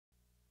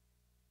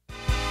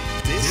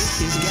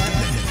is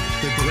Bennett,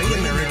 the Great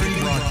American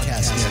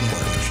Broadcast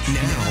Network,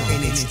 now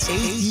in its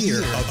 8th year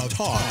of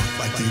talk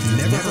like you've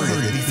never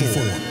heard it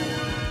before.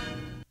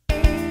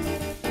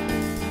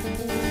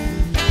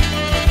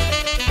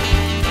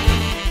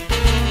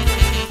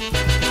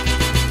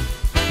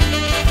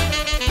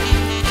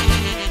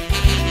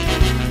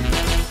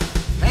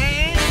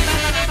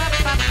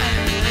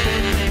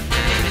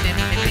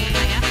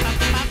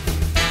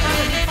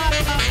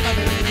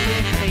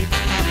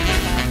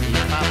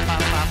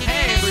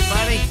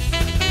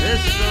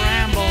 This is the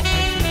Ramble.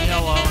 I'm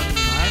Yellow, and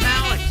I'm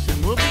Alex,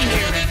 and we'll be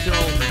here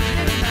until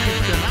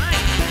midnight tonight.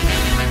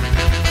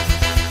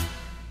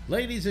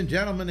 Ladies and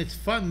gentlemen, it's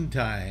fun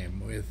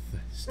time with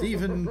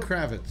Stephen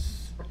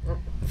Kravitz,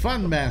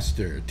 Fun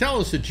Master. Tell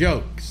us a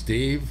joke,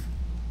 Steve.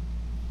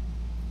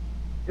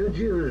 Two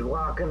Jews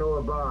walk into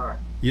a bar.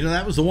 You know,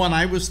 that was the one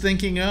I was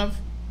thinking of.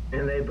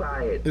 And they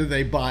buy it.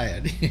 They buy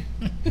it.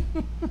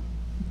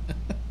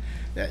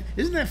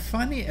 Isn't that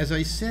funny? As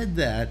I said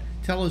that,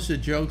 tell us a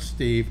joke,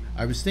 Steve,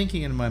 I was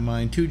thinking in my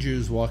mind, two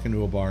Jews walk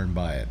into a bar and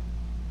buy it.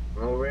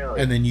 Oh,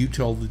 really? And then you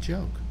told the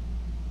joke.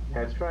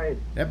 That's right.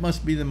 That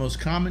must be the most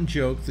common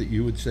joke that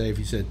you would say if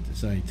you said to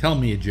somebody, tell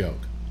me a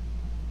joke.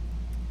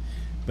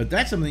 But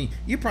that's something,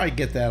 you probably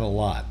get that a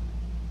lot.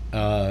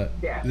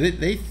 Yeah.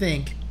 They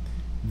think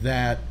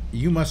that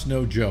you must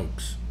know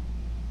jokes.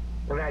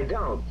 And I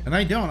don't. And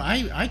I don't.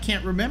 I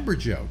can't remember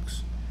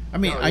jokes. I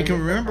mean, I can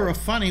remember a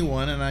funny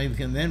one, and I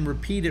can then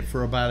repeat it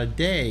for about a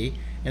day,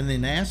 and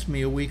then ask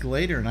me a week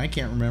later, and I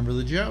can't remember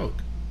the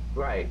joke.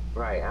 Right.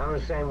 I'm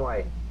the same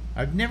way.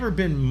 I've never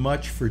been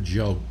much for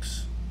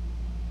jokes.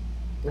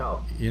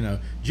 No. You know,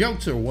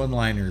 jokes are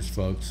one-liners,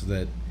 folks,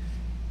 that...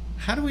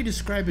 How do we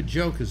describe a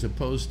joke as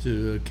opposed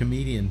to a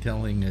comedian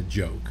telling a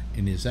joke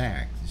in his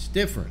act? It's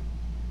different.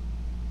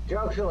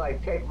 Jokes are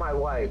like, take my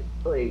wife,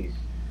 please.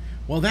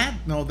 Well,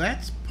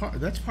 that's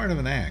part of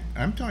an act.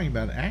 I'm talking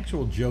about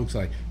actual jokes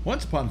like,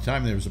 once upon a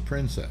time there was a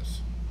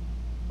princess.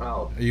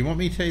 Oh. You want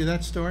me to tell you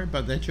that story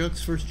about that joke?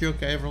 It's the first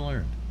joke I ever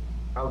learned.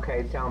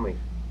 Okay, tell me.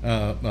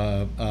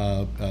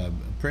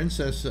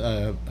 Princess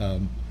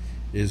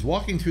is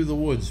walking through the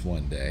woods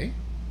one day,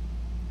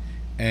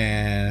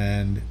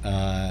 and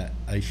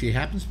she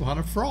happens upon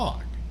a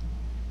frog.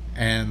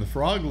 And the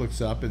frog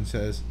looks up and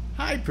says,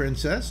 "Hi,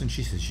 princess." And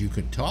she says, "You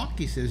can talk?"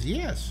 He says,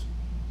 "Yes."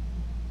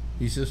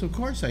 He says, "Of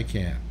course I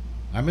can.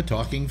 I'm a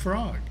talking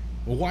frog."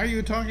 "Well, why are you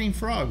a talking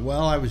frog?"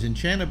 "Well, I was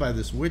enchanted by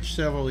this witch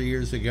several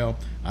years ago.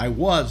 I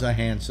was a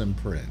handsome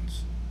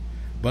prince.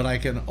 But I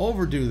can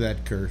outdo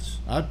that curse,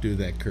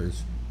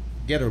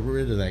 get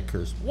rid of that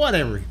curse,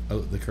 whatever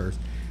the curse,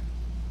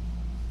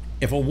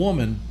 if a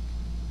woman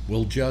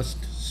will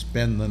just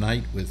spend the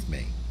night with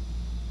me."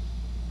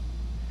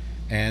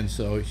 And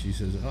so she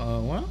says,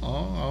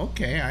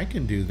 okay, I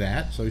can do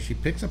that. So she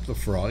picks up the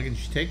frog and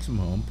she takes him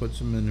home, puts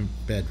him in her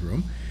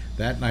bedroom.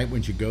 That night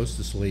when she goes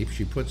to sleep,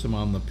 she puts him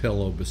on the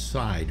pillow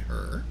beside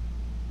her.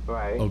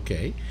 Right.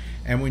 Okay.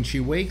 And when she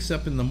wakes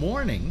up in the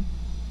morning,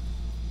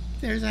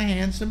 there's a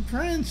handsome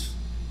prince.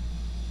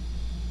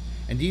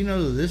 And do you know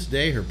to this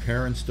day her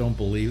parents don't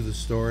believe the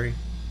story?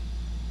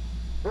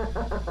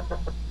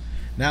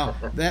 Now,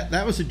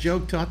 that was a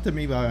joke taught to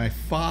me by my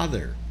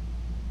father,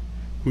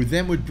 who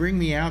then would bring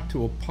me out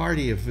to a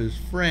party of his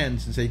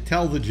friends and say,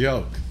 "Tell the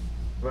joke."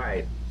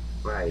 Right.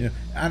 You know,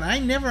 and I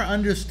never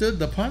understood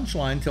the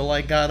punchline till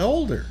I got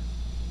older.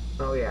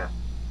 Oh, yeah.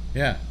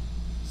 Yeah.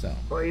 So.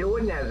 Well, you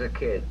wouldn't as a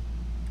kid.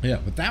 Yeah,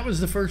 but that was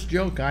the first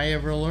joke I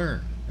ever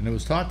learned. And it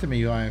was taught to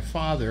me by my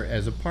father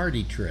as a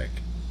party trick.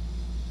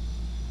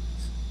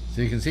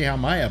 So you can see how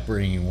my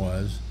upbringing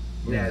was.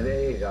 Yeah,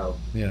 there you go.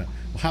 Yeah.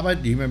 Well, how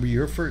about, do you remember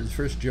your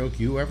first joke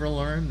you ever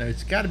learned?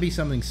 It's got to be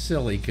something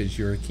silly because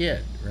you're a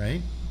kid,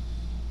 right?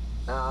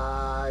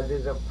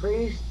 There's a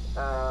priest,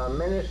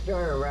 minister,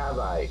 and a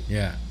rabbi.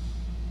 Yeah.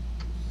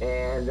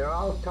 And they're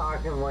all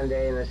talking one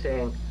day, and they're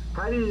saying,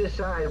 how do you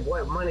decide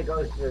what money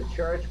goes to the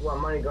church, what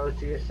money goes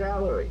to your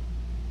salary?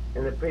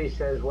 And the priest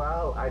says,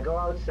 well, I go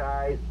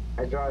outside,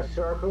 I draw a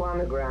circle on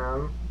the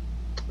ground,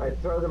 I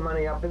throw the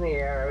money up in the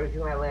air,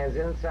 everything that lands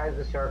inside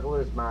the circle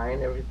is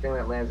mine, everything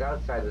that lands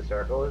outside the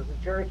circle is the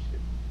church's.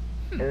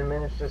 And the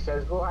minister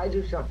says, well, I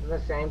do something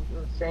the same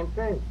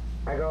thing.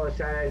 I go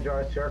outside, I draw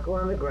a circle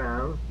on the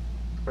ground,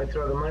 I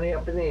throw the money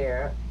up in the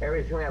air,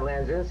 everything that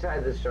lands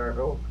inside the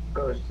circle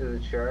goes to the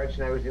church,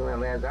 and everything that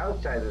lands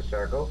outside the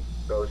circle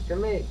goes to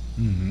me.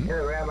 Mm-hmm. And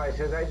the rabbi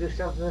says, I do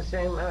something the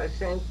same,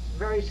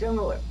 very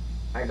similar.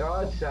 I go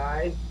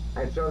outside,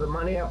 I throw the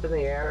money up in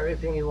the air,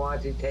 everything he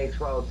wants he takes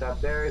while it's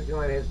up there,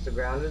 everything that hits the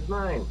ground is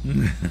mine.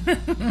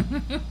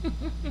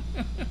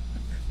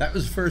 That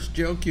was the first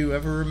joke you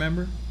ever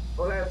remember?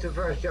 Well, that's the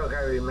first joke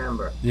I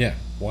remember. Yeah.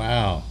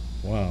 Wow.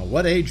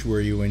 What age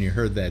were you when you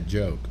heard that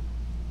joke?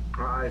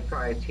 I was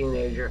probably a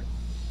teenager.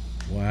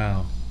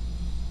 Wow.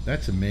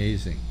 That's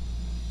amazing.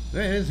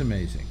 That is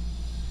amazing.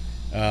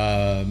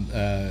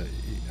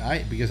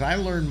 Because I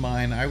learned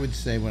mine, I would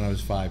say, when I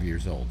was 5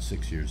 years old,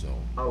 6 years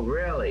old. Oh,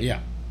 really?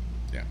 Yeah.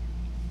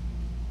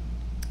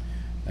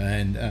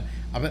 And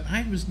but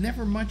I was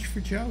never much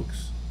for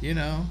jokes, you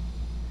know.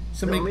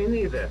 Somebody, no, me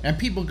neither. and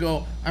people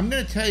go, I'm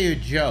going to tell you a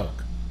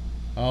joke.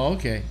 Oh,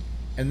 okay.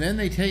 And then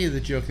they tell you the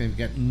joke, and they've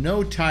got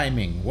no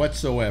timing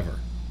whatsoever.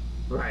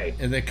 Right.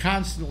 And they're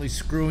constantly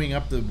screwing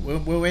up the.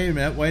 Well, wait a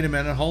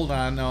minute, hold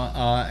on.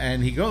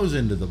 And he goes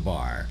into the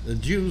bar. The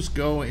Jew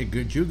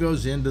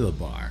goes into the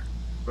bar.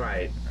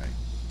 Right. Right.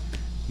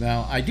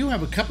 Now, I do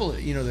have a couple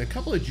of, there are a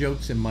couple of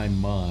jokes in my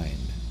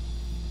mind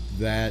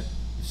that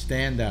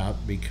stand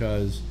out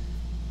because,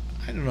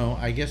 I don't know,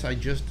 I guess I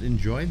just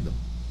enjoyed them.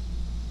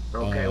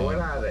 Okay, what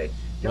are they?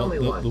 Tell me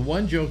one. The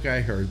one joke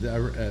I heard, I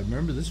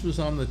remember this was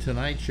on the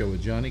Tonight Show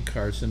with Johnny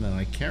Carson, and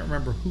I can't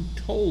remember who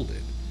told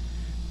it,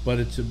 but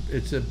it's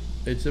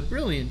a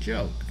brilliant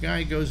joke. The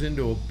guy goes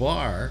into a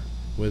bar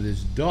with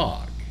his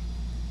dog,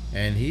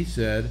 and he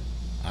said,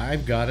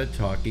 "I've got a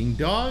talking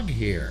dog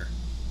here."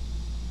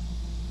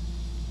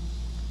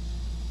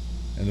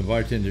 And the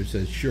bartender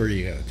says, "Sure,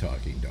 you got a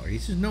talking dog." He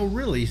says, "No,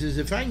 really." He says,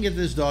 "If I can get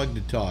this dog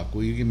to talk,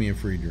 will you give me a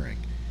free drink?"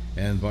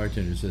 And the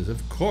bartender says,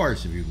 "Of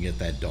course, if you can get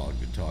that dog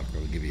to talk,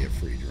 I'll give you a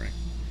free drink."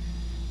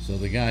 So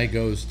the guy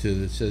says to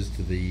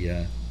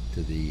the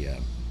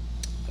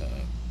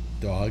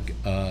dog,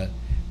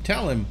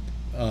 "Tell him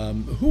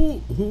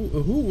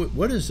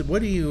what is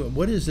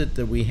it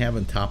that we have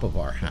on top of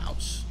our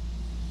house?"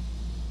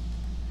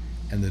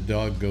 And the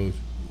dog goes,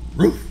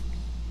 "Roof."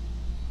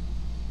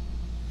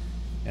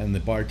 And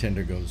the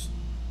bartender goes,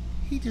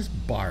 "He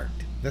just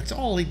barked. That's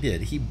all he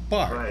did. He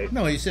barked." Right.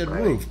 No, he said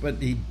roof, but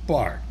he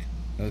barked.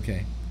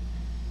 Okay.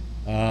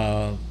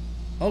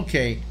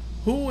 Okay.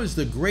 Who was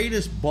the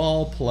greatest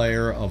ball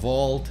player of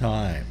all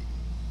time?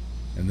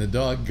 And the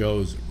dog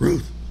goes,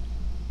 "Ruth.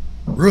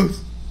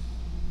 Ruth."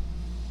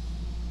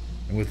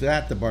 And with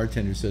that, the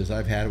bartender says,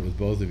 "I've had it with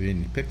both of you."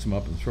 And he picks them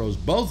up and throws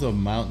both of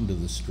them out into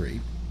the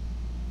street.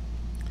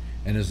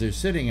 And as they're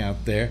sitting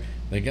out there,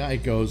 the guy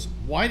goes,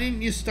 "Why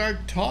didn't you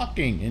start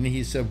talking?" And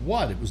he said,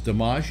 "What? It was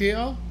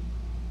DiMaggio?"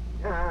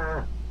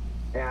 Yeah,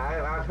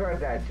 I've heard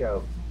that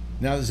joke.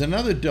 Now, there's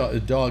another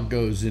dog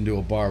goes into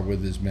a bar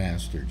with his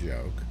master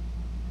joke.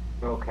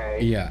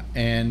 Okay. Yeah,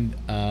 and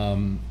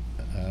I'm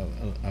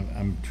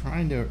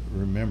trying to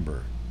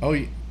remember. Oh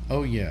yeah.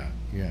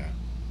 Wait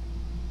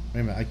a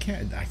minute, I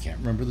can't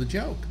remember the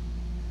joke.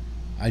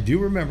 I do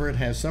remember it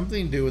has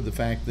something to do with the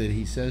fact that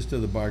he says to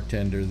the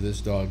bartender,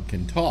 "This dog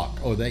can talk."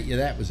 Oh,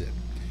 that was it.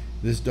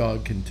 This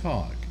dog can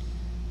talk.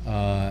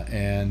 How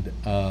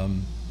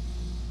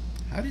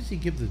does he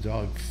give the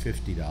dog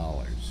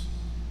 $50?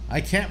 I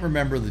can't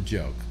remember the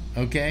joke.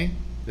 Okay,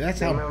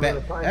 that's how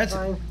bad.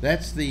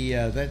 That's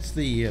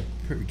the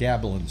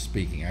Gablin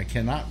speaking. I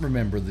cannot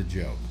remember the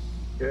joke.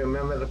 Do you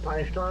remember the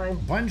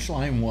punchline?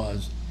 Punchline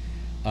was,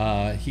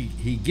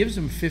 he gives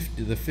him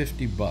the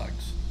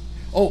 $50.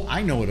 Oh,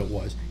 I know what it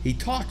was. He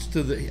talks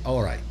to the.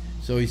 All right.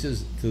 So he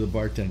says to the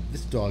bartender,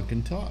 "This dog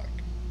can talk."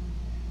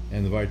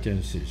 And the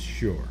bartender says,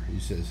 "Sure." He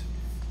says,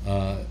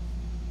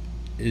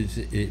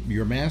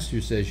 "Your master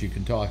says you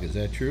can talk. Is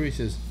that true?" He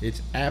says,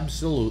 "It's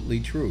absolutely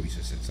true." He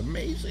says, "It's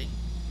amazing.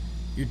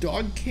 Your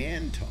dog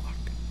can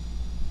talk."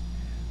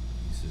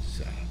 He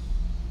says,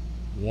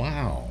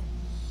 "Wow."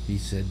 He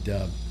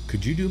said,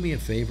 "Could you do me a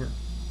favor?"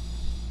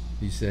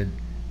 He said,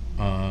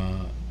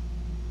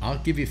 "I'll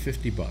give you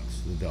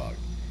 $50, the dog.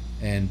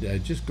 And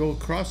just go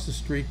across the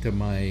street to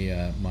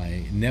my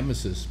my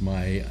nemesis,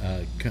 my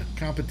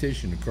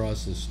competition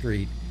across the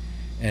street,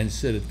 and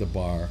sit at the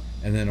bar,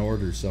 and then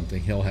order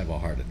something. He'll have a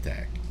heart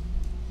attack."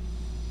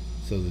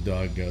 So the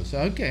dog goes,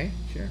 "Okay,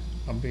 sure,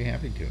 I'll be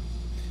happy to."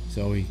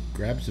 So he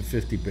grabs the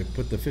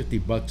put the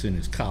 $50 in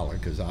his collar,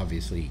 because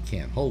obviously he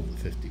can't hold the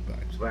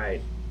 $50.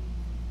 Right.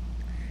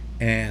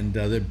 And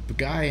the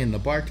guy and the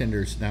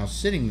bartender is now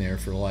sitting there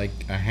for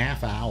like a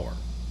half hour,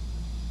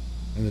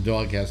 and the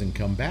dog hasn't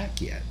come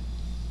back yet.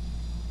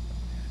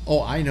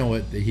 Oh, I know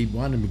it. He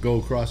wanted him to go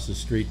across the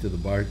street to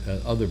the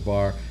other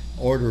bar,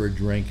 order a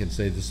drink, and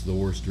say, "This is the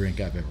worst drink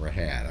I've ever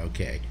had."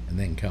 Okay, and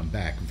then come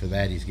back. And for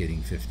that, he's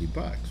getting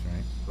 $50,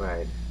 right?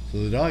 Right. So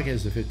the dog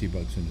has the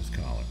 $50 in his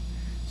collar.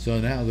 So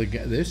now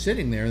they're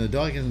sitting there, and the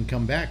dog hasn't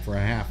come back for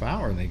a half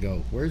hour. And they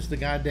go, "Where's the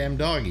goddamn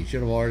dog? He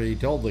should have already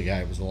told the guy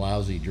it was a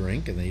lousy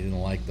drink, and they didn't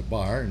like the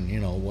bar, and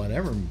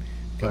whatever.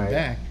 Come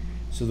back."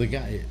 So the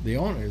guy, the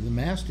owner, the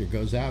master,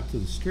 goes out to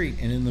the street,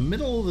 and in the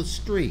middle of the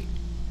street,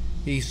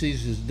 he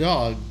sees his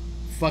dog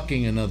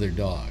fucking another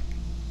dog.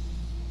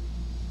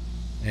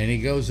 And he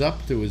goes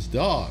up to his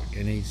dog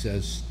and he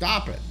says,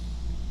 "Stop it.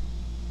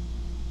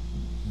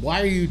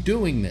 Why are you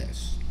doing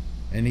this?"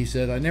 And he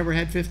said, "I never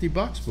had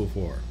 $50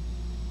 before."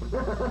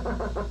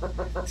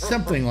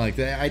 Something like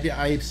that.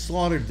 I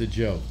slaughtered the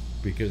joke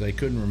because I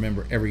couldn't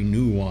remember every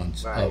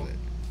nuance of it.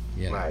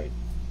 Right.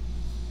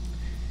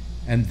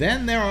 And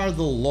then there are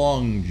the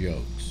long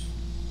jokes.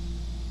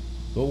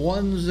 The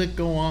ones that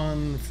go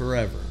on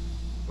forever.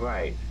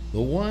 Right.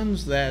 The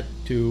ones that,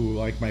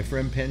 like my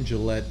friend Penn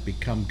Jillette,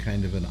 become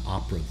kind of an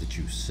opera that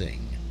you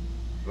sing.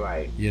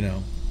 Right.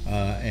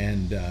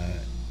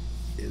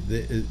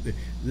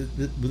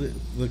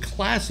 The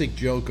classic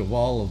joke of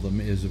all of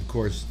them is, of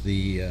course,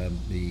 the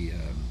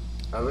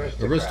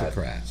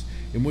aristocrats.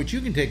 in which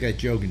you can take that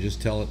joke and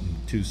just tell it in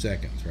 2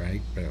 seconds,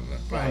 right?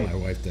 Right. My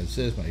wife does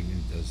this, my wife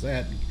does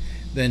that.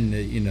 Then,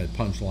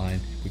 punchline,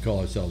 we call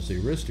ourselves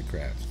the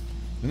aristocrats.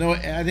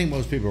 I think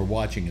most people are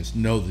watching us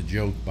know the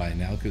joke by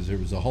now because there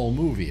was a whole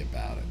movie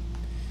about it.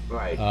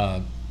 Right.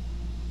 But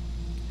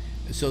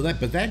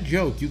that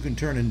joke you can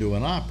turn into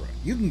an opera.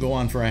 You can go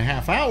on for a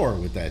half hour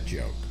with that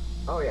joke.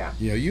 Oh, yeah.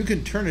 You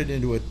can turn it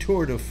into a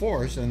tour de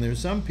force, and there's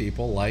some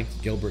people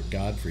like Gilbert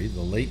Gottfried,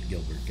 the late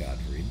Gilbert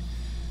Gottfried,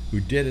 who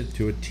did it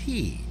to a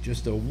T.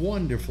 Just a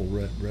wonderful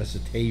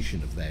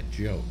recitation of that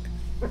joke.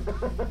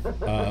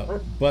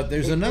 But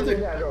there's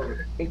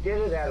another. He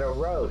did it at a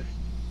roast.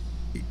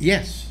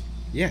 Yes.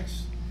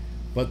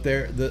 But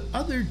the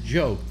other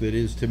joke that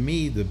is to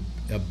me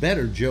a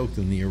better joke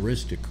than the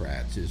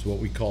aristocrats is what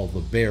we call the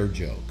bear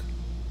joke.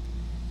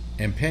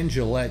 And Penn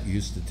Jillette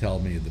used to tell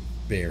me the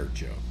bear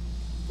joke.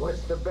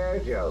 What's the bear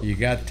joke? You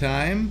got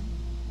time?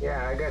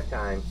 Yeah, I got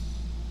time.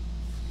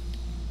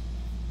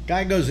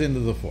 Guy goes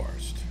into the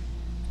forest,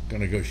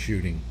 gonna go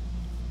shooting,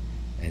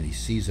 and he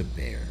sees a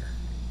bear.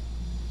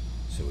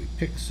 So he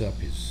picks up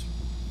his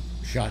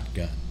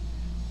shotgun,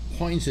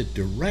 points it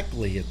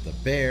directly at the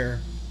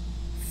bear,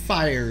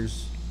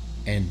 fires,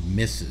 and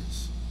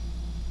misses.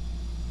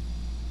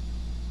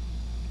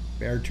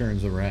 Bear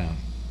turns around.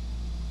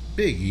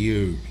 Big,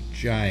 huge,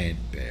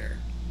 giant bear.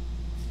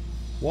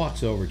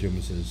 Walks over to him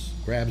and says,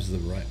 grabs the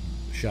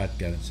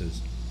shotgun and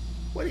says,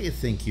 "What do you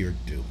think you're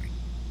doing?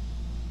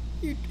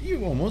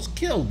 You almost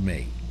killed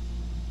me."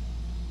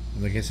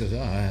 And the guy says, "Oh,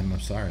 I'm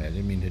sorry, I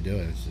didn't mean to do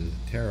it. It's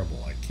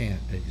terrible. I can't."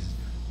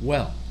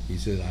 He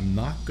says, "I'm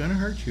not going to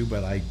hurt you,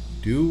 but I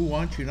do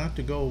want you not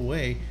to go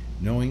away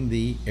knowing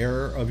the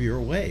error of your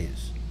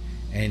ways."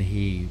 And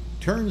he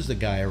turns the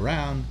guy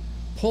around,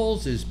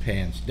 pulls his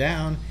pants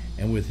down,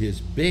 and with his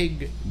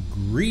big,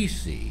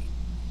 greasy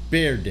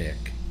bear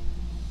dick,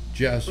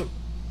 just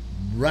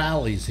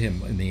rallies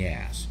him in the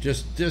ass.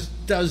 Just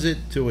does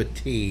it to a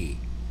T,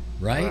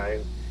 right?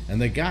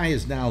 And the guy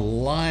is now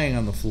lying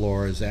on the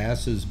floor. His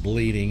ass is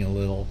bleeding a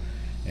little.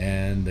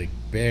 And the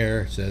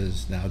bear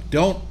says, "Now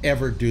don't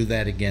ever do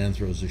that again," and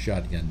throws the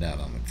shotgun down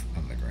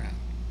on the ground.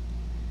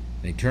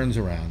 And he turns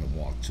around and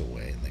walks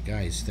away. And the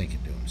guy is thinking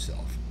to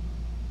himself,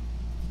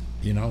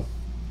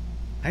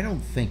 I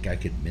don't think I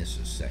could miss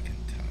a second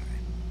time.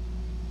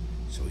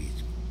 So he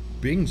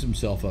brings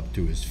himself up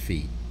to his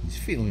feet. He's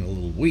feeling a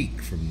little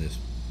weak from this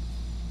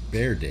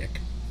bear dick,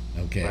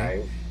 okay?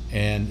 Right.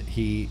 And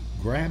he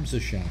grabs a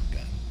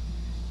shotgun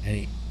and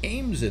he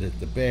aims it at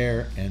the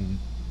bear and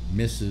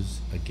misses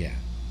again.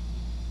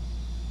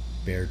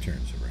 Bear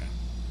turns around,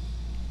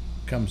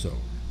 comes over,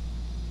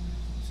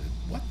 says,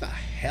 "What the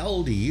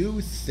hell do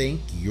you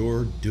think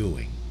you're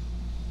doing?"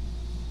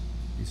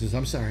 He says,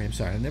 I'm sorry,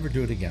 I'll never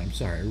do it again. I'm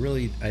sorry,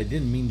 I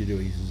didn't mean to do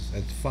it." He says,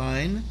 "That's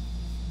fine."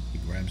 He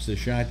grabs the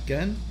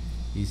shotgun.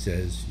 He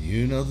says,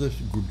 "You know the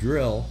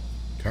drill.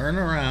 Turn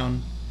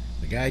around."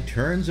 The guy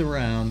turns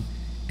around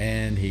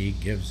and he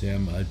gives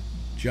him a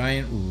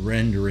giant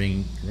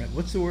rendering.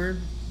 What's the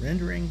word?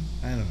 Rendering?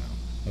 I don't know.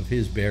 Of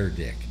his bear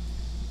dick.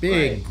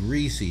 Big, Right.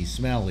 Greasy,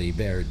 smelly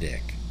bear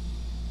dick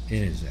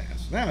in his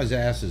ass. Now his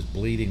ass is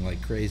bleeding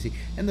like crazy,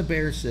 and the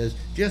bear says,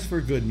 just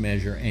for good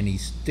measure, and he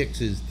sticks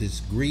this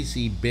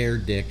greasy bear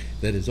dick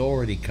that has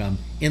already come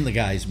in the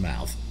guy's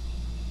mouth.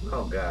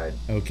 Oh, God.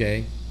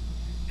 Okay?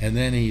 And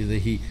then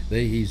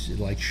he's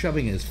like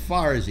shoving it as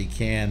far as he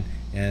can,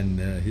 and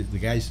the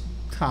guy's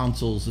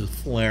tonsils is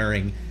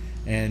flaring,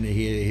 and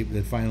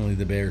finally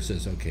the bear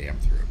says, "Okay, I'm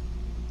through."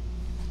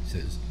 He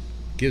says,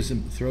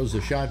 throws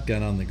the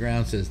shotgun on the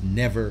ground, says,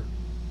 "Never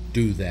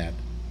do that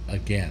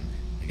again."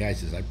 The guy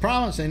says, "I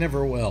promise I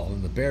never will."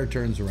 And the bear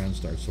turns around and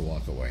starts to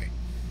walk away.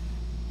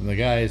 And the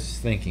guy is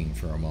thinking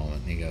for a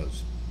moment, and he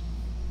goes,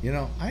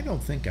 "I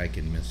don't think I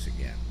can miss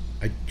again.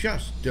 I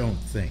just don't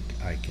think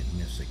I can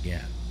miss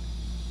again."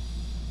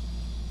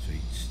 So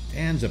he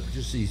stands up,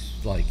 he's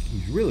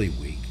really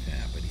weak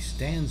now, but he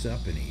stands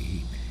up and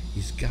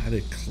he's got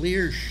a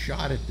clear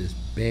shot at this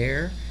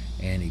bear,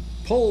 and he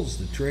pulls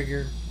the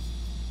trigger.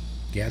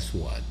 Guess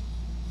what?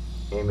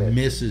 Amen.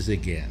 Misses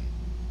again.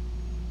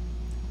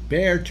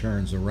 Bear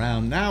turns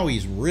around. Now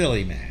he's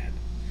really mad.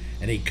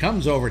 And he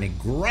comes over and he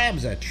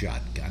grabs that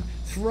shotgun,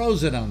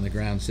 throws it on the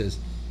ground, says,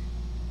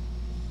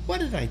 "What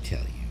did I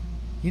tell you?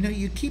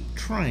 You keep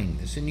trying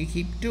this and you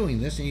keep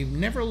doing this and you've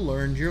never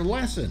learned your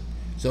lesson.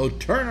 So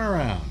turn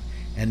around."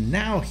 And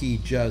now he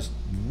just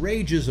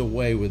rages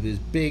away with his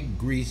big,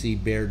 greasy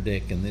bear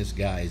dick in this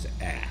guy's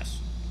ass.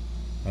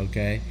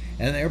 Okay?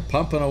 And they're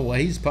pumping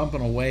away. He's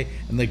pumping away.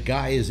 And the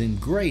guy is in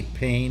great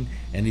pain.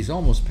 And he's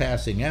almost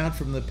passing out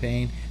from the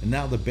pain. And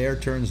now the bear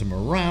turns him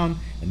around.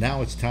 And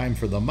now it's time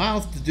for the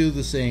mouth to do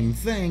the same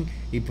thing.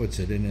 He puts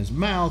it in his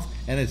mouth.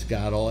 And it's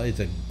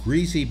a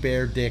greasy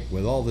bear dick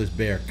with all this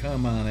bear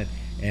cum on it.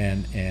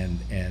 And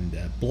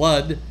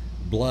blood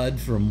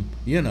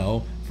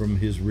from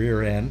his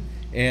rear end.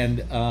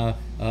 And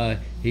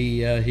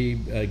he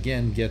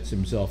again gets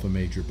himself a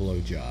major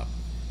blowjob.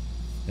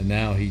 And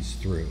now he's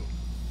through.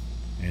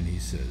 And he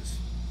says,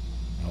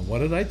 "Now what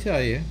did I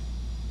tell you?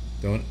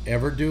 Don't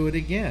ever do it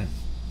again."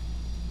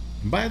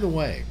 And by the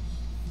way,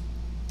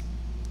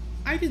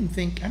 I don't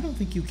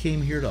think you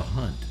came here to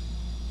hunt.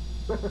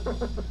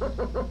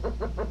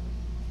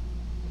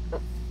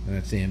 And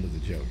that's the end of the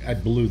joke. I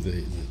blew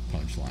the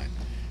punchline,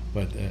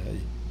 but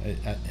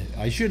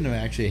I shouldn't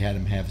have actually had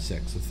him have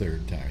sex a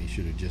third time. He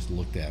should have just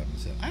looked at him and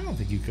said, "I don't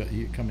think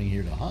you're coming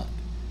here to hunt."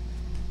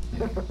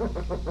 Yeah.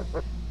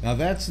 Now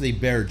that's the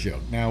bear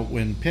joke. Now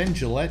when Penn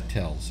Jillette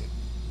tells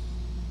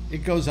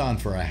it goes on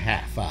for a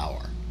half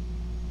hour.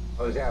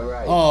 Oh, is that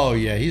right? Oh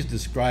yeah, he's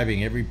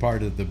describing every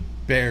part of the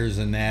bear's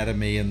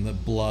anatomy and the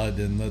blood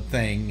and the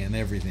thing and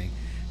everything.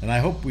 And I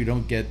hope we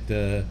don't get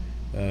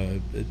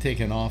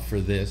taken off for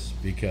this,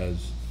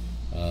 because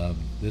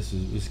this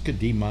could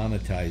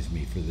demonetize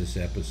me for this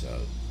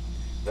episode.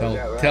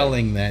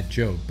 Telling that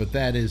joke. But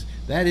that is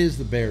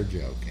the bear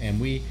joke,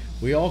 and we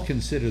all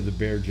consider the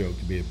bear joke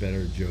to be a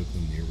better joke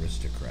than the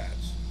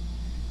Aristocrats.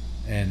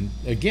 And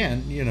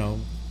again,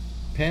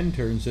 Penn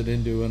turns it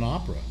into an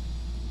opera.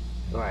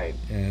 Right.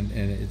 And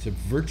it's a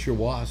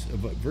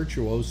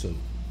virtuoso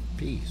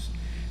piece.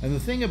 And the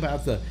thing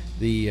about the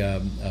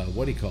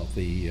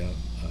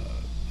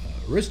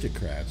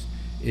Aristocrats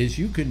is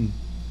you can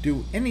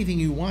do anything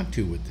you want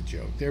to with the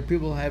joke. There are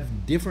people who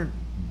have different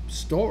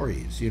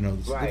stories,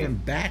 right.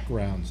 different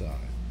backgrounds on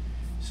it.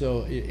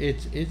 So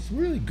it's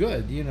really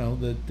good,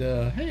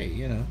 that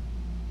hey,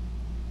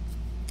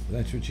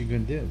 that's what you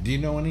can do. Do you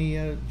know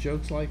any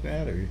jokes like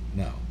that, or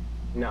no?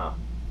 No.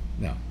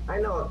 No. I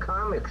know a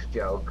comics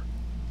joke.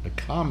 A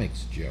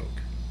comics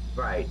joke.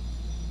 Right.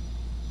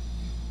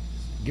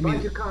 Give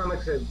bunch of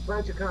comics are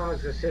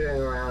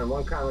sitting around, and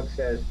one comic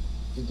says,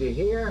 "Did you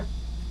hear?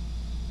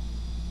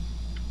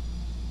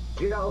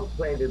 Joe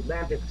played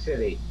Atlantic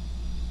City.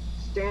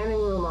 Standing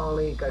room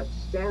only, got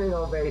standing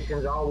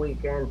ovations all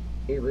weekend.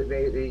 They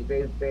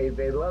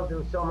loved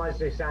him so much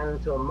they signed him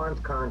to a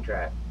month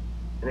contract."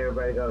 And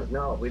everybody goes,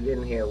 "No, we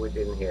didn't hear.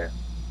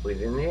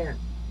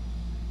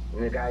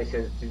 And the guy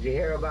says, "Did you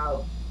hear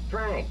about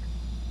Frank?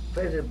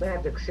 Plays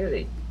Atlantic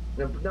City."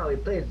 No, he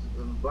plays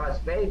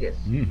Las Vegas.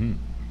 Mm-hmm.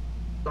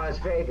 Las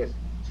Vegas.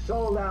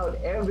 Sold out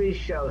every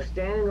show,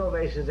 standing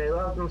ovations. They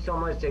loved him so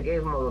much they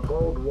gave him a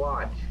gold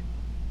watch.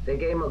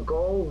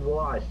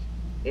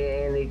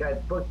 And he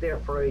got booked there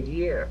for a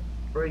year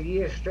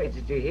straight.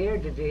 Did you hear?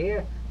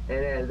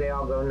 And then they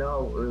all go,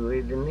 "No,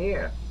 we didn't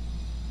hear."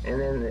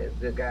 And then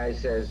the guy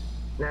says,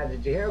 "Now,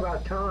 did you hear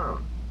about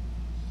Tom?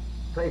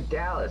 Played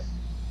Dallas,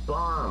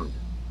 bombed."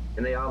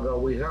 And they all go,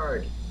 "We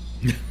heard."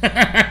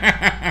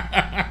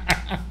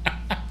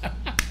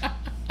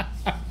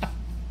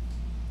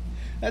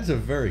 That's a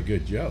very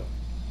good joke.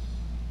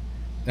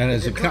 And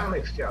it's a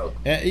comics joke.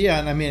 Yeah,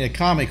 and I mean, a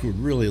comic would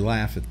really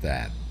laugh at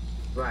that.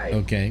 Right.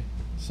 Okay.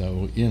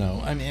 So,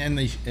 and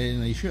they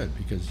should,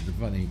 because it's a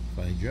funny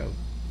joke.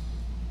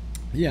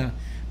 Yeah.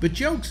 But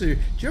jokes are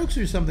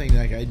something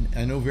like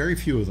I know very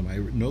few of them. I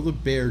know the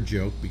bear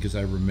joke because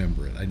I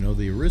remember it. I know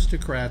the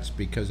Aristocrats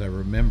because I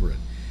remember it.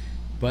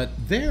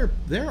 But they're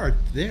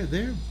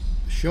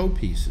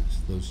showpieces,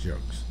 those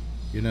jokes.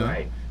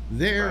 Right.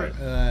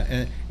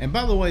 And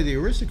by the way, the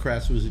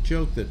Aristocrats was a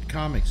joke that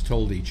comics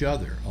told each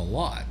other a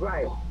lot.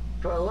 Right.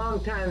 For a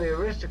long time, the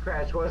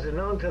Aristocrats wasn't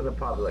known to the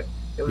public.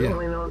 It was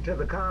only known to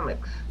the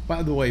comics.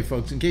 By the way,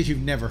 folks, in case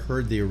you've never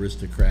heard the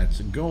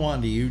Aristocrats, go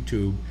on to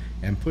YouTube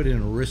and put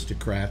in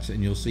Aristocrats,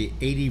 and you'll see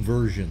 80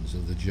 versions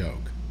of the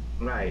joke.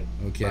 Right.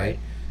 Okay.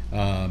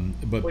 Right.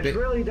 Which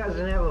really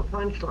doesn't have a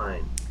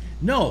punchline.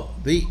 No,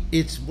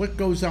 it's what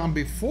goes on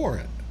before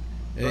it.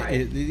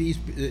 Right.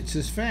 It's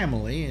this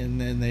family,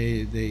 and then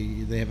they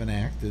have an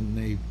act, and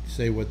they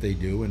say what they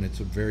do, and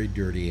it's a very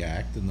dirty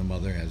act, and the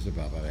mother has the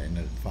blah blah, and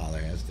the father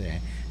has the,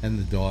 and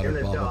the daughter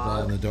blah blah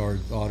blah, and the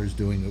daughter's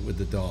doing it with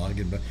the dog,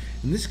 and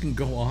this can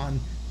go on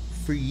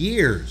for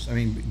years. I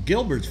mean,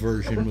 Gilbert's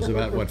version was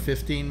about what,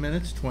 15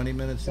 minutes, 20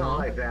 minutes long,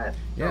 something like that.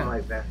 Yeah. Something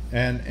like that.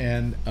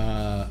 And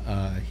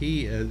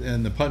he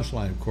and the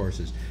punchline, of course,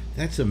 is,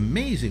 "That's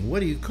amazing.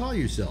 What do you call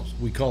yourselves?"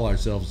 "We call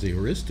ourselves the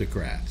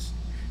Aristocrats."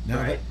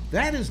 Now, right.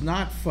 that is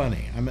not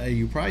funny. I mean,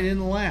 you probably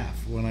didn't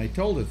laugh when I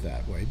told it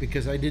that way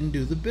because I didn't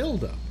do the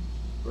build-up.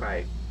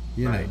 Right.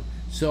 You know.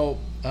 So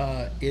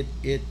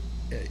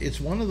it's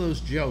one of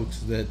those jokes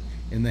that,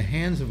 in the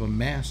hands of a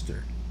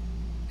master,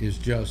 is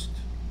just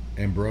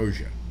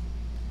ambrosia.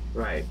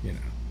 Right.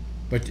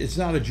 But it's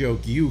not a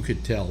joke you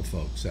could tell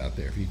folks out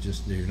there if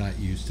you're not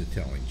used to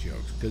telling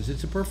jokes, because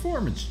it's a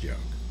performance joke.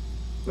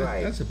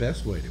 Right. That's the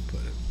best way to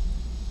put it.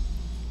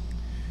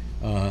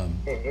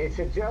 It's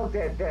a joke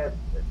that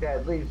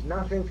leaves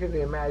nothing to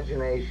the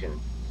imagination.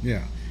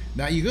 Yeah.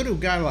 Now you go to a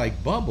guy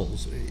like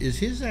Bubbles. Is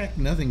his act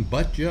nothing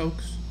but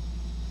jokes?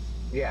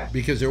 Yeah.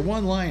 Because they're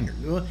one-liners.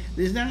 Well,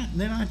 they're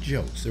not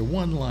jokes. They're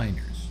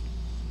one-liners.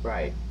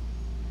 Right.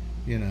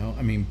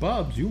 I mean,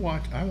 Bubs.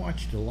 I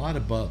watched a lot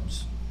of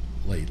Bubs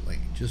lately,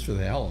 just for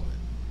the hell of it,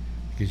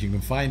 because you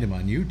can find him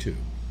on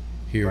YouTube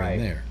here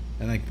and there,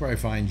 and I can probably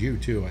find you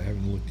too. I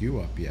haven't looked you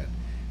up yet.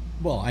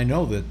 Well, I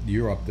know that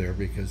you're up there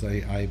because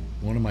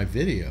one of my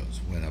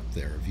videos went up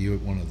there, a view at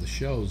one of the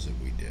shows that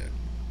we did.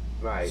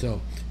 Right.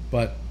 So,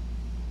 but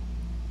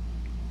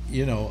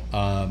you know,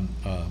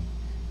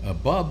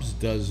 Bubs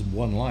does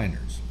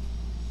one-liners,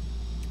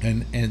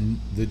 and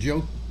the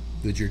joke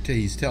that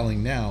he's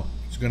telling now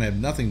is going to have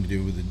nothing to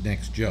do with the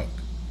next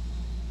joke.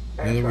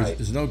 In other words,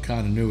 there's no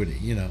continuity.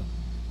 You know,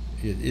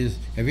 it is.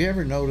 Have you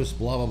ever noticed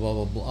blah blah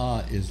blah blah blah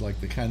is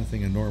like the kind of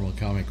thing a normal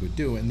comic would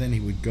do, and then he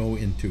would go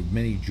into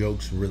many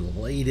jokes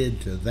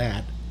related to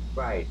that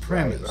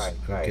premise.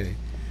 Okay.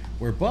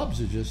 Where Bubs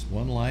are just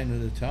one line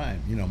at a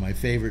time. You know, my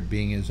favorite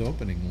being his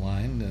opening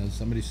line,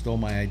 somebody stole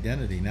my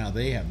identity, now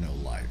they have no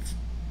life.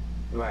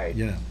 Right.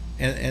 You know,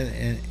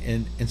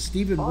 and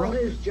Stephen all Wright.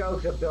 his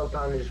jokes are built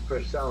on his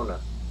persona.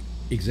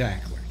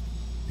 Exactly.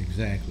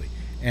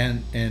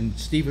 And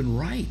Stephen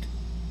Wright.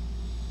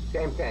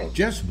 Same thing.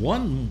 Just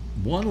one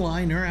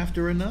liner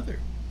after another.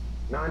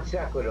 Non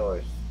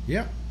sequiturs.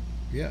 Yep.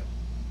 You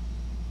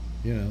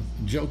know,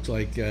 jokes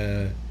like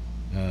there's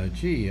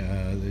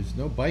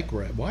no bike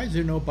rack. Why is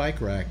there no bike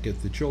rack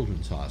at the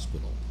children's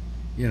hospital?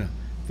 You know,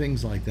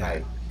 things like that.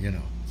 Right. You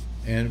know,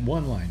 and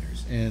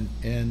one-liners, and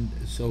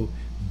so,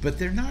 but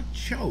they're not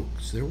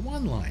jokes. They're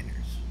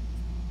one-liners.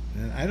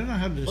 And I don't know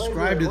how to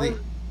describe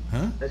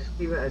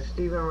A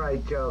Stephen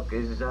Wright joke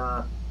is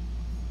I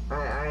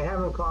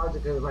haven't called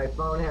it because my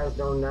phone has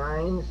no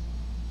nines.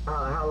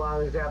 How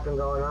long has that been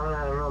going on?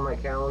 I don't know. My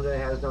calendar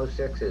has no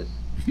sixes.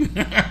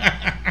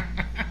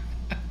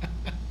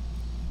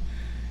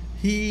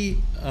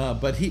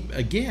 But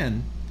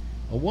again,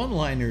 a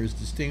one-liner is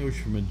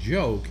distinguished from a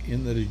joke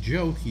in that a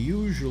joke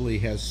usually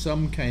has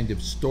some kind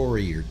of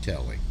story you're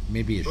telling.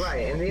 Maybe a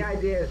right, and the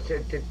idea is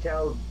to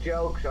tell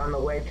jokes on the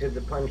way to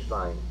the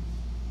punchline.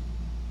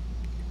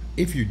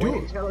 If you do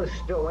when you tell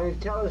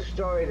a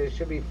story, there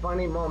should be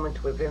funny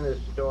moments within the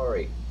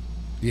story.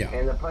 Yeah.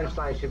 And the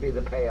punchline should be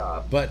the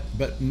payoff. But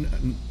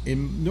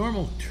in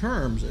normal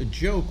terms, a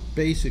joke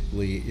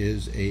basically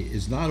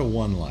is not a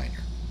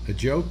one-liner. A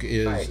joke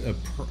is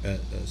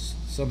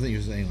something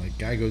you're saying, like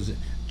guy goes,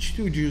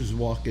 two Jews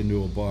walk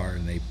into a bar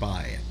and they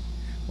buy it.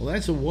 Well,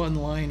 that's a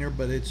one-liner,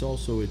 but it's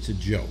a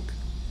joke,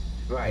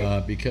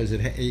 right? Because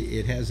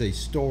it has a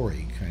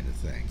story kind of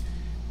thing.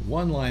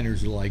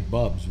 One-liners are like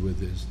Bubs with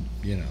his,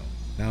 you know,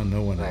 now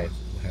no one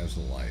has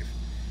a life.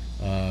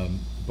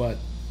 But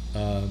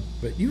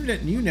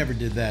you never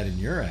did that in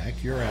your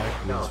act. Your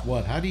act was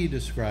what? How do you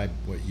describe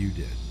what you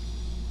did?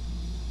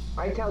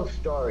 I tell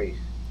stories.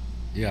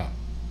 Yeah.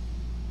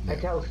 I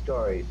tell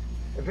stories.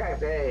 In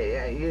fact, you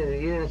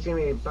didn't see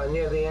me, but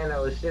near the end I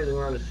was sitting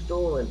on a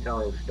stool and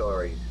telling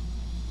stories.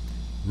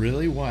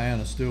 Really? Why on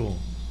a stool?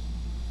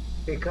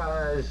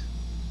 Because,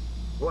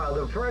 well,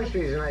 the first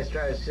reason I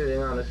started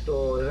sitting on a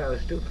stool was I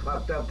was too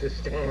fucked up to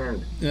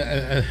stand.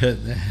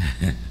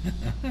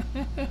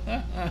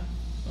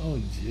 Oh,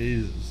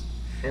 Jesus.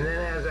 And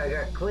then as I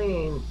got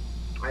clean,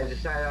 I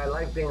decided I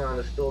liked being on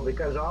the stool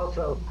because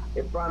also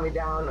it brought me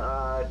down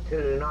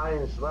to an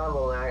audience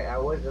level, and I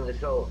wasn't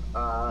so,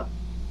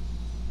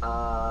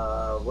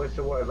 what's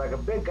the word? Like a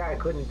big guy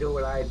couldn't do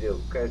what I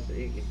do because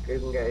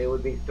it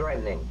would be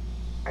threatening.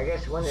 I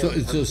guess when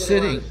so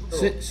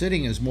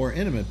sitting is more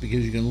intimate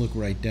because you can look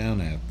right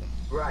down at them.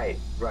 Right.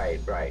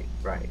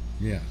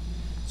 Yeah.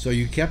 So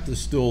you kept the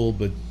stool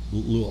but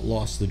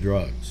lost the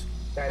drugs.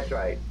 That's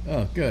right.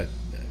 Oh, good.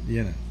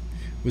 You know,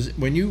 was it,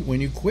 when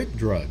you quit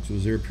drugs,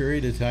 was there a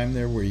period of time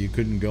there where you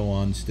couldn't go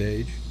on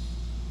stage?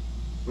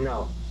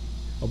 No.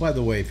 Oh, by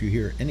the way, if you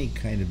hear any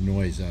kind of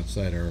noise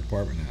outside our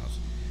apartment house,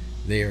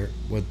 they're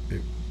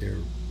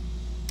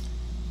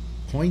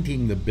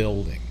pointing the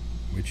building,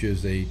 which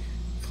is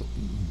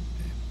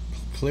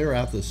clear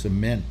out the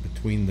cement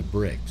between the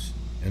bricks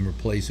and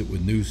replace it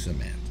with new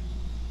cement.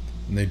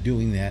 And they're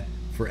doing that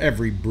for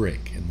every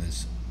brick in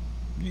this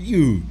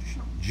huge,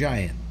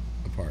 giant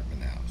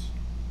apartment house.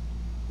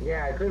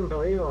 Yeah, I couldn't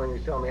believe it when you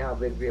told me how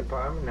big the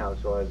apartment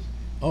house was.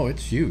 Oh,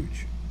 it's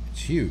huge.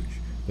 It's huge.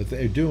 But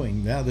they're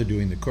doing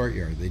the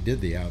courtyard. They did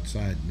the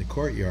outside. In the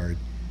courtyard,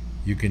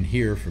 you can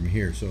hear from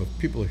here. So if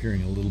people are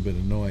hearing a little bit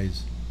of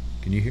noise,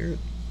 can you hear it?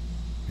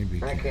 Maybe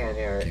you I can't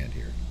hear it. Can't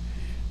hear it.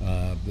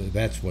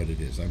 That's what it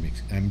is.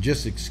 I'm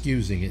just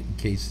excusing it in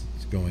case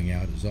it's going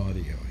out as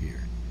audio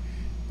here.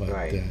 But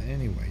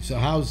anyway, so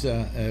how's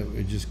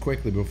just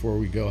quickly before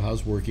we go,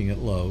 how's working at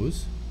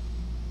Lowe's?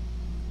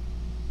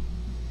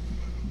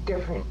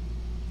 Different.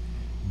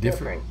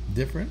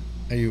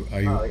 Are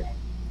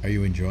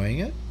you enjoying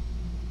it?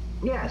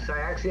 Yes,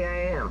 I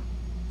am.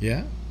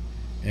 Yeah.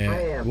 And,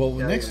 I am. Well,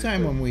 next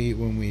time when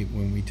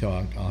we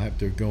talk, I'll have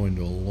to go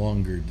into a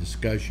longer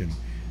discussion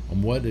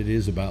on what it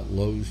is about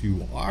Lowe's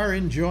you are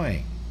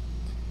enjoying.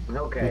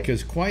 Okay.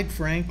 Because quite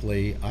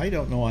frankly, I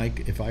don't know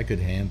if I could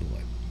handle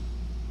it.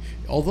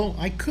 Although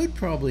I could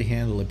probably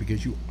handle it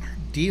because you are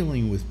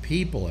dealing with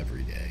people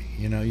every day.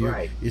 You know,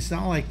 it's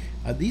not like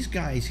these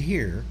guys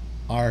here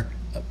are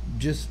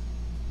just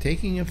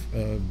taking a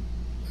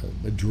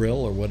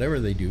drill or whatever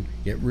they do,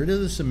 get rid of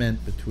the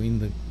cement between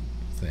the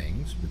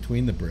things,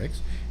 between the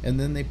bricks, and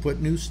then they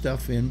put new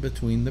stuff in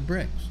between the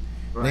bricks.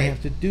 Right. They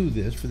have to do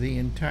this for the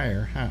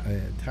entire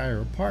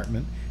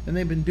apartment, and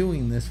they've been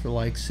doing this for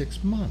like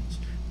 6 months.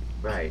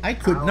 Right. I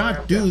could Hour not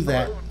after do hour.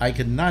 that. I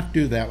could not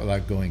do that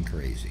without going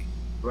crazy.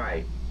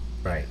 Right.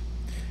 Right.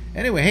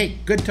 Anyway, hey,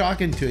 good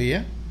talking to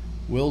you.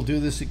 We'll do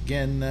this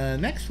again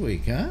next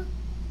week, huh?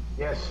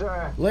 Yes,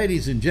 sir.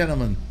 Ladies and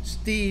gentlemen,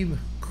 Steve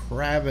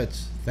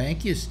Kravitz.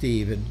 Thank you,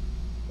 Steven.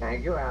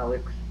 Thank you,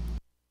 Alex.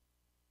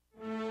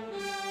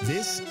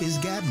 This is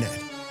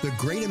GabNet, the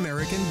Great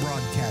American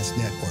Broadcast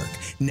Network,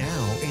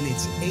 now in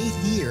its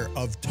 8th year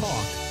of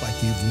talk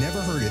like you've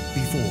never heard it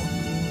before.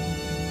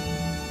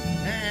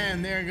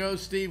 And there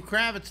goes Steve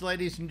Kravitz,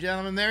 ladies and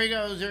gentlemen. There he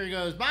goes. There he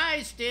goes.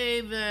 Bye,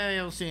 Steve.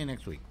 You'll see you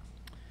next week.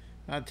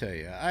 I'll tell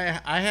you,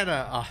 I had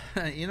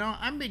you know,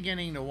 I'm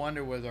beginning to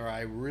wonder whether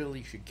I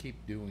really should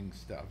keep doing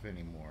stuff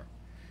anymore,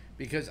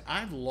 because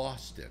I've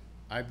lost it.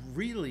 I've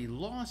really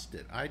lost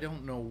it. I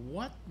don't know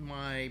what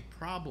my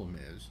problem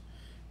is,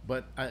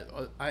 but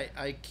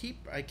I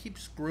keep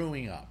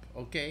screwing up.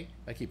 Okay,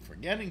 I keep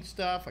forgetting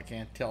stuff. I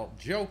can't tell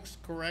jokes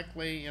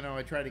correctly. You know,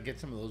 I try to get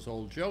some of those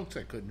old jokes.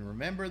 I couldn't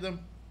remember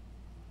them.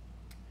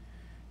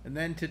 And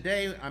then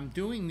today I'm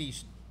doing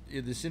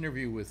this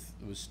interview with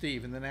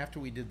Steve, and then after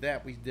we did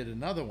that, we did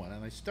another one,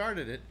 and I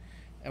started it,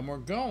 and we're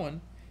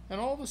going, and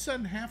all of a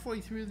sudden,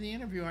 halfway through the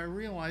interview, I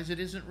realize it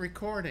isn't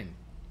recording.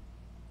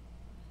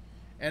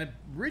 And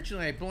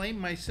originally, I blamed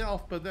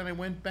myself, but then I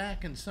went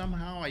back, and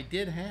somehow I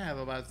did have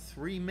about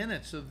 3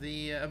 minutes of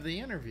the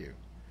interview.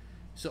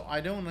 So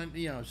I don't,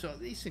 you know, so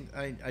these things,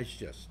 I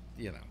just,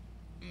 you know,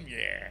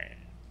 yeah.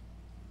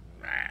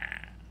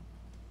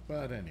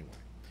 But anyway.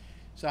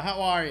 So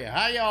how are you?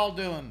 How y'all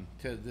doing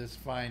to this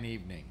fine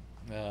evening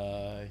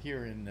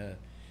here in the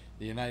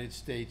United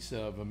States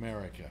of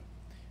America?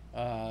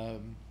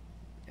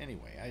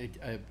 Anyway,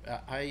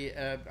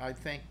 I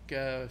thank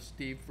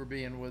Steve for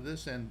being with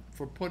us and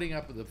for putting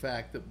up with the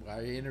fact that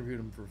I interviewed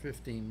him for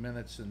 15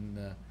 minutes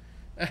and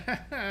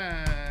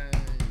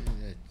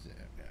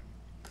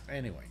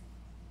anyway,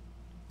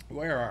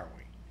 where are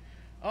we?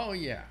 Oh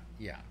yeah.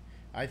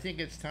 I think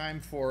it's time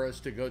for us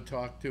to go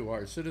talk to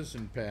our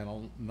citizen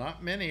panel.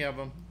 Not many of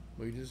them.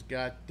 We just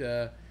got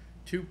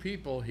 2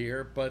 people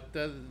here, but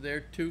they're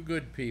 2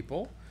 good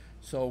people.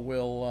 So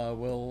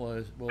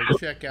we'll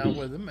check out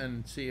with them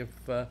and see if,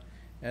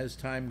 as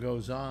time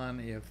goes on,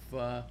 if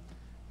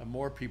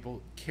more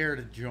people care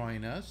to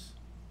join us.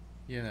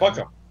 You know,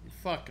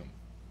 fuck them.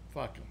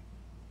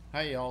 How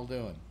y'all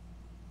doing?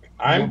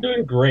 I'm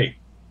doing great.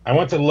 I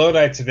went to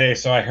Lodi today,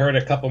 so I heard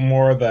a couple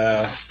more of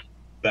the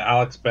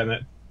Alex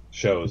Bennett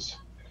shows.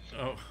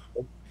 Oh,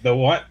 the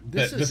what?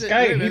 This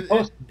guy.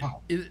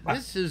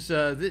 This is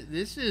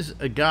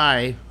a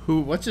guy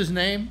who. What's his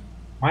name?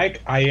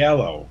 Mike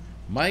Aiello.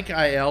 Mike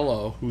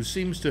Aiello, who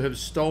seems to have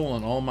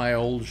stolen all my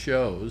old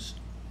shows,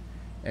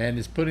 and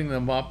is putting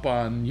them up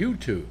on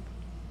YouTube.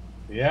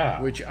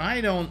 Yeah. Which I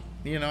don't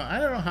know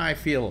how I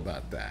feel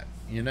about that.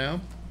 You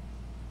know,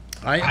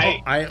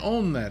 I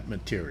own that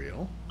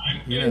material.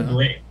 I'm doing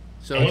great.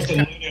 So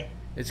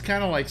it's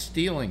kind of like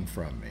stealing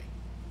from me.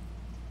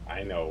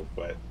 I know,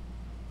 but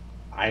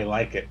I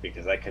like it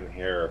because I can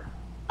hear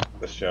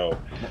the show.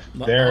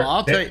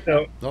 I'll tell you.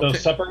 So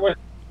Supper with,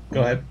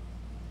 go ahead.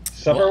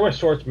 Supper with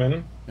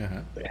Schwartzman.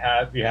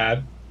 You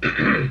had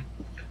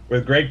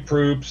with Greg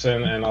Proops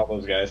and all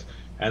those guys,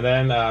 and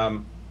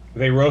then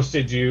they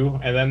roasted you,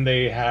 and then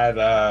they had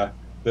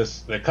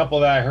the couple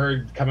that I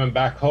heard coming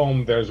back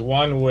home. There's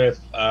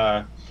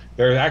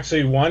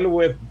actually one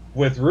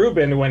with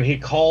Ruben when he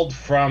called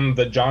from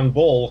the John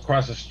Bull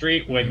across the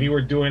street when you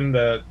were doing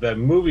the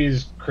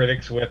movies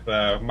critics with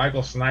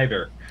Michael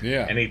Snyder.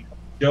 Yeah. And he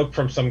joked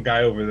from some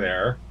guy over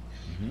there.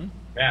 Mm-hmm.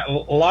 Yeah, a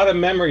lot of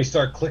memories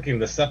start clicking.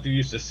 The stuff you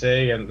used to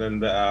say, and then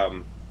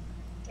the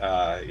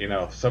you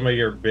know, some of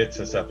your bits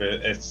and stuff.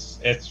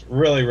 It's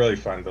really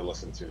fun to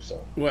listen to.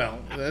 So well,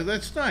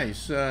 that's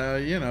nice.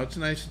 You know, it's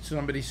nice that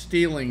somebody's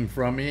stealing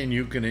from me and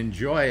you can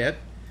enjoy it.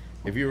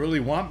 If you really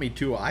want me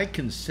to, I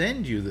can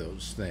send you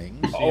those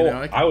things. Oh, you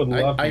know, I would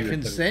love. I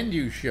can send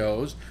you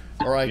shows,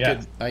 or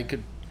I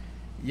could,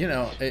 you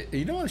know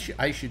what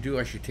I should do?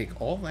 I should take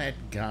all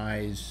that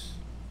guy's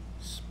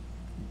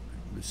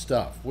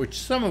stuff,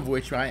 some of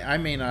which I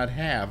may not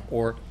have,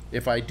 or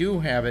if I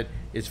do have it,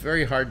 it's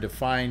very hard to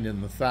find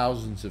in the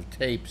thousands of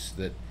tapes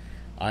that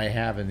I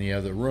have in the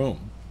other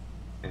room.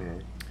 Mm-hmm.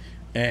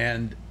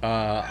 And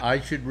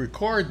I should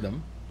record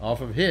them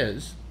off of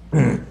his.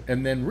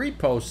 And then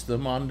repost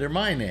them under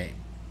my name.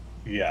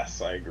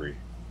 Yes, I agree.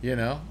 You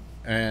know,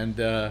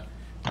 and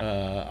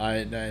I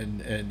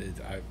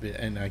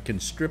can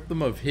strip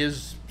them of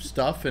his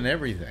stuff and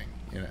everything.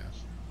 You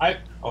know.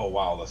 Oh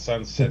wow, the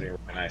sun's setting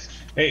really nice.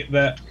 Hey,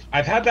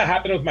 I've had that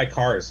happen with my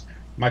cars.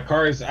 My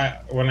cars,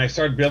 when I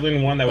started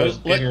building one that was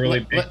getting really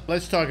big.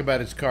 Let's talk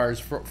about its cars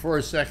for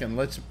a second.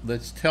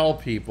 Let's tell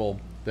people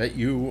that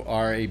you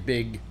are a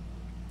big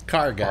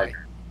car guy.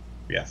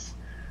 Yes.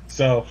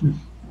 So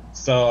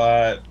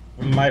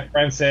my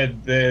friend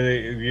said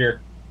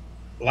you're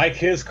like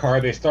his car.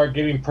 They start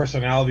getting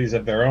personalities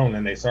of their own,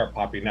 and they start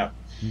popping up.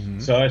 Mm-hmm.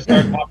 So it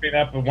started popping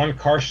up in one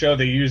car show.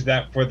 They used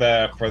that for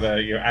the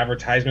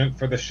advertisement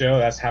for the show.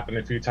 That's happened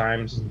a few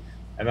times.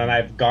 And then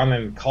I've gone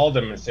and called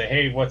him and say,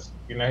 hey,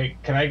 hey,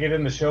 can I get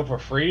in the show for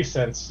free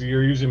since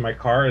you're using my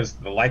car as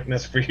the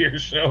likeness for your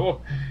show?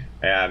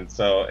 And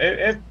so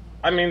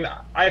I mean,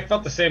 I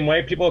felt the same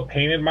way. People have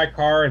painted my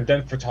car and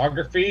done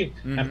photography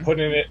and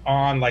putting it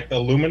on like the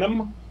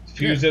aluminum,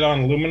 fused it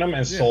on aluminum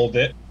and sold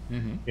it,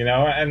 you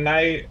know, and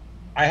I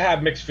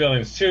have mixed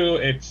feelings too.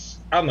 It's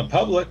out in the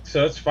public,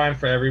 so it's fine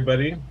for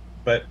everybody,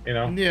 but you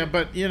know. Yeah,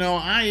 but you know,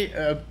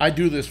 I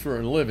do this for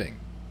a living.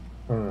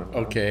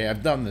 Okay,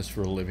 I've done this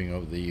for a living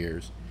over the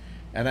years,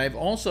 and I've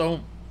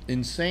also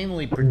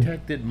insanely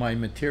protected my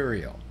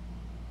material,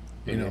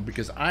 you know,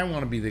 because I want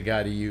to be the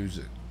guy to use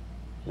it.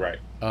 Right.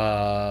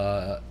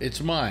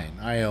 It's mine.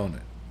 I own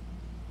it.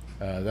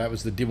 That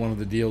was one of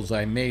the deals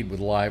I made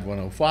with Live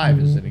 105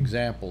 as an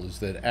example, is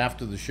that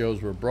after the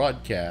shows were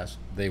broadcast,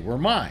 they were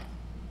mine.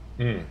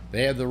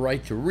 They had the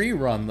right to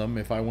rerun them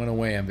if I went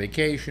away on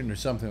vacation or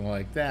something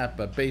like that,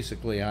 but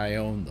basically I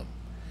owned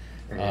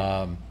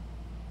them.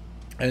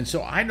 And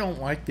so I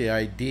don't like the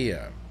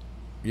idea,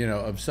 you know,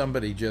 of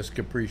somebody just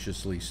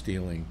capriciously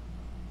stealing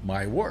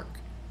my work.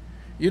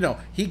 You know,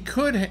 he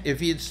could,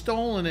 if he had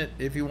stolen it,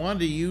 if he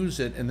wanted to use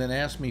it and then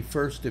asked me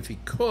first if he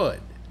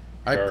could,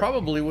 I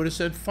probably would have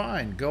said,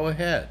 fine, go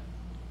ahead,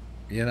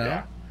 you know?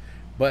 Yeah.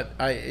 But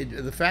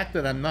the fact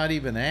that I'm not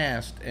even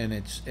asked and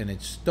it's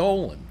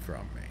stolen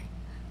from me,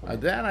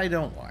 that I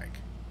don't like,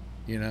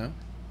 you know?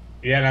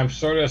 Yeah, and I'm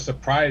sort of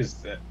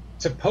surprised that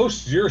to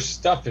post your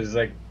stuff is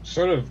like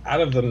sort of out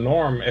of the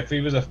norm. If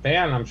he was a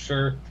fan, I'm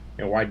sure,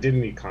 you know, why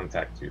didn't he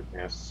contact you?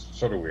 Yeah, it's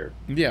sort of weird.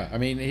 Yeah, I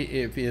mean,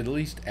 if he at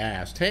least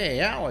asked, hey,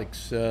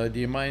 Alex, do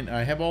you mind?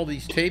 I have all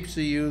these tapes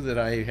of you that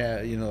I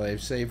have, you know,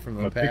 I've saved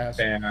from the past.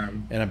 Big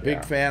fan. And a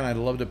big fan. I'd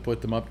love to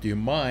put them up. Do you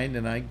mind?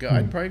 And I'd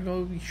probably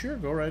go, sure,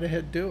 go right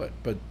ahead, do it.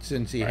 But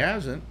since he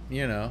hasn't,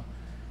 you know,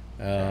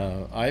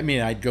 I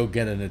mean, I'd go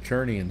get an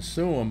attorney and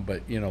sue him,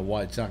 but, you know,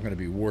 why? It's not going to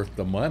be worth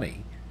the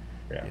money,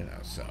 you know,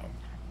 so.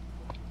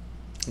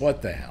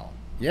 What the hell?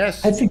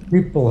 Yes. I think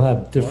people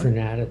have different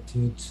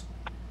attitudes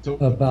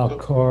about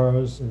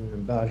cars and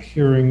about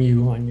hearing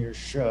you on your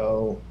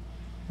show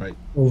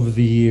over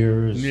the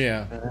years.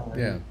 Yeah,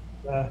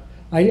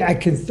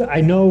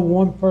 I know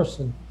one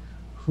person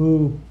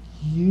who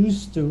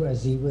used to,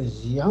 as he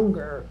was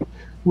younger,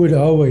 would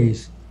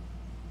always,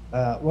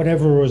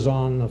 whatever was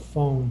on the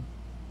phone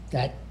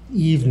that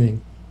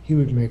evening, he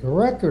would make a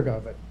record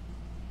of it.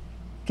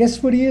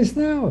 Guess what he is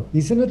now?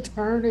 He's an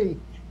attorney.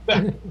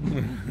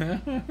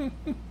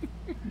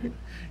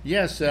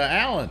 Yes,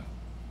 Alan.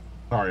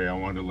 Sorry, I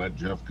wanted to let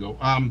Jeff go.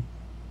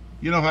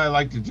 You know how I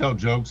like to tell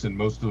jokes, and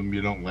most of them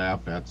you don't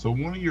laugh at. So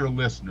one of your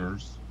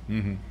listeners,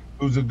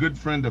 who's a good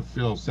friend of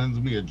Phil, sends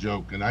me a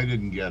joke, and I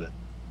didn't get it.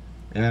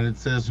 And it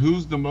says,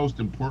 "Who's the most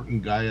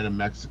important guy at a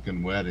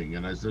Mexican wedding?"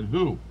 And I said,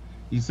 "Who?"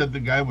 He said, "The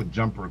guy with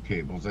jumper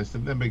cables." I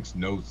said, "That makes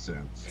no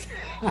sense."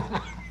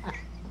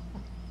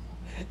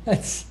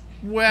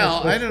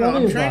 Well, I don't know.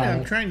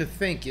 I'm trying to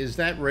think. Is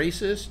that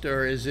racist,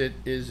 or is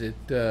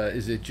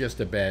it just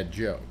a bad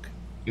joke?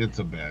 It's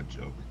a bad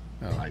joke.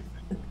 I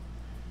think.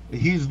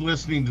 He's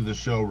listening to the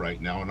show right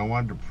now, and I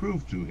wanted to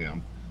prove to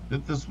him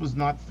that this was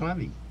not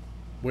funny.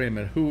 Wait a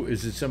minute. Who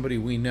is it? Somebody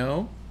we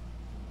know?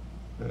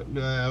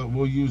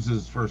 We'll use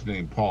his first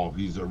name, Paul.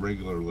 He's a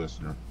regular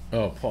listener.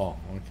 Oh, Paul.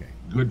 Okay.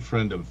 Good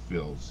friend of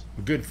Phil's.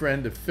 A good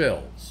friend of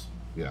Phil's.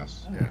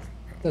 Yes. Yeah.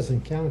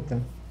 Doesn't count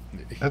then.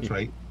 That's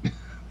right.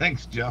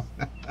 Thanks, Jeff.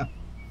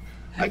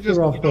 I just,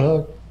 You're off the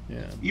hook.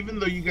 Yeah. Even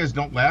though you guys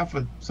don't laugh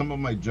at some of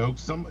my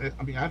jokes,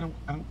 I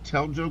don't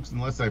tell jokes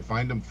unless I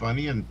find them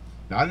funny, and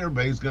not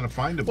everybody's going to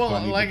find them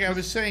funny. Well, like I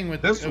was saying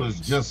with this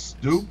was just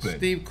stupid.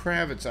 Steve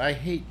Kravitz, I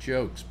hate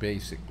jokes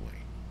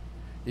basically,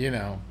 you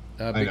know,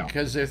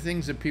 because they're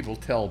things that people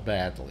tell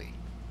badly.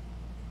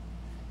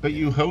 But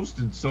you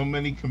hosted so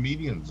many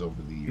comedians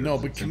over the years. No,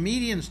 but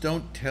comedians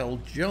don't tell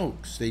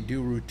jokes; they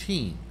do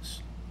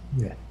routines.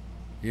 Yeah.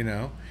 You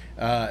know,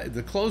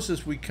 the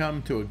closest we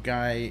come to a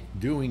guy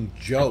doing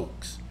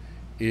jokes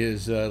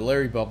is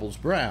Larry Bubbles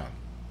Brown,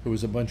 who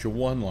was a bunch of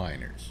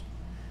one-liners.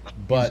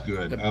 But he's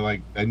good.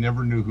 I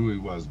never knew who he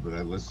was, but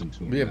I listened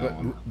to him.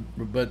 Yeah,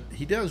 but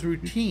he does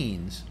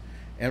routines,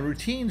 and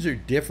routines are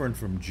different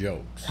from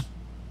jokes.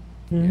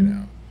 You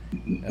know.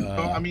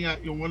 I mean,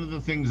 one of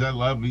the things I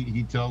love,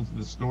 he tells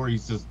the story. He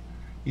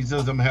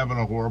says, "I'm having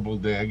a horrible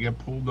day. I get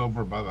pulled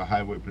over by the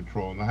highway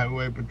patrol, and the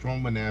highway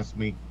patrolman asked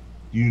me,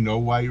 'Do you know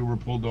why you were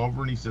pulled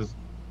over?' And he says,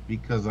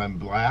 'Because I'm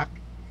black.'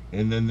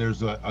 And then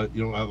there's a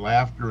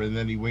laughter, and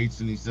then he waits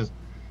and he says,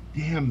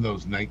 'Damn,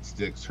 those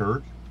nightsticks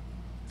hurt.'"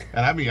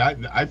 And I mean,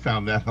 I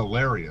found that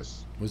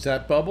hilarious. Was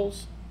that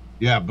Bubbles?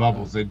 Yeah,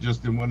 Bubbles. They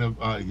just in one of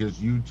his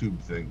YouTube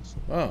things.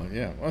 Oh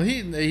yeah. Well,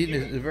 he's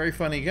a very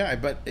funny guy,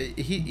 but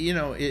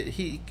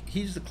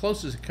he's the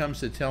closest it comes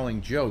to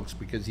telling jokes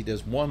because he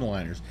does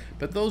one-liners.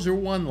 But those are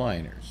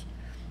one-liners.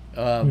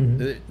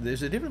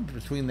 There's a difference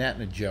between that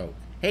and a joke.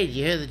 Hey, did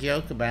you hear the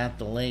joke about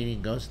the lady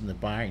who goes in the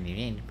bar and you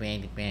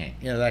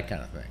know, that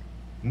kind of thing.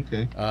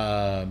 Okay.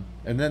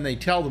 And then they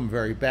tell them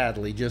very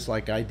badly, just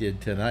like I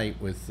did tonight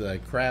with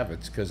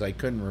Kravitz, because I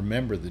couldn't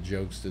remember the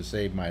jokes to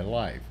save my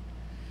life.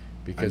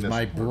 because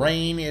my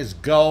brain is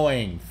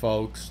going,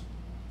 folks.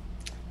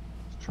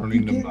 It's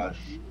turning to mush.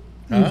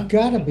 You've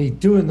got to be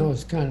doing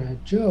those kind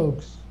of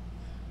jokes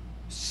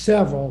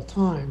several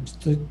times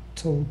to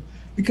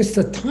because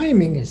the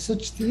timing is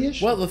such the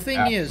issue. Well, the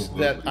thing is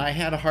that I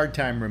had a hard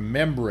time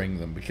remembering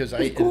them because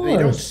they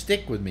don't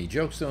stick with me.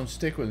 Jokes don't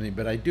stick with me,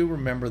 but I do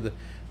remember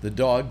the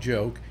dog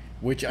joke,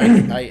 which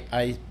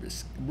I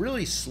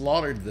really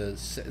slaughtered the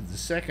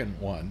second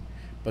one,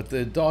 but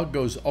the dog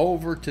goes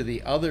over to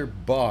the other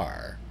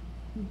bar.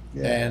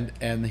 Yeah.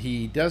 And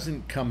he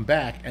doesn't come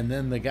back, and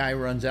then the guy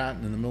runs out,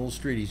 and in the middle of the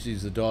street he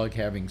sees the dog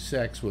having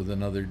sex with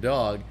another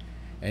dog,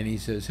 and he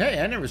says,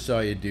 "Hey, I never saw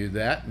you do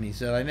that." And he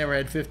said, "I never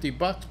had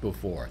 $50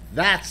 before."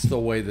 That's the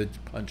way the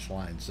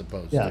punchline's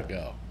supposed to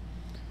go.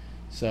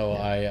 So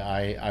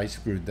I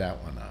screwed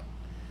that one up.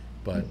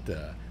 But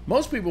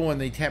most people, when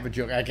they have a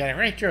joke, I got a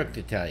great joke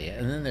to tell you,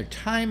 and then their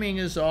timing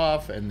is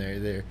off, and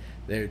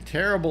they're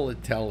terrible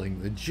at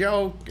telling the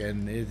joke,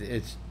 and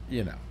it's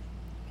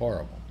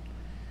horrible.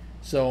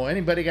 So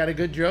anybody got a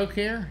good joke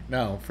here?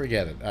 No,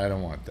 forget it. I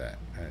don't want that.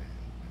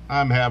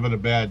 I'm having a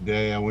bad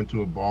day. I went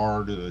to a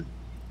bar to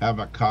have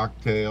a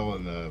cocktail,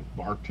 and the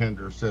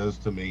bartender says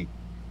to me,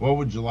 "What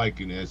would you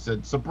like?" And I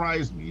said,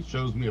 "Surprise me." He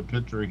shows me a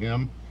picture of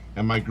him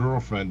and my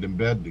girlfriend in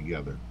bed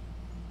together.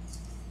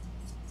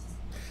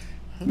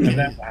 And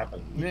that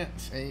happened. Yeah,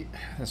 see,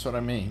 that's what I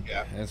mean.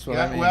 Yeah, that's what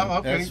I mean. Well,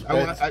 okay.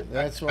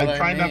 That's what I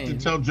try mean. not to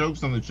tell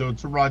jokes on the show.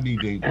 It's a Rodney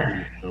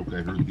Dangerfield joke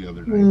I heard the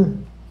other night.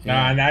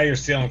 Now you're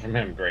stealing from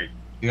him. Great.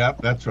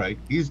 Yep, that's right.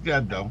 He's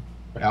dead, though.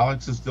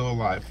 Alex is still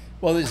alive.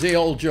 Well, there's the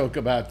old joke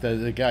about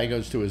the guy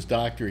goes to his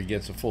doctor, he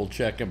gets a full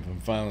checkup,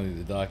 and finally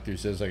the doctor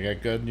says, "I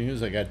got good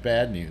news, I got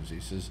bad news." He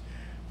says,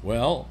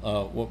 "Well,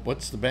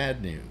 what's the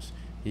bad news?"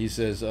 He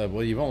says,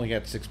 "Well, you've only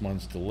got 6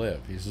 months to live."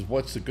 He says,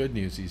 "What's the good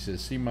news?" He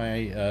says, "See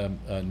my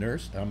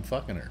nurse? I'm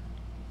fucking her."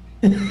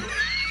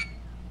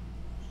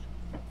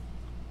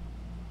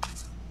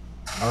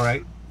 All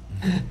right.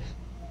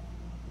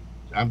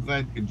 I'm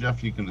glad,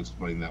 Jeff, you can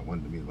explain that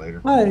one to me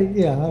later. I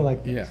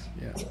like that.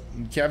 Yeah.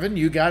 Kevin,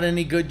 you got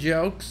any good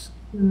jokes?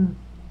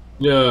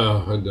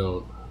 Yeah, I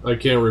don't. I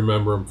can't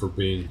remember them for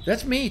being.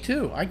 That's me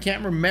too. I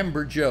can't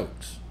remember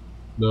jokes.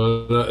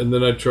 No, and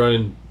then I try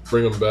and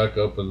bring them back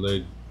up, and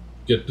they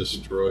get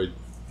destroyed.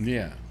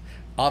 Yeah,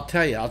 I'll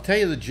tell you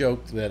the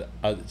joke that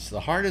it's the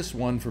hardest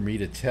one for me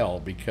to tell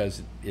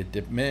because it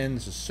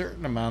demands a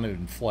certain amount of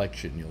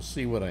inflection. You'll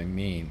see what I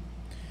mean.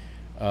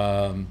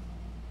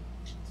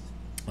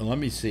 Let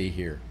me see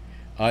here.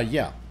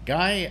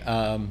 Guy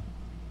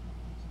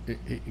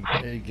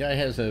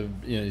has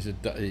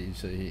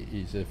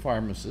he's a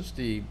pharmacist.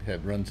 He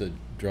runs a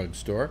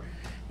drugstore,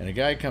 and a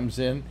guy comes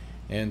in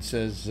and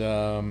says, "Wait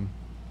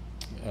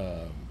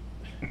a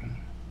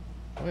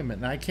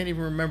minute! Now I can't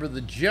even remember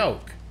the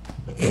joke."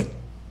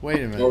 Wait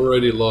a minute.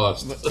 Already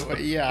lost.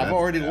 Yeah, I've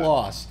already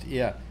lost.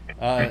 Yeah.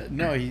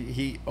 No,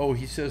 he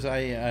says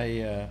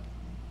I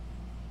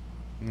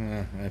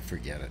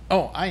forget it.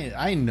 Oh,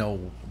 I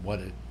know what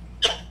it.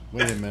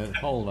 Wait a minute.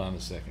 Hold on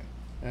a second.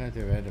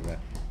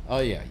 Oh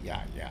yeah.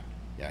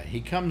 He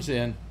comes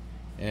in,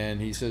 and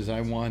he says,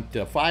 "I want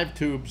 5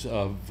 tubes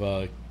of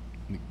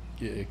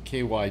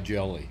KY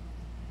jelly,"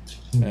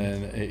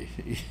 and the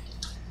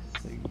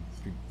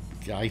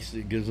guy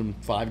gives him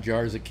 5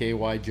 jars of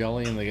KY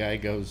jelly, and the guy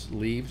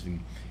leaves,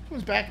 and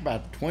comes back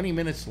about 20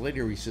 minutes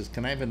later. He says,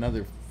 "Can I have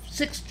another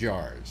 6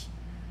 jars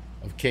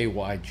of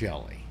KY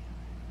jelly?"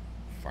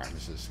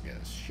 Pharmacist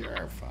goes,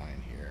 "Sure,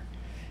 fine, here."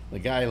 The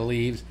guy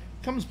leaves,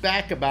 comes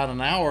back about an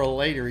hour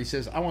later. He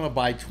says, "I want to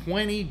buy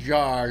 20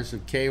 jars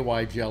of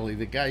KY jelly."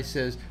 The guy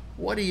says,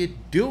 "What are you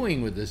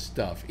doing with this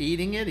stuff?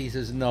 Eating it?" He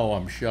says, "No,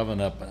 I'm shoving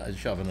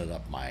it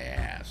up my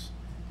ass."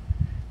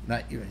 Now,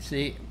 you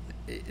see,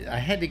 I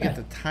had to get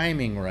the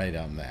timing right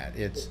on that.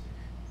 It's,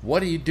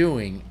 "What are you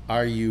doing?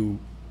 Are you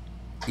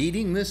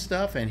eating this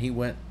stuff?" And he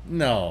went,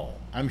 "No,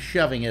 I'm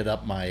shoving it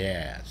up my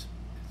ass."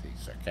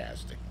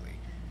 Sarcastically.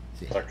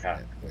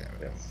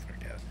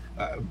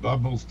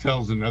 Bubbles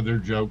tells another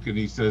joke, and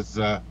he says,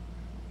 the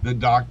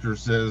doctor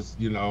says,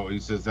 he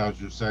says,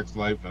 "How's your sex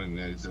life?" And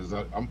he says,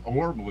 "I'm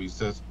horrible." He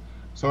says,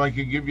 "So I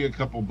could give you a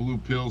couple blue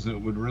pills and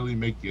it would really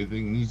make you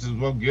think." And he says,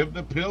 "Well, give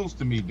the pills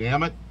to me,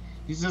 damn it."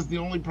 He says, "The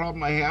only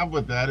problem I have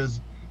with that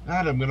is,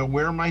 God, I'm going to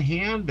wear my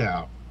hand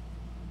out."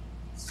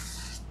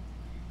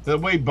 The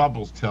way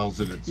Bubbles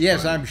tells it, it's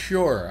yes, funny. I'm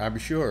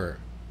sure.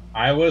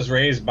 I was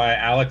raised by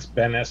Alex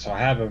Bennett, so I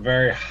have a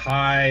very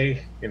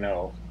high,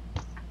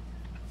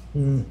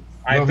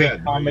 I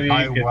think comedy.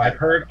 I've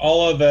heard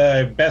all of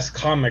the best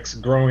comics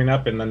growing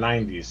up in the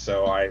 '90s,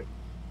 so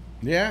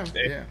it's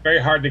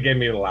very hard to get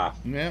me to laugh.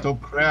 Yeah. So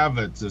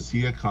Kravitz, is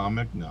he a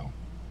comic? No.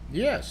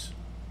 Yes.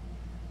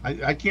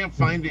 I can't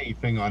find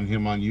anything on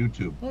him on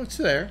YouTube. Oh, it's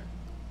there.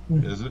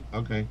 Is it?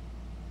 Okay.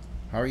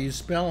 How are you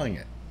spelling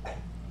it?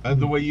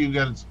 The way you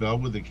got it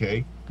spelled, with a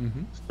K.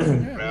 Mm-hmm.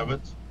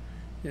 Kravitz.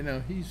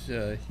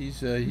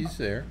 He's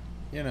there.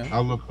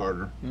 I'll look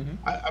harder. Mm-hmm.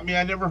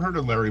 I never heard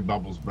of Larry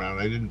Bubbles Brown.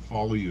 I didn't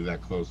follow you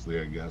that closely,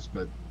 I guess.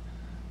 But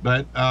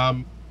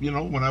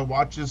when I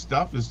watch his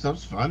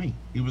stuff's funny.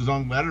 He was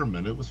on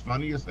Letterman. It was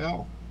funny as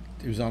hell.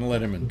 He was on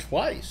Letterman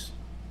twice.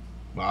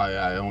 Well,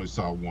 I only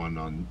saw one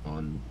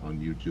on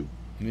YouTube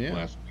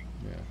last week.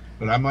 Yeah.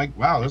 But I'm like,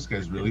 wow, this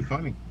guy's really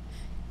funny.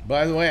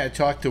 By the way, I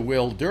talked to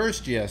Will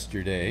Durst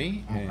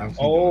yesterday.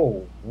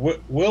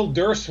 Will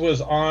Durst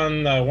was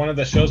on one of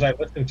the shows I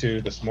listened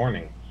to this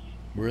morning.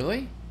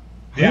 Really?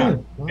 Yeah,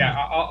 yeah.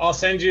 I'll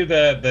send you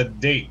the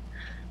date.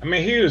 I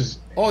mean, he was.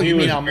 Oh, you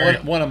mean on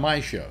one of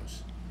my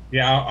shows?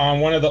 Yeah, on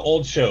one of the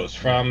old shows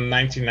from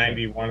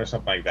 1991 or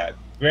something like that.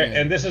 Yeah.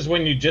 And this is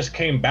when you just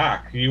came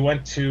back. You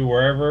went to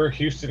wherever,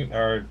 Houston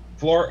or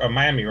Florida or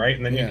Miami, right?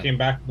 And then you came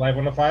back to Live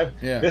 105.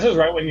 Yeah. This is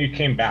right when you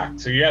came back.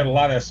 So you had a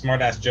lot of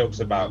smart ass jokes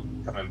about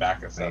coming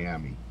back and stuff.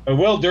 Miami. But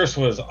Will Durst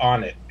was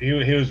on it. He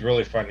was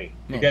really funny.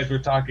 You guys were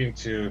talking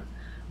to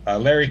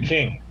Larry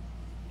King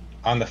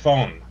on the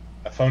phone,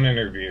 a phone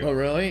interview. Oh,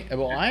 really?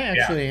 Well, I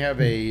actually have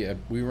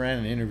we ran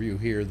an interview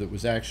here that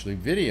was actually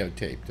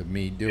videotaped of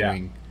me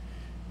doing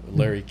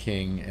Larry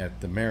King at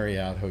the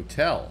Marriott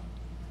Hotel.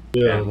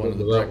 Yeah,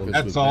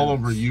 that's all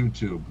over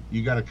YouTube.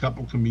 You got a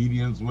couple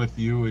comedians with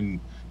you, and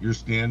you're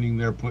standing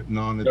there putting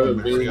on at the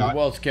Marriott.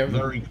 Well, it's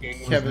Kevin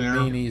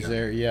Meaney's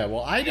there. Yeah.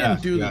 Well, I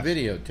didn't do the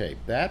videotape.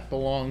 That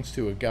belongs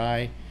to a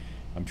guy.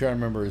 I'm trying to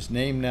remember his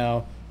name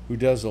now, who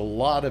does a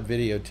lot of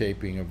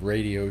videotaping of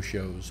radio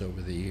shows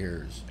over the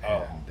years.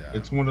 Oh, and,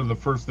 it's one of the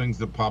first things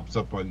that pops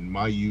up on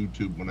my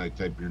YouTube when I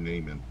type your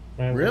name in.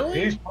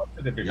 Really? He's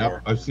posted it before.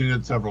 Yep, I've seen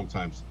it several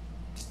times.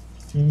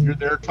 You're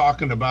there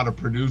talking about a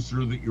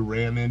producer that you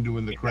ran into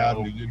in the crowd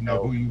and you didn't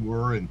know who you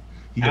were, and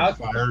he had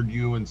fired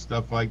you and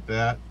stuff like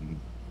that. And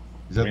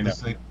is that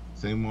the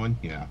same one?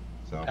 Yeah.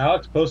 So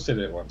Alex posted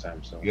it one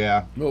time. So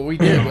yeah. Well, we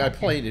did. I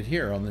played it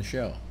here on the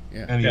show.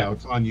 Yeah. Anyhow,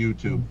 it's on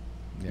YouTube.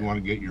 You want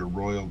to get your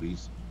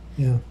royalties.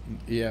 Yeah.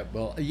 Yeah.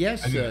 Well,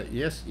 yes,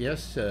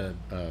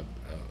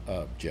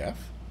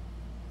 Jeff.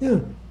 Yeah,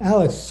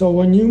 Alex. So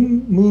when you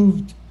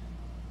moved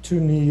to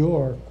New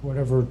York,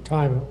 whatever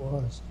time it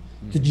was,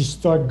 did you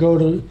go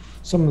to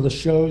some of the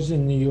shows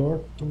in New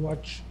York to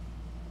watch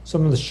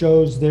some of the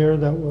shows there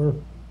that were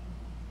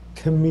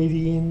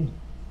comedian?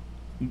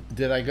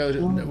 Did I go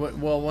to?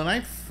 Well, when I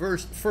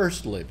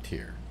first lived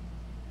here,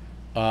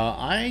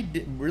 I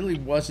really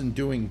wasn't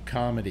doing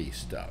comedy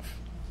stuff.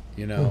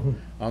 On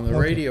the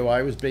radio,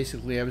 I was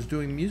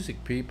doing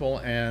music people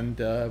and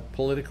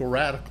political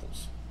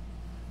radicals,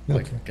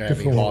 like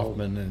Gabby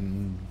Hoffman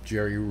and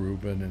Jerry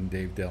Rubin and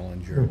Dave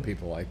Dellinger and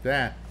people like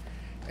that.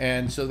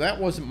 And so that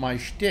wasn't my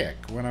shtick.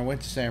 When I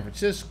went to San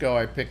Francisco,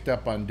 I picked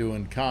up on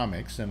doing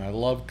comics, and I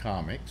love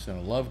comics and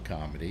I love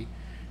comedy,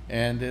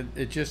 and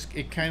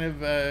it kind of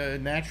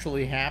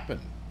naturally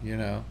happened.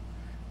 I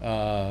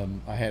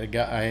had a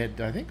guy.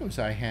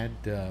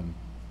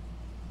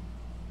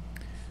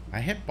 I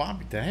had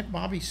Bobby. Did I have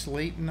Bobby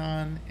Slayton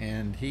on?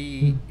 And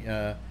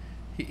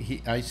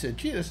I said,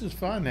 "Gee, this is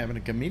fun having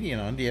a comedian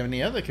on. Do you have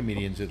any other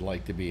comedians that'd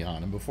like to be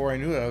on?" And before I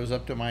knew it, I was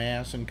up to my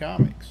ass in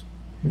comics.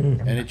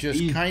 And it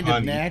just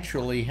of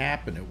naturally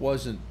happened. It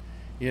wasn't,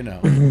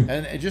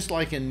 and just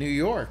like in New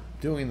York,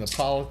 doing the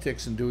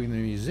politics and doing the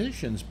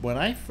musicians, when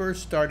I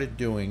first started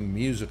doing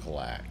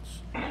musical acts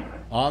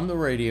on the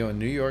radio in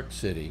New York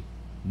City,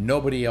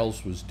 nobody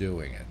else was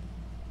doing it.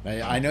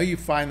 I know you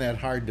find that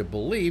hard to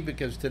believe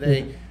because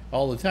today,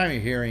 all the time, you're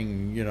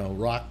hearing,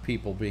 rock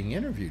people being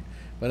interviewed.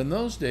 But in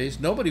those days,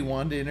 nobody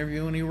wanted to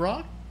interview any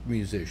rock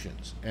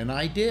musicians. And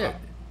I did.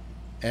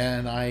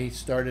 And I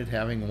started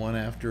having one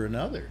after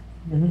another.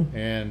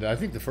 And I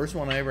think the first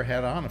one I ever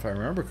had on, if I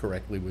remember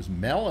correctly, was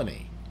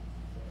Melanie.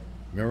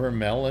 Remember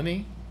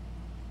Melanie?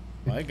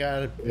 I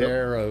got a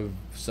pair of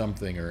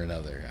something or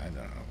another. I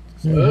don't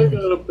know. I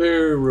got a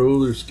pair of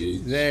roller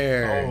skates.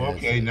 There. Oh,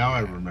 okay. Now I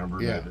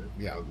remember that.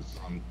 Yeah.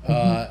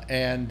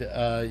 And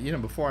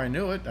before I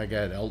knew it, I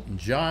got Elton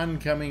John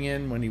coming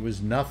in when he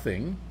was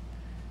nothing.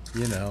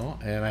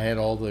 And I had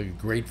all the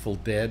Grateful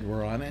Dead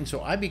were on it. And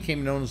so I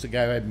became known as the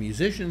guy who had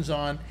musicians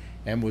on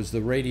and was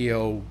the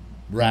radio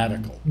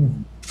radical,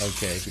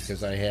 okay,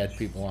 because I had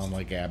people on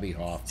like Abby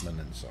Hoffman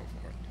and so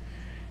forth.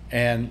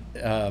 And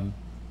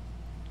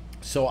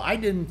so I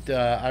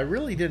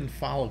really didn't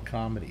follow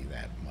comedy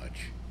that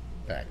much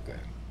back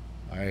then.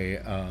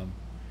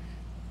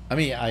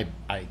 I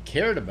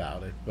cared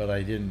about it, but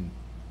I didn't,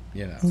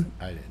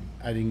 I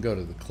didn't go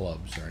to the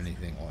clubs or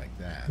anything like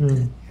that.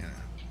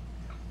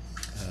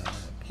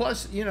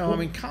 Plus,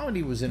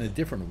 comedy was in a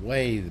different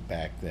way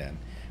back then.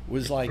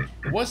 It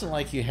wasn't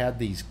like you had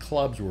these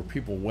clubs where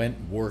people went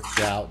and worked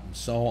out and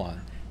so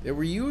on. They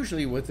were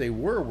usually what they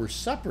were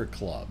supper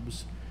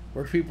clubs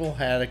where people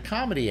had a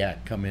comedy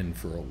act come in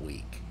for a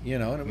week,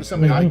 and it was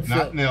somebody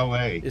not in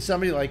L.A. It's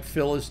somebody like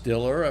Phyllis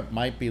Diller, it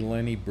might be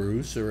Lenny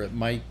Bruce, or it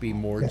might be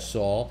Mort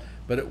Saul,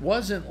 but it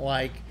wasn't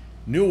like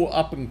new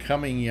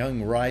up-and-coming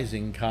young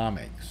rising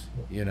comics,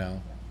 in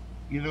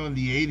the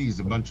 80s,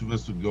 a bunch of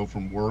us would go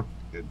from work,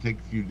 take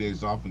a few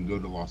days off and go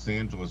to Los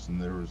Angeles,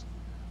 and there was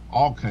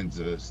all kinds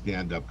of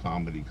stand-up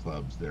comedy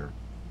clubs there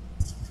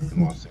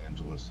in Los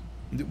Angeles.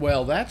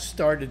 Well, that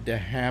started to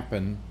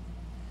happen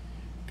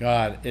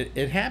God,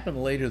 it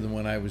happened later than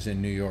when I was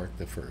in New York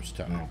the first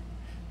time. No.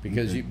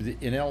 Because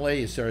in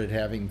L.A. you started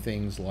having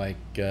things like,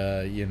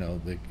 you know,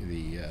 the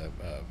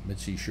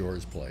Mitzi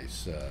Shore's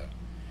place.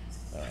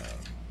 Oh,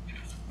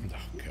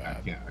 God.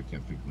 I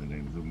can't think of the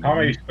name of the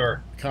Comedy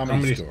Store.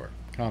 Comedy Store.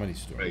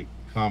 Right,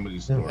 Comedy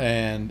Store.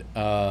 And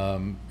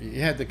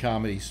you had the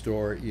Comedy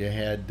Store. You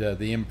had the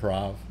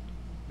Improv.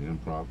 The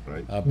Improv,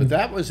 right? But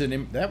that was the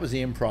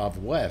Improv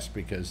West,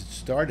 because it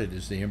started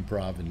as the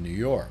Improv in New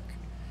York,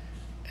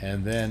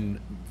 and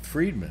then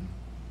Friedman.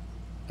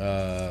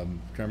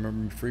 Trying to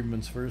remember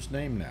Friedman's first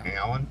name now.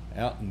 Alan?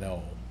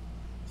 No,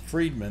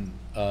 Friedman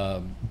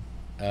had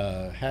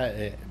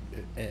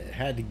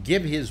to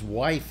give his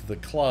wife the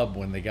club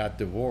when they got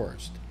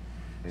divorced,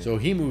 so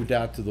he moved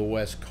out to the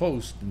West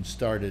Coast and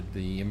started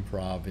the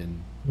Improv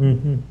in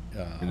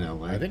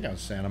LA. I think on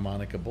Santa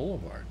Monica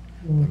Boulevard,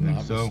 if I'm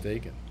not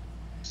mistaken.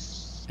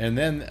 And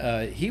then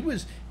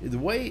the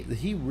way that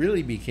he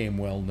really became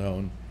well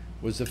known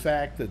was the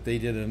fact that they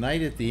did a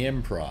night at the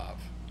Improv.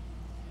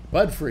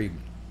 Bud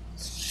Friedman.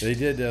 They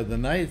did the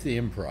night at the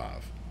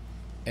Improv,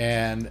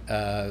 and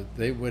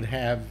they would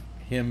have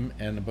him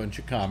and a bunch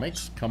of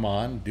comics come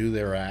on, do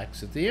their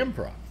acts at the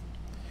Improv.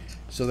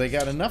 So they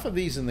got enough of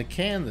these in the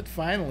can that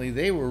finally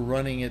they were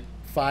running it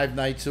 5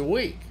 nights a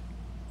week.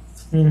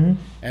 And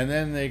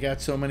then they got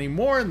so many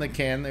more in the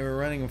can, they were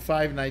running them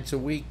 5 nights a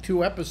week,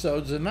 2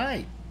 episodes a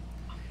night.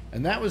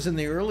 And that was in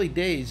the early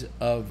days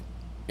of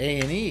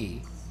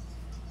A&E.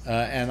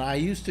 And I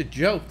used to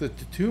joke that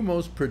the 2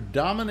 most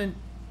predominant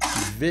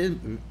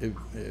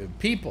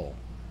people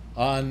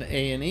on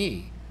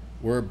A&E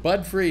were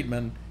Bud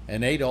Friedman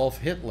and Adolf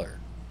Hitler.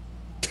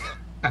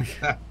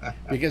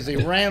 Because they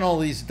ran all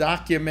these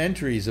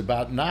documentaries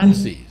about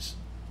Nazis.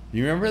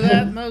 You remember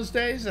that in those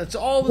days? That's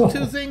all the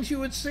 2 things you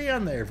would see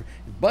on there.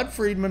 Bud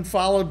Friedman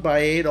followed by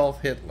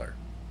Adolf Hitler.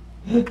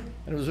 And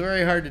it was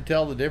very hard to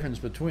tell the difference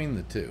between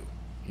the 2,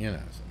 you know.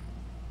 So.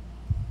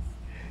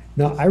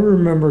 Now, I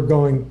remember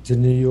going to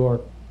New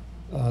York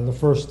the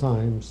first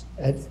times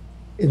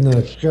in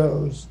the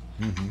shows,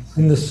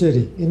 in the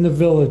city, in the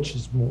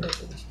villages more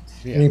than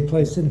any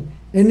place. And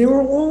there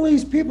were all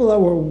these people that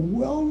were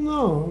well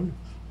known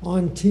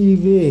on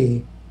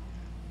TV,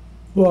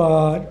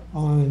 but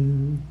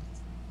on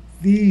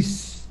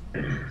these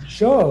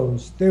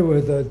shows, they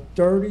were the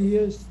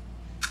dirtiest,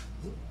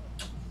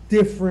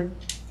 different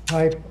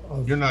type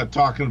of. You're not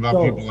talking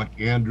about people like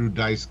Andrew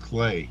Dice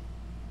Clay.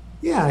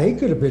 Yeah, he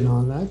could have been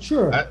on that,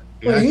 sure. Yeah,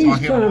 but he's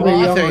kind of a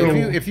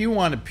young. If you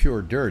wanted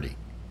pure dirty,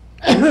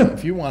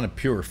 if you wanted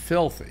pure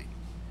filthy,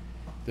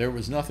 there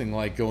was nothing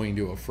like going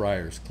to a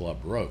Friars Club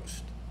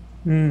roast.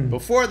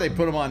 Before they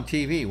put them on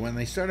TV, when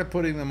they started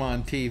putting them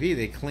on TV,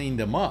 they cleaned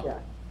them up. Yeah.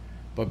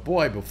 But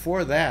boy,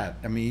 before that,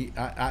 I mean,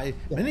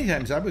 many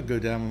times I would go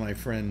down with my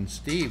friend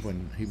Steve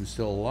when he was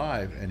still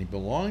alive, and he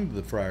belonged to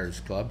the Friars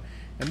Club,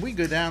 and we'd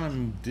go down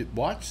and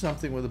watch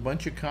something with a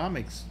bunch of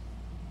comics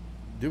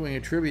doing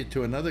a tribute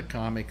to another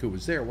comic who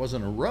was there. It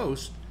wasn't a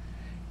roast,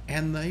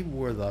 and they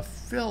were the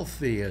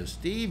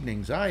filthiest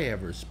evenings I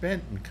ever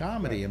spent in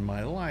comedy in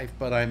my life.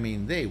 But I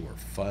mean, they were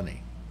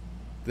funny.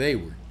 They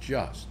were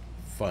just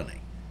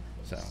funny.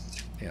 So,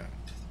 yeah,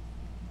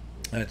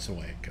 that's the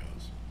way it goes.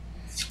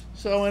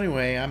 So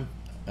anyway,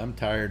 I'm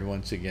tired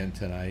once again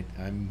tonight.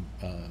 I'm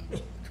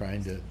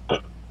trying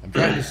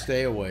to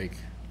stay awake.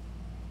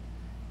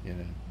 You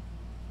know,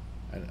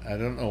 I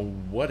don't know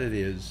what it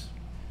is,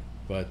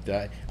 but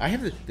I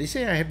have. They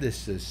say I have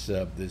this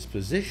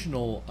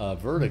positional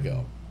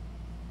vertigo,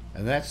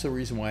 and that's the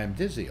reason why I'm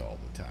dizzy all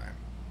the time.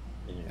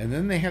 And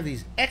then they have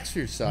these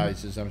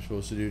exercises I'm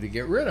supposed to do to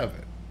get rid of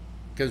it.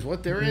 Because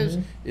what there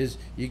is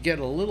you get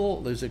a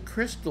little. There's a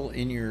crystal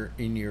in your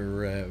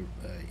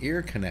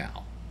ear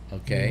canal,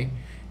 okay,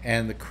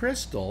 and the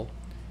crystal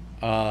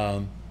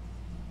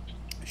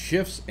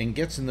shifts and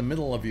gets in the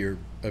middle of your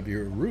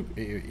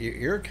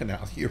ear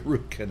canal, your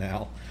root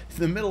canal,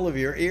 the middle of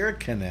your ear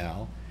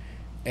canal,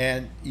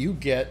 and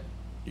you're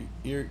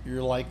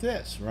like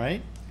this,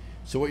 right?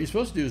 So what you're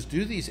supposed to do is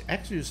do these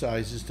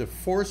exercises to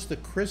force the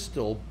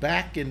crystal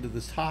back into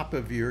the top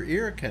of your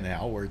ear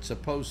canal where it's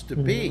supposed to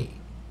be.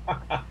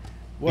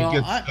 Well,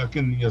 it gets stuck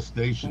in the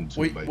eustachian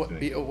tube.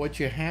 What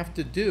you have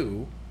to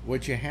do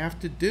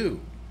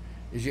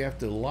is you have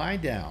to lie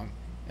down,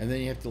 and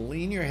then you have to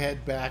lean your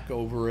head back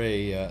over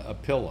a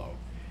pillow,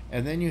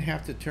 and then you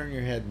have to turn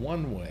your head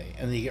one way,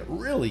 and then you get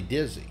really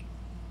dizzy,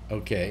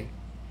 okay,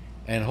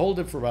 and hold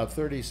it for about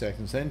 30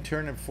 seconds, then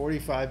turn it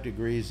 45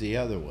 degrees the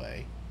other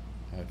way,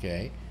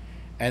 okay,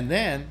 and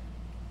then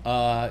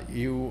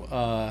you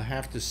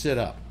have to sit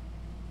up.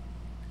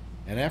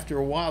 And after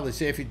a while, they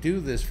say if you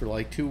do this for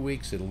like 2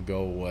 weeks, it'll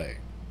go away.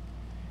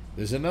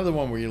 There's another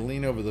one where you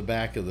lean over the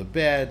back of the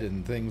bed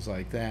and things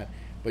like that.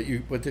 But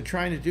what they're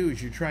trying to do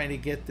is you're trying to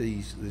get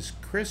this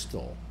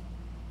crystal.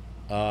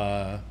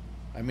 I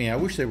mean, I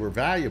wish they were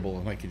valuable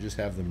and I could just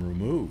have them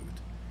removed.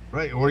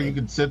 Right, or you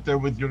could sit there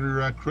with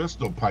your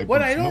crystal pipe.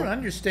 What I don't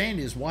understand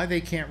is why they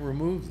can't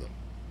remove them.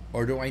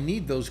 Or do I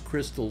need those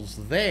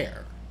crystals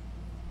there?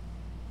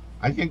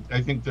 I think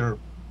they're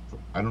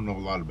I don't know a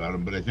lot about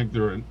them, but I think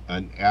they're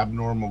an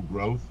abnormal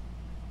growth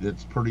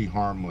that's pretty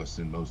harmless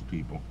in most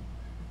people.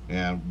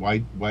 And why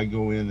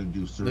go in and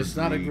do surgery? It's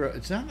not a growth.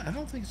 It's not. I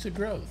don't think it's a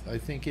growth. I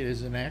think it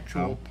is an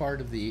actual Oh.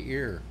 part of the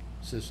ear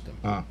system.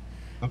 Okay.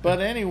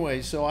 But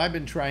anyway, so I've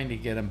been trying to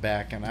get him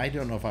back, and I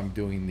don't know if I'm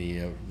doing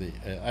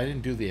I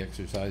didn't do the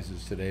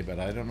exercises today, but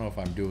I don't know if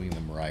I'm doing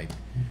them right.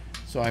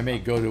 So I may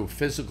go to a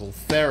physical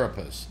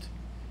therapist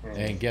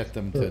and get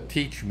them to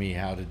teach me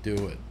how to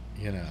do it.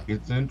 You know.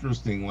 It's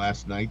interesting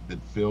last night that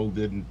Phil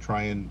didn't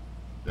try and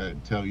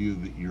tell you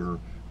that your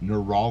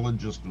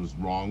neurologist was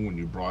wrong when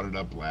you brought it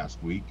up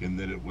last week, and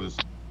that it was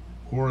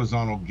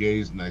horizontal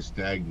gaze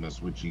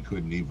nystagmus, which he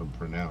couldn't even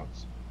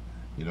pronounce.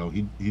 You know,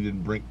 he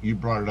didn't bring. You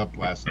brought it up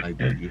last night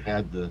that you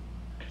had the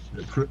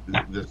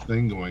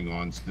thing going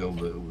on still.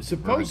 That was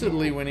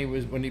Supposedly, when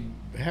he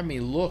had me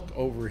look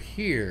over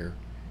here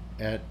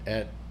at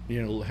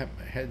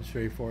head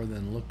straight forward,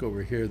 then look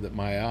over here, that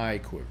my eye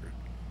quivered.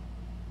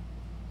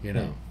 You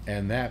know,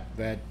 and that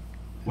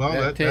well,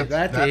 that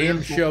to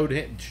him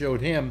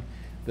showed him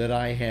that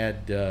I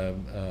had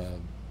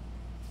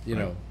you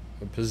know,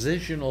 a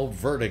positional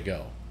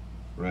vertigo.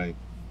 Right.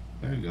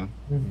 There you go.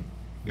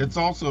 It's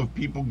also if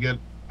people get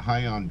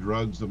high on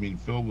drugs. I mean,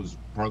 Phil was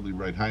partly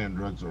right. High on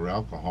drugs or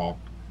alcohol.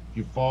 If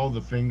you follow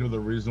the finger, the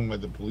reason why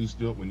the police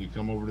do it when you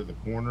come over to the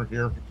corner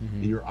here,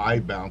 your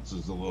eye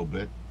bounces a little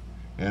bit,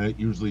 and it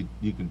usually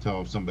you can tell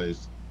if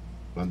somebody's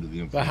under the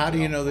influence. But how do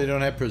you know they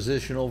don't have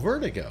positional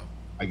vertigo?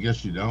 I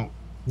guess you don't.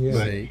 Yeah.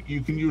 But you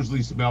can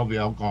usually smell the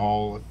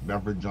alcohol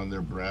beverage on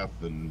their breath,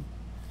 and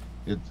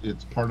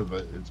it's part of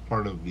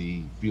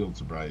the field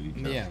sobriety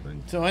test Yeah.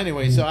 thing. So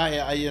anyway, so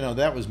I you know,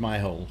 that was my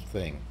whole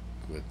thing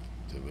with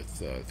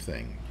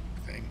thing.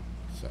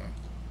 So.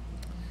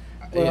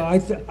 Well,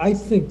 Yeah. I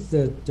think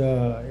that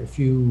if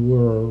you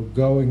were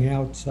going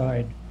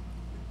outside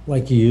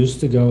like you used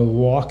to go,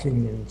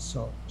 walking and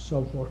so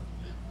forth,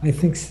 I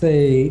think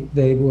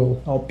they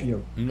will help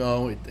you.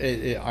 No,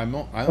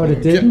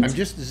 didn't? I'm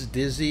just as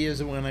dizzy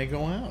as when I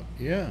go out.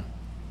 Yeah.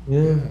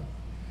 Yeah.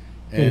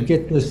 And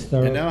get this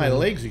and now my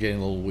legs are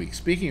getting a little weak.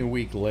 Speaking of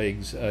weak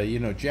legs, you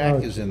know,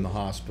 Jack is in the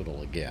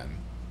hospital again.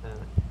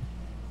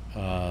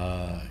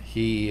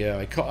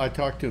 I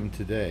talked to him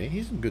today.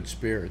 He's in good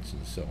spirits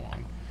and so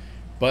on,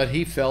 but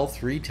he fell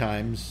 3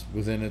 times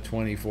within a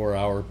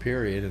 24-hour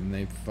period, and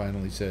they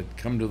finally said,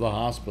 "Come to the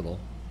hospital."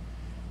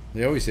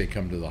 They always say,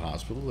 "Come to the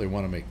hospital." They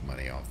want to make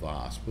money off the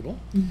hospital.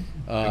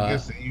 I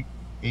guess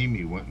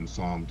Amy went and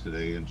saw him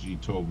today, and she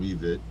told me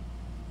that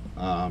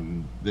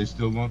they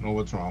still don't know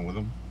what's wrong with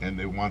him, and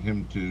they want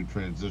him to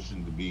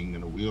transition to being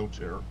in a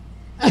wheelchair.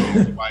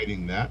 He's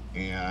fighting that,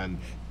 and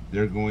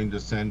they're going to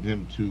send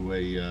him to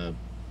a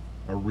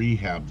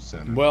rehab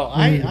center. Well,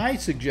 I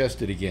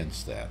suggested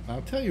against that, and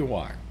I'll tell you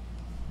why.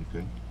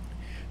 Okay.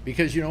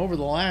 Because, you know, over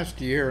the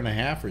last year and a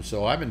half or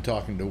so, I've been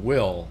talking to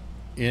Will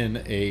in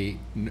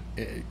In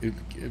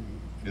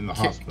the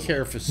hospital.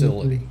 care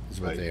facility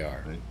is what Right, they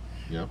are. Right.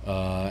 Yep.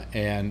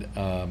 And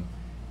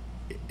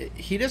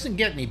he doesn't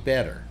get any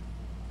better.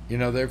 You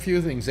know, there are a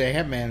few things they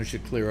have managed to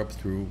clear up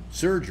through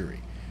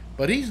surgery,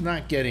 but he's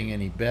not getting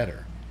any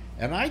better.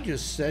 And I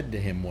just said to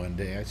him one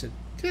day, I said,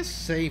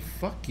 just say,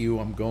 "Fuck you,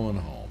 I'm going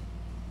home."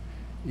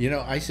 You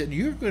know, I said,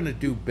 you're going to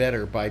do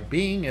better by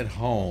being at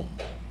home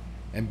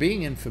and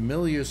being in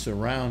familiar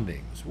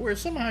surroundings, where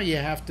somehow you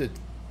have to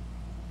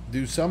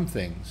do some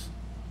things,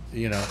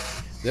 you know,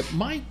 that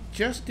might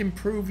just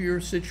improve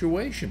your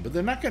situation, but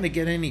they're not going to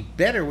get any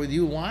better with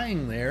you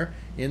lying there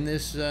in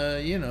this,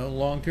 you know,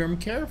 long-term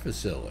care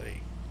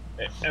facility.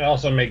 It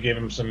also may give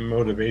him some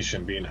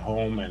motivation being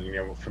home and, you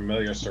know,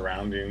 familiar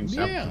surroundings.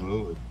 Yeah.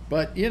 Absolutely.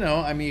 But, you know,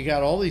 I mean, you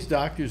got all these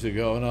doctors that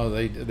go, no,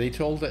 they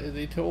told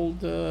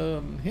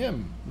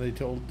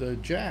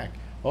Jack,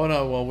 "Oh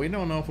no, well, we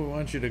don't know if we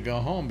want you to go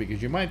home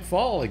because you might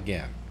fall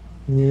again."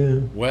 Yeah.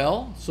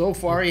 Well, so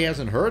far he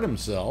hasn't hurt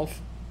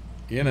himself,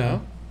 you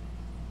know.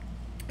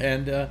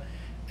 And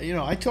you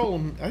know, I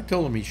told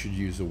him he should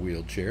use a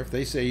wheelchair. If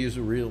they say use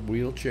a real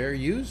wheelchair,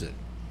 use it.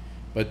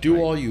 But do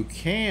all you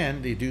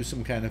can to do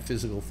some kind of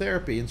physical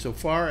therapy. And so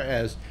far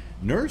as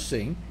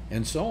nursing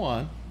and so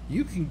on,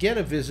 you can get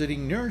a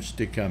visiting nurse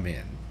to come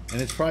in,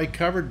 and it's probably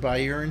covered by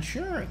your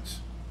insurance,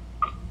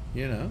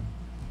 you know,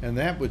 and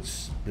that would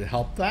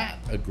help that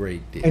a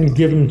great deal. And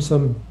give them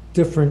some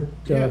different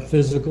Yeah.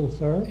 physical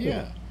therapy.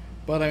 Yeah,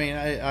 but I mean,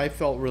 I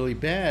felt really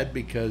bad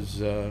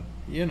because,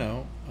 you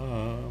know,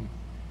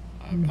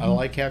 I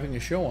like having a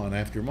show on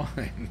after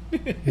mine.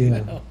 You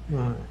Yeah. know?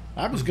 Right.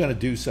 I was going to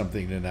do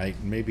something tonight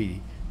and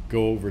maybe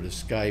go over to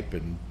Skype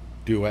and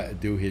do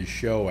his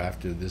show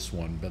after this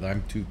one, but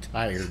I'm too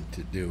tired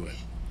to do it.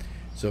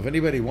 So if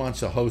anybody wants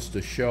to host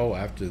a show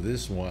after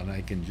this one,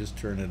 I can just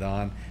turn it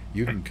on.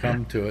 You can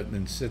come to it and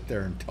then sit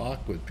there and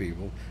talk with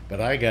people, but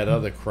I got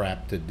other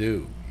crap to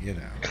do, you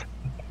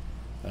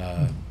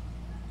know.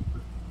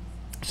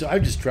 So I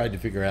just tried to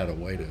figure out a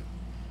way to,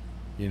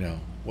 you know,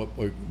 what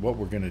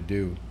we're going to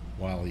do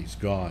while he's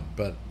gone.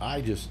 But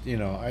I just, you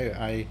know,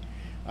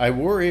 I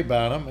worry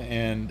about him,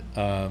 and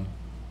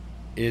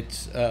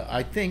it's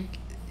I think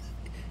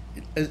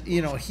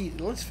You know,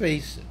 let's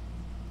face it.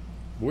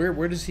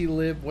 Where does he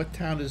live? What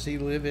town does he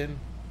live in?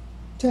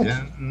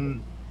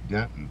 Denton.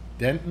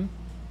 Denton?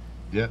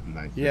 Denton,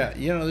 I think. Yeah,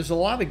 you know, there's a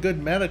lot of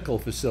good medical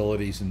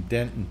facilities in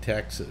Denton,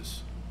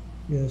 Texas.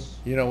 Yes.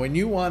 You know, when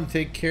you want to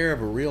take care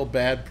of a real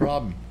bad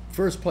problem,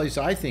 first place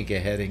I think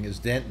of heading is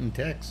Denton,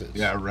 Texas.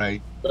 Yeah,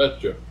 right.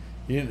 Betcha.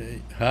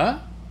 Huh?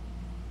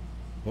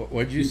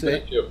 What'd you say?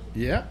 Betcha.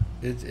 Yeah,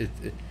 it's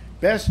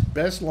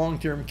best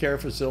long-term care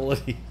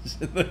facilities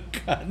in the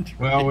country.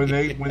 Well, when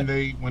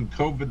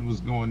COVID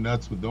was going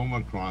nuts with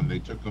Omicron, they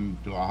took him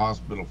to a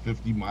hospital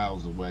 50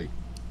 miles away.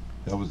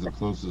 That was the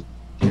closest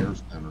care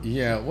center.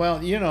 Yeah,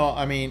 well, you know,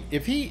 I mean,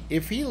 if he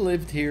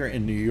lived here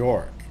in New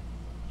York,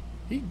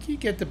 he'd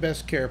get the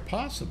best care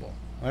possible.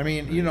 I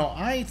mean, you know,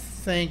 I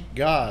thank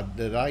God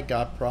that I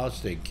got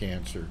prostate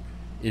cancer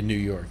in New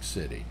York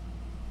City.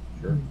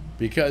 Sure.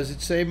 Because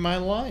it saved my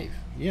life.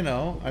 You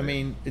know, I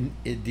mean,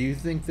 do you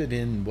think that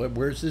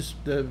where's this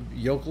the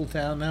yokel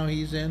town now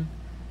he's in?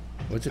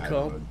 What's it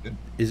called?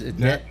 Is it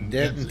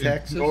Denton,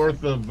 Texas? It's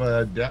north of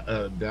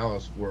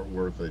Dallas, Fort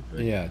Worth, I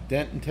think. Yeah,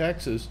 Denton,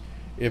 Texas.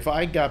 If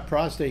I got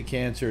prostate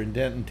cancer in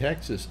Denton,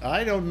 Texas,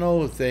 I don't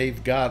know if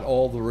they've got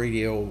all the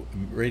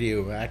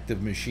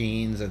radioactive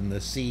machines and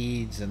the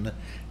seeds and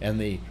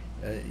the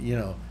you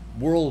know,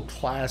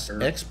 world-class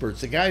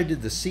experts. The guy who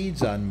did the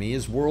seeds on me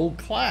is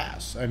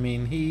world-class. I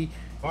mean,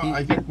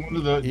 I think one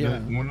of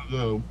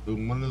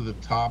the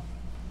top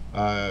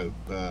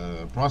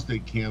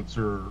prostate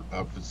cancer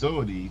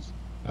facilities,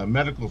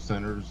 medical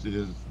centers,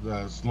 is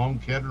Sloan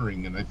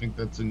Kettering, and I think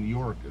that's in New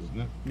York, isn't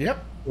it?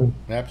 Yep,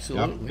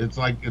 absolutely. Yep.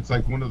 It's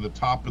like one of the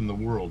top in the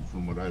world,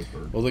 from what I've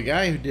heard. Well, the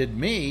guy who did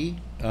me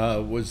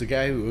was the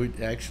guy who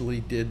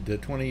actually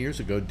did 20 years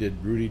ago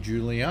did Rudy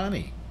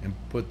Giuliani and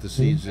put the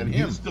seeds in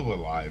him. He's still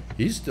alive.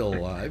 He's still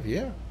alive.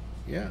 Yeah,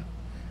 yeah.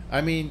 I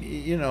mean,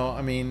 you know,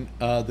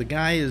 the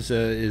guy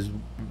is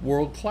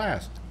world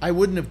class. I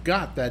wouldn't have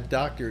got that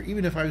doctor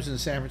even if I was in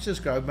San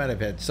Francisco. I might have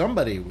had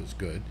somebody who was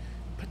good,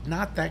 but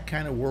not that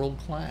kind of world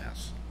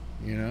class.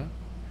 You know,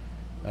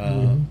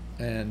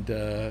 and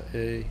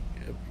of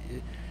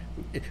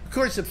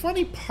course, the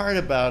funny part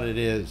about it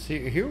is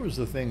here was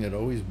the thing that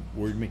always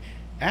worried me.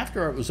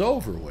 After it was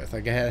over with,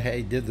 like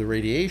he did the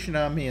radiation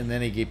on me, and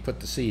then he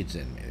put the seeds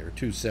in me. There were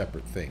two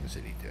separate things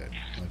that he did.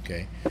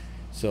 Okay,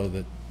 so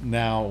that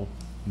now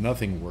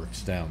nothing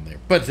works down there,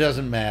 but it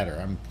doesn't matter.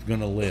 I'm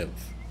gonna live.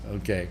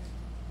 Okay.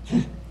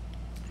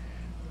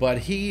 But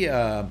he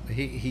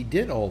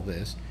did all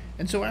this,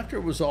 and so after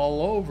it was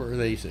all over,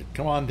 they said,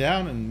 "Come on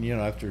down," and you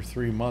know, after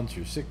 3 months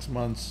or 6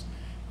 months,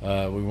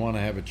 we want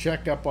to have a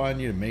checkup on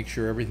you to make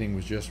sure everything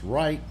was just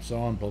right, so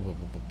on, blah blah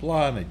blah blah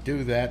blah. And I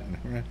do that,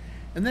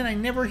 and then I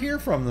never hear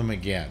from them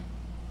again.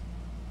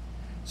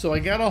 So I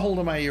got a hold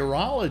of my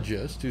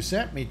urologist who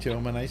sent me to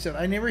him, and I said,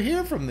 "I never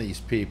hear from these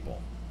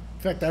people."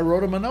 In fact, I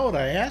wrote him a note.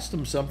 I asked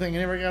him something. I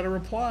never got a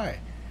reply.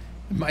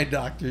 And my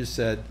doctor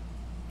said,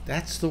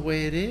 "That's the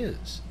way it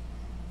is.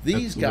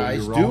 These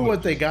guys do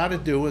what they got to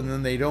do, and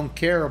then they don't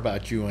care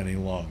about you any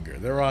longer.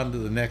 They're on to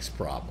the next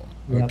problem."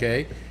 Yeah.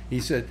 Okay? He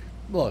said,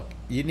 "Look,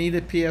 you need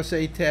a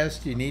PSA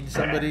test. You need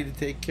somebody to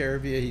take care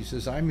of you." He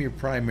says, "I'm your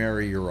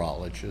primary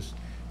urologist.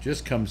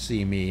 Just come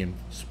see me, and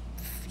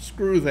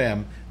screw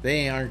them.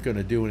 They aren't going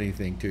to do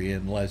anything to you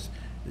unless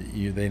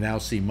they now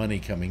see money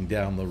coming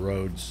down the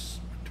roads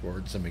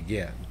towards them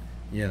again,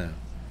 you know."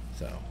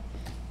 So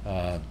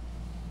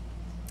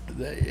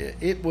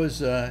it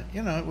was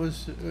you know, it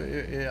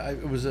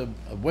was a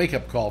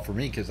wake-up call for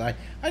me, because I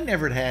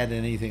never had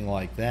anything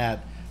like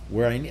that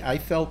where I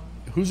felt,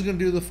 who's going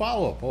to do the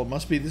follow-up? Well, it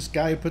must be this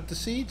guy who put the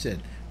seeds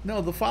in.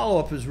 No, the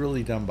follow-up is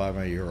really done by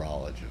my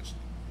urologist,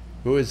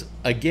 who is,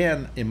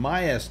 again, in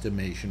my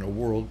estimation, a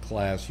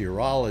world-class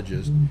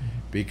urologist,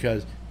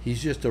 because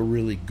he's just a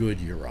really good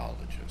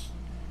urologist.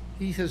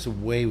 He has a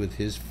way with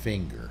his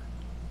finger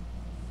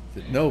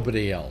that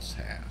nobody else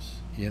has,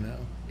 you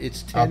know?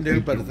 It's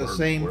tender, but at the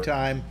same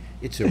time,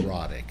 it's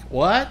erotic.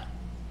 What?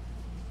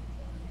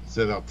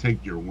 Said I'll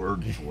take your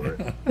word for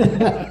it.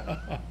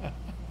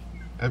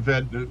 I've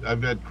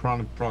had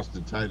chronic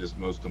prostatitis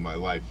most of my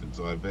life, and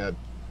so I've had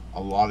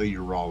a lot of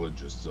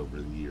urologists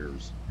over the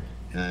years.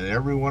 And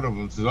every one of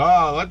them says,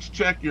 "Oh, let's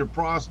check your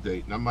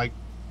prostate." And I'm like,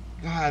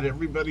 God,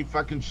 everybody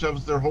fucking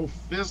shoves their whole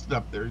fist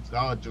up there. It's,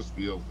 oh, it just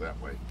feels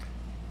that way.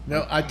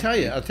 No, I tell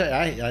you, I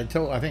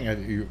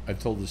think I've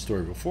told this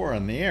story before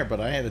on the air, but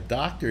I had a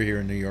doctor here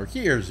in New York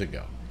years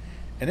ago,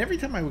 and every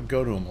time I would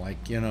go to him,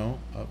 like, you know,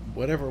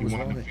 whatever was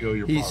wrong,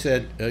 he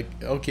said,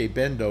 "Okay,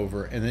 bend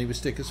over," and then he would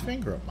stick his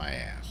finger up my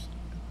ass.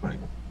 Right.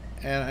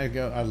 And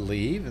I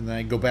leave, and then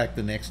I go back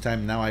the next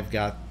time. Now I've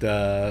got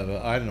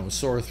I don't know, a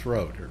sore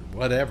throat or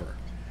whatever,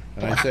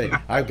 and I say,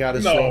 "I've got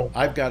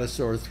a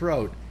sore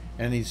throat,"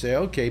 and he'd say,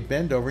 "Okay,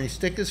 bend over," and he'd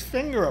stick his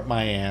finger up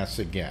my ass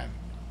again.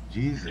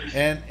 Jesus.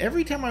 And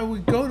every time I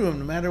would go to him,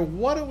 no matter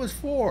what it was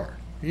for,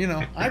 you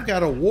know, "I've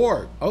got a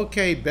wart."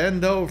 "Okay,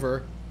 bend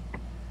over."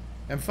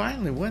 And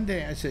finally, one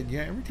day I said,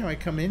 "Yeah, every time I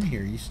come in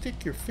here, you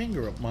stick your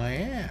finger up my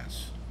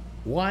ass.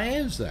 Why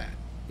is that?"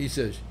 He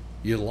says,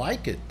 "You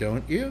like it,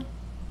 don't you?"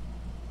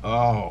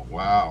 Oh,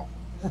 wow.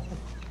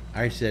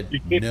 I said,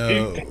 He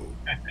no.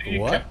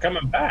 What? kept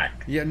coming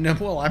back. Yeah, no,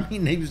 well, I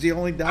mean, he was the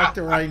only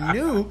doctor I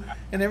knew,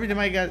 and every time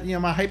I got,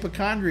 my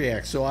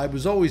hypochondriac, so I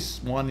was always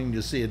wanting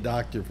to see a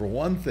doctor for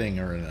one thing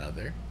or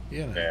another,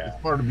 Yeah.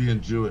 It's part of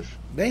being Jewish.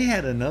 They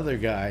had another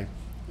guy,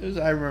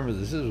 I remember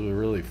this was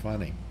really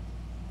funny.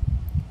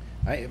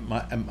 I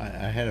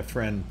had a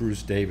friend,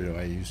 Bruce David, who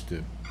I used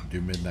to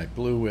do Midnight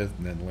Blue with,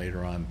 and then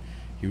later on,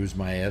 he was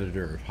my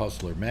editor at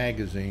Hustler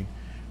magazine.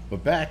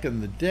 But back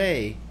in the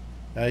day,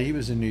 he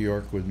was in New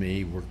York with me.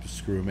 He worked at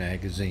Screw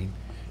magazine,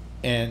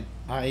 and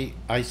I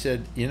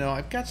said,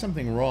 I've got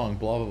something wrong,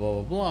 blah blah blah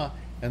blah blah.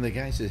 And the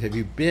guy says, have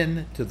you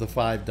been to the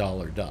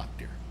 $5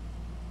 doctor?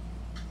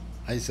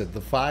 I said, the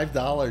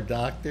 $5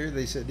 doctor?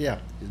 They said, yeah.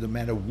 No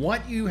matter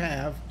what you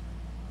have,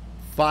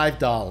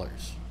 $5,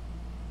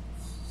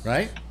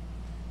 right?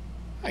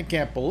 I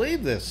can't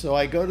believe this. So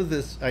I go to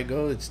this. It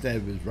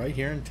was right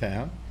here in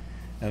town,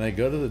 and I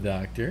go to the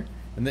doctor.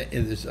 And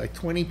there's like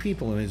 20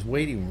 people in his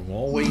waiting room,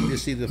 all waiting to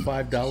see the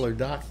 $5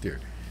 doctor.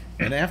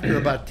 And after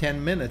about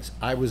 10 minutes,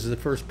 I was the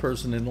first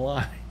person in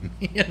line.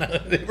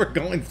 They were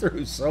going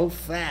through so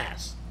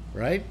fast,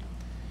 right?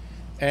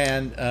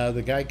 And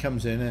the guy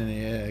comes in,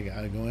 and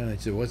I go in. I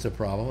said, "What's the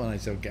problem?" And I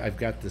said, "I've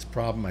got this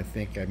problem. I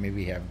think I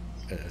maybe have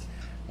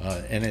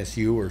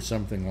NSU or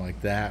something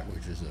like that,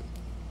 which is a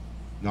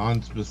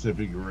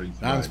non-specific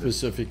urethritis."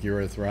 Non-specific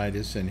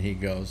urethritis." And he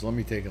goes, "Let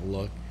me take a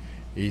look."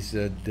 He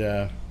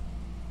said,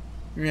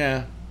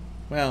 yeah,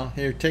 well,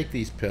 here, take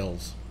these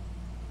pills.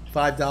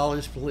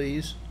 $5,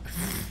 please.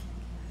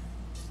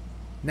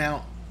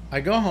 Now, I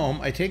go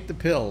home, I take the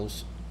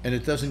pills, and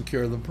it doesn't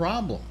cure the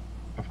problem.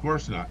 Of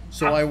course not.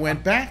 So I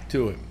went back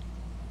to him,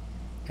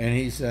 and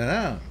he said,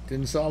 "Oh,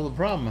 didn't solve the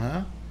problem,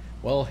 huh?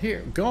 Well,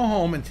 here, go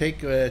home and take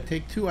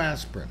 2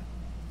 aspirin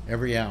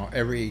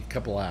every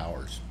couple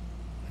hours."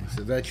 I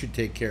said, "That should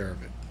take care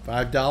of it.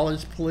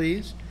 $5,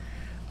 please."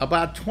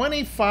 About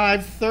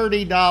 $25,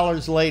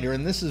 $30 later,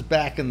 and this is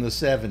back in the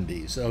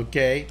 70s,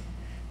 okay?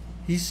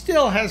 He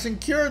still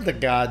hasn't cured the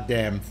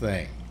goddamn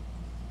thing.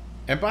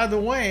 And by the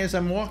way, as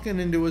I'm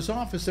walking into his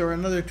office, there are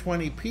another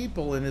 20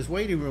 people in his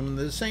waiting room, and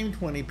the same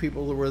 20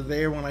 people that were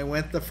there when I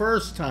went the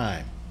first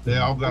time. They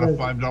all got a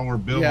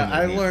 $5 bill. Yeah,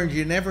 I learned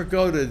you never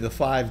go to the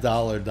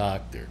 $5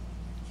 doctor.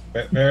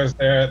 There's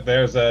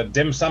a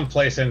dim sum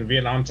place in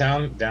Vietnam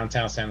Town,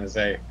 downtown San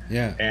Jose.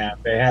 Yeah. And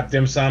they have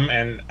dim sum,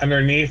 and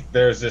underneath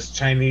there's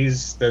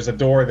a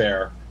door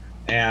there,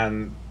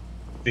 and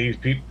these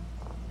people,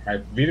 my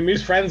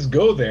Vietnamese friends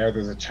go there.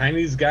 There's a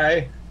Chinese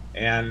guy,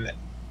 and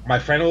my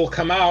friend will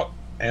come out,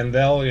 and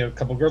a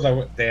couple of girls,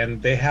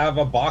 and they have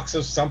a box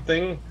of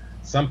something,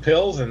 some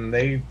pills, and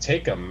they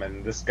take them,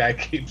 and this guy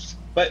keeps,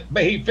 but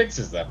he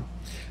fixes them.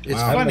 It's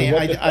funny.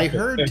 I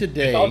heard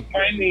today. It's all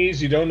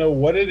Chinese. You don't know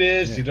what it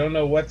is. Yeah. You don't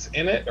know what's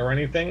in it or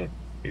anything.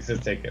 He says,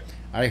 take it.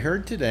 I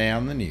heard today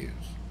on the news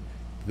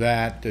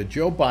that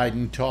Joe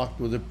Biden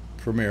talked with the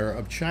premier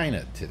of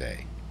China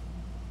today.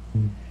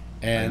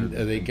 And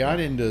they got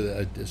into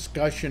a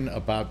discussion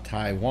about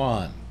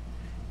Taiwan.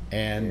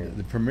 And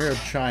the premier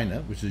of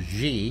China, which is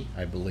Xi,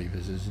 I believe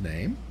is his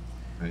name,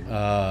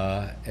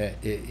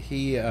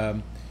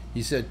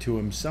 he said to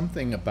him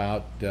something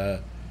about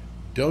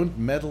don't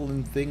meddle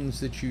in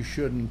things that you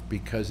shouldn't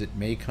because it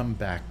may come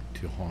back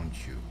to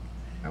haunt you.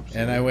 Absolutely.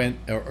 And I went,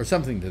 or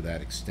something to that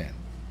extent.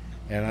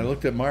 And I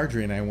looked at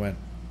Marjorie and I went,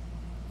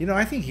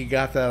 I think he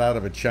got that out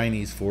of a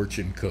Chinese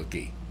fortune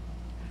cookie.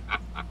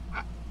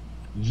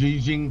 Xi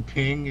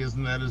Jinping,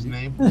 isn't that his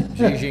name?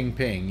 Xi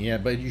Jinping, yeah,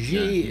 but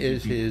Xi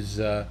is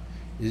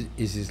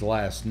his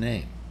last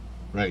name.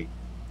 Right.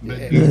 But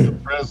he's the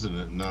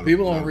president, not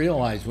people don't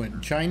realize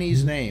when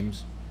Chinese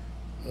names,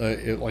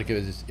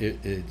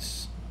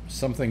 it's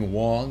something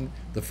Wong,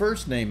 the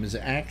first name is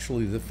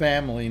actually the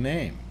family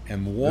name,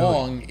 and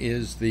Wong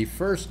is the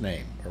first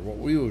name, or what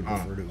we would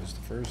refer to as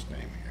the first name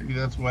here. Maybe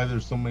that's why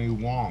there's so many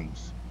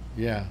Wongs.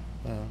 Yeah.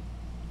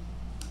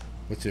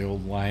 What's the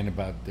old line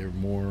about they're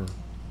more...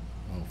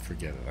 Oh,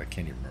 forget it. I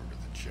can't even remember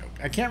the joke.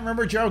 I can't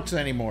remember jokes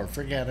anymore.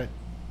 Forget it.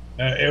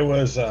 It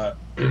was,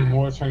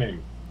 what's her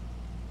name?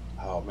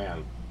 Oh,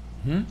 man.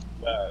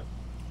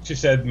 She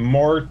said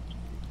more...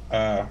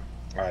 I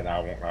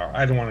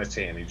don't want to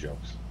say any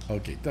jokes.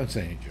 Okay, don't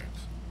say any jokes.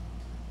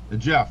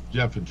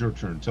 Jeff, it's your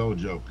turn. Tell a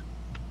joke.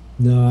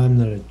 No, I'm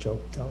not a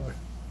joke teller.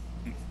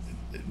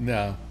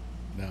 No.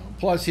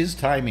 Plus, his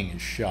timing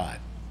is shot,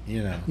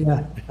 Yeah,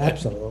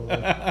 absolutely.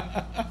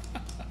 That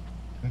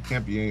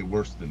can't be any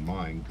worse than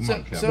mine. Come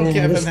on,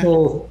 Kevin.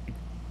 So,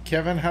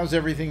 Kevin, how's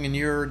everything in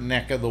your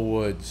neck of the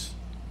woods?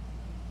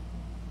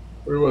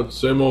 Pretty much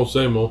same old.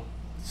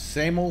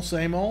 Same old,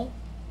 same old?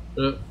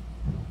 Yeah.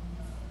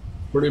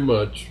 Pretty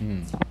much.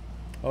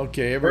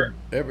 Okay,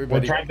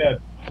 everybody.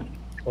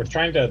 We're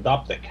trying to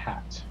adopt a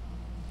cat.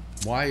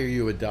 Why are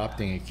you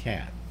adopting a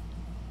cat?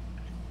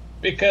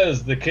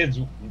 Because the kids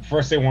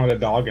first they wanted a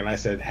dog, and I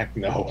said heck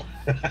no.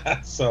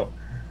 So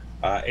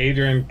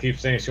Adrian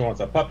keeps saying she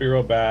wants a puppy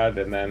real bad,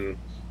 and then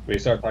we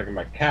started talking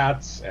about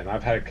cats. And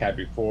I've had a cat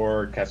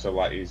before. Cats are a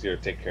lot easier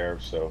to take care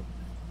of, so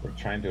We're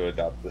trying to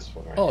adopt this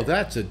one. Oh,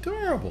 that's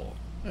adorable.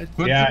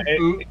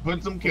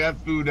 Put some cat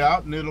food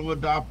out, and it'll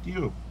adopt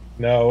you.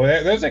 No,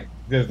 there's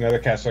another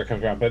cat store that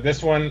comes around, but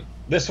this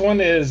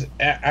one is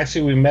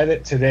actually, we met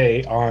it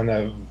today on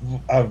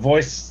a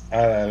voice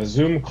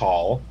Zoom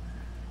call.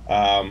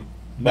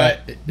 But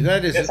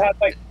that is, it has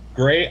like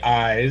gray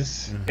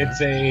eyes.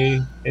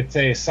 Mm-hmm. It's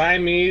a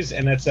Siamese,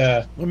 and it's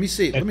a. Let me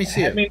see it. Let me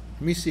see it.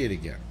 Let me see it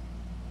again.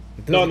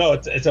 No,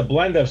 it's a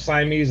blend of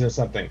Siamese and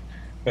something,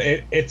 but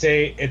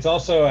it's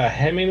also a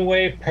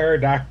Hemingway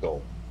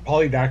polydactyl.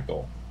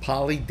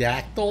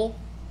 Polydactyl?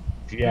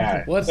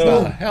 Yeah. What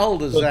the hell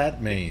does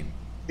that mean?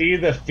 See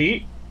the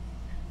feet?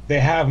 They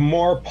have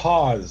more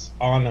paws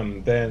on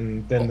them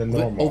than the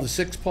normal. The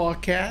 6-paw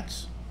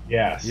cats?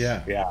 Yes.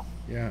 Yeah.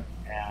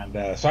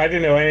 And so I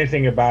didn't know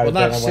anything about it.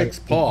 Well, not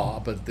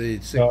 6-paw, but the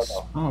 6.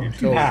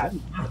 Pads.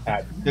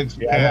 6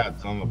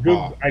 pads on the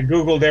paw. I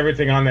googled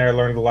everything on there. I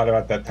learned a lot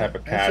about that type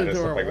of cat. And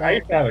stuff like that. I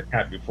used to have a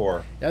cat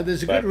before. Yeah,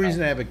 there's a good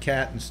reason to have a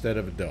cat instead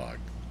of a dog.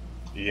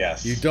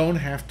 Yes. You don't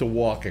have to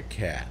walk a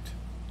cat.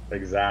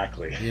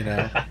 Exactly. You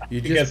know,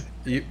 you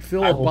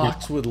fill a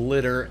box with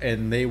litter,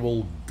 and they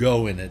will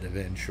go in it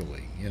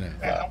eventually. You know.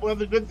 Well,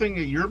 the good thing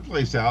at your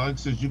place,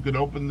 Alex, is you could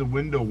open the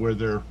window where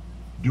they're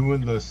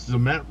doing the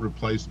cement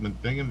replacement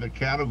thing, and the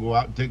cat will go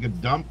out and take a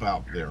dump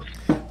out there.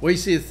 Well, you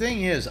see, the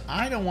thing is,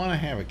 I don't want to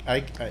have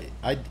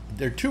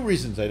there are 2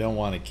 reasons I don't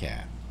want a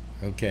cat.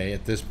 Okay,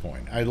 at this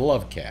point, I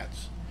love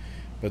cats,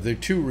 but there are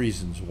 2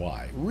 reasons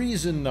why.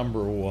 Reason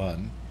number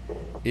 1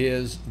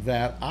 is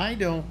that I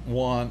don't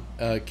want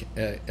a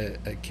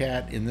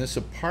cat in this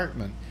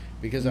apartment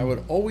because I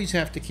would always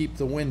have to keep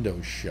the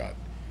windows shut.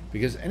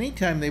 Because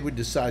anytime they would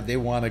decide they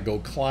want to go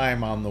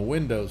climb on the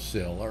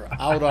windowsill or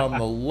out on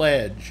the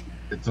ledge,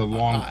 it's a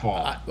long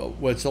fall.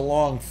 It's a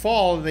long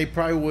fall, and they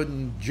probably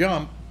wouldn't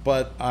jump,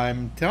 but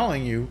I'm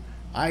telling you,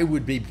 I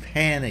would be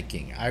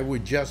panicking. I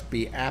would just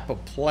be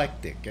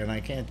apoplectic, and I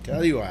can't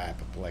tell you how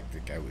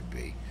apoplectic I would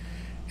be.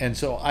 And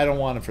so I don't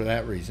want it for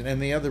that reason.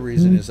 And the other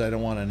reason is I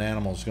don't want an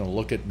animal that's going to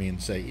look at me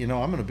and say, you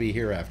know, I'm going to be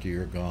here after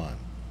you're gone.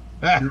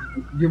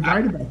 You're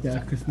right about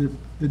that, because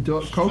the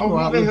dog, Coco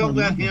who the hell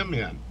let him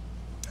in?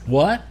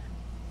 What?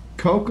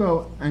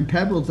 Coco and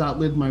Pebbles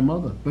outlived my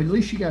mother, but at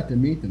least she got to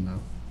meet them, though.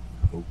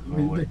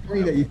 It's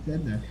funny that you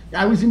said that.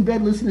 I was in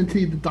bed listening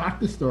to the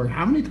doctor story.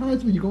 How many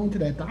times were you going to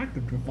that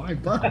doctor for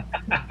 $5?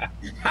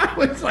 I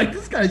was like,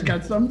 this guy's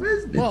got some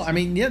business. Well, I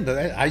mean,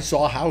 yeah, I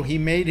saw how he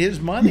made his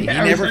money.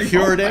 Yeah, he never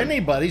cured oh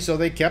anybody, so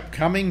they kept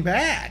coming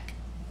back.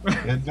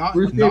 And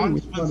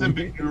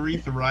non-specific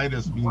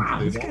urethritis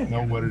means they don't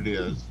know what it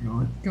is.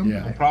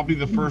 Yeah. Probably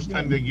the first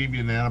time they gave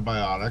you an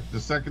antibiotic. The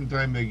second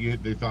time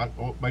they thought,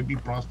 oh, it might be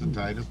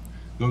prostatitis.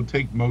 Go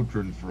take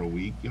Motrin for a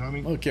week. You know what I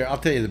mean? Okay, I'll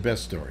tell you the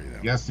best story, though.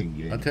 Guessing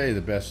game. I'll tell you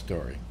the best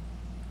story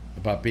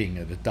about being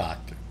at a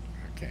doctor,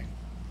 okay?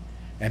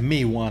 And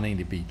me wanting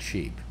to be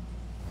cheap,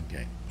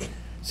 okay?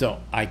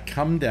 So I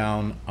come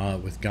down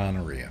with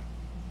gonorrhea.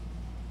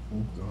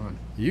 Oh, God.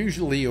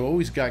 Usually you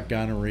always got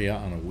gonorrhea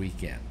on a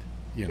weekend.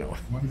 You know,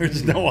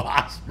 there's no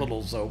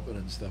hospitals open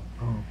and stuff.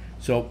 Oh.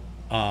 So,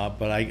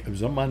 it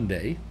was a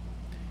Monday,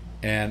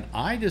 and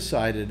I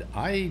decided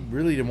I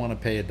really didn't want to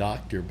pay a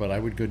doctor, but I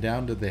would go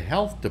down to the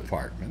health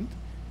department,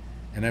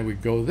 and I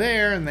would go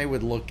there, and they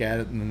would look at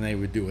it, and then they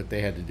would do what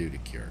they had to do to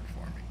cure it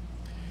for me.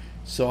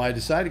 So I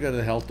decided to go to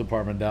the health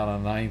department down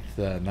on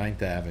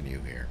 9th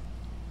Avenue here.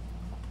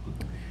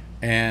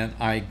 And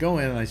I go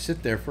in, and I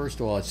sit there. First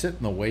of all, I sit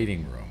in the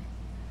waiting room.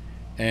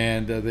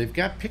 And they've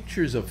got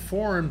pictures of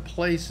foreign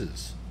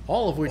places,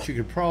 all of which you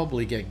could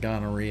probably get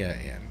gonorrhea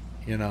in,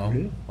 you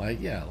know,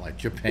 Really? like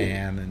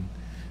Japan and,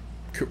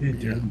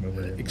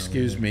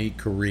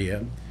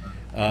 Korea,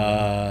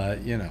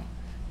 you know,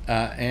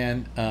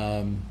 and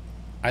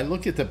I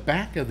look at the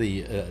back of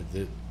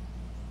the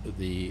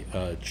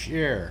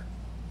chair.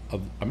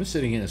 I'm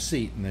sitting in a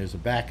seat, and there's a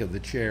back of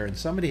the chair, and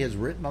somebody has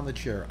written on the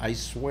chair, I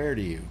swear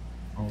to you,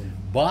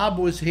 Bob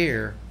was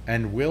here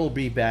and will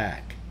be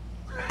back.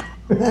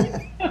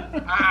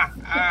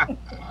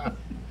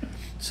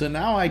 So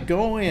now I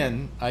go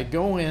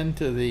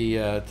into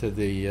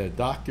the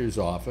doctor's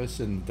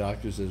office, and the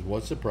doctor says,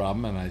 what's the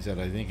problem? And I said,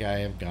 I think I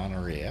have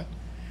gonorrhea.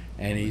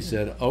 And he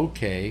said,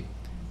 okay,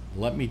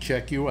 let me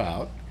check you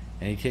out.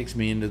 And he takes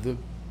me into the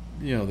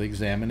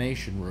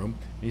examination room.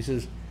 And he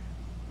says,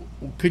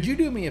 could you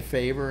do me a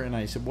favor? And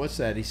I said, what's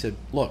that? He said,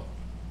 look,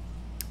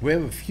 we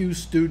have a few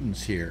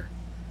students here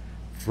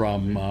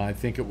from I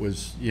think it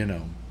was,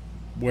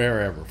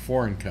 wherever,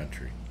 foreign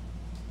country,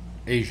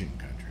 Asian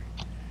country,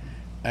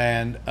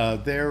 and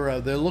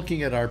they're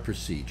looking at our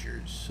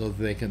procedures so that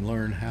they can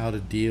learn how to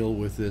deal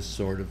with this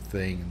sort of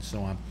thing and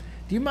so on.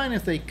 Do you mind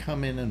if they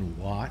come in and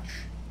watch?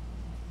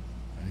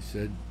 I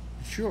said,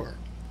 sure.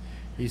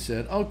 He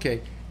said,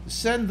 okay,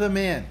 send them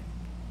in.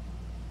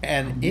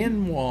 And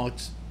in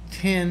walks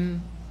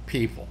 10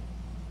 people,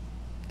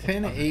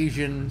 10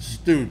 Asian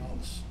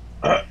students.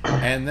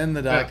 And then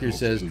the doctor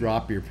says,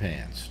 drop your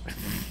pants.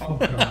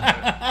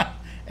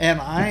 And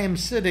I am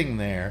sitting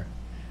there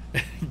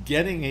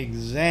getting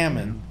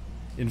examined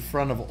in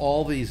front of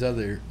all these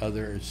other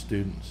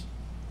students.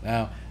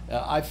 Now,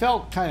 I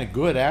felt kind of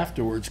good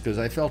afterwards because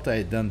I felt I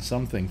had done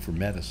something for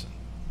medicine.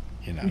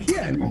 You know.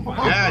 Yeah,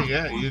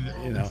 You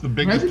know. It's the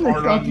biggest Imagine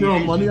part they on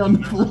throwing money on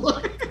the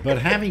floor. But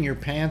having your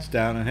pants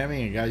down and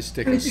having a guy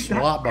stick a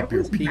swab up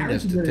your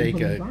penis to take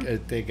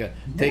a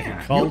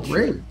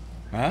culture,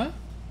 huh?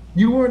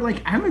 You weren't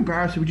like, I'm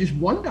embarrassed with just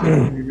one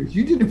doctor.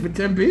 You did it for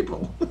 10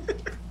 people.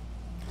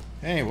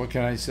 Hey, what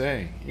can I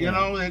say? You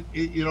know,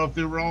 if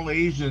they were all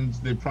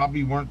Asians, they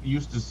probably weren't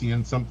used to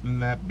seeing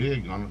something that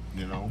big on.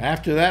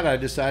 After that, I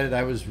decided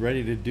I was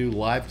ready to do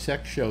live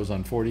sex shows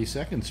on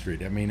 42nd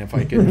Street. I mean, if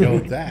I could go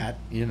that,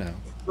 you know.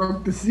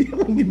 Broke the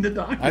ceiling in the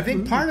doctor. I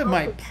think part of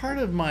my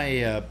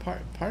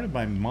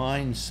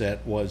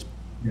mindset was,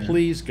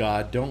 please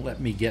God, don't let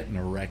me get an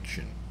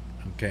erection.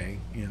 Okay,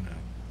 you know.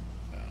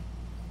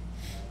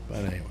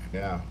 But anyway.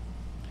 Yeah.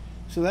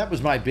 So that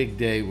was my big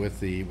day with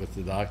the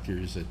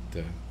doctors at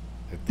the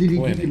Did he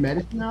clinic. give you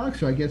medicine,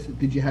 Alex? Or I guess,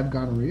 did you have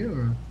gonorrhea?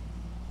 Or?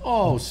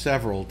 Oh,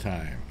 several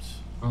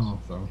times. Oh,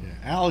 so. Yeah.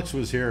 Alex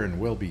was here and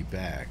will be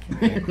back.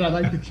 I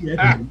like that you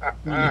had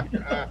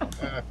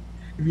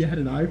if you had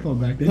an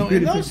iPhone back then. No,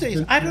 in those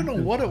days, I don't know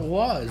what it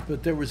was,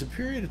 but there was a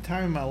period of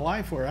time in my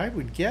life where I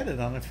would get it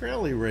on a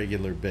fairly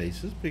regular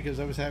basis because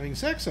I was having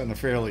sex on a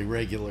fairly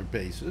regular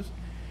basis.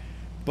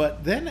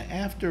 But then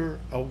after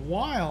a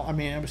while, I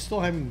mean, I was still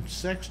having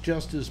sex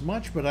just as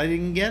much, but I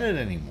didn't get it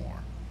anymore.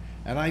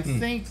 And I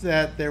think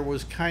that there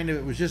was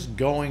it was just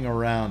going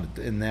around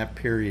in that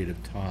period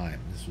of time.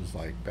 This was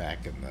like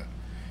back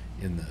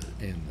in the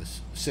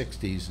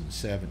 60s and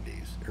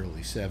 70s,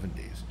 early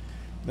 70s.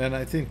 Then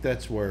I think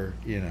that's where,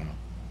 you know.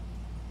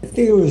 I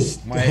think it was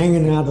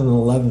hanging out on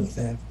 11th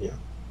Avenue.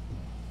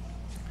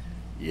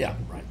 Yeah,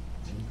 right.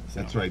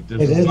 That's right.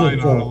 There's a sign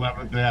on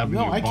 11th Avenue.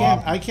 No,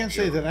 I can't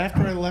say that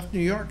after I left New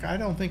York, I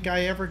don't think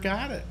I ever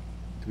got it,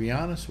 to be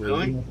honest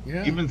with you.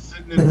 Yeah. Even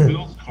sitting in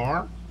Bill's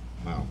car?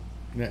 No.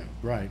 Yeah,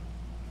 right.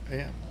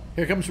 Yeah.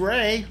 Here comes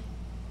Ray.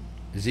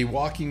 Is he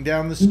walking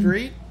down the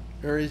street,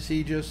 or is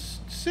he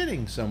just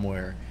sitting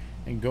somewhere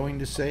and going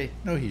to say,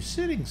 no, he's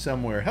sitting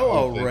somewhere.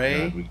 Hello,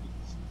 Ray.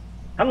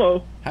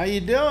 Hello. How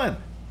you doing?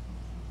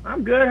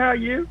 I'm good. How are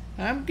you?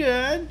 I'm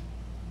good.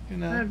 You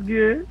know. That's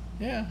good.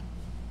 Yeah.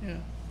 Yeah.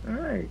 All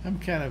right. I'm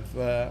kind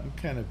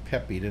of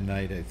peppy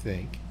tonight, I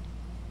think.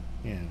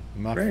 Yeah.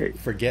 I'm not Great.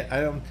 It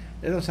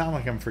don't sound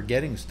like I'm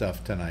forgetting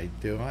stuff tonight,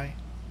 do I?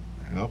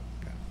 Nope.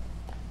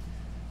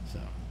 So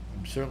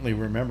I'm certainly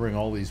remembering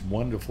all these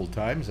wonderful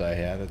times I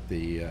had at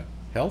the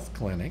health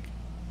clinic,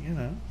 you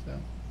know, so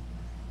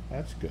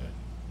that's good.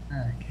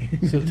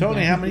 So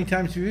Tony, how many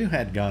times have you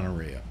had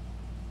gonorrhea?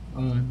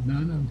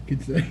 None, I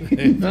could say.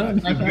 You've got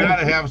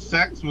to have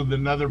sex with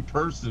another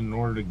person in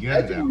order to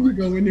get it. You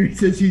go in there and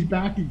says he's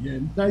back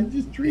again. I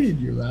just treated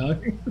you,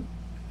 Alex.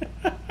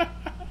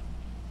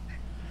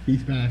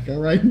 He's back. All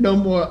right, no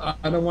more.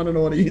 I don't want to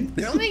know what he is.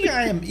 The only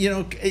guy, you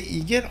know,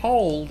 you get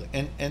old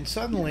and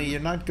suddenly you're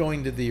not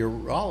going to the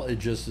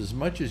urologist as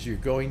much as you're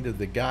going to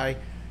the guy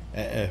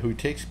who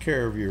takes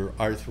care of your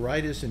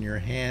arthritis in your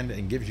hand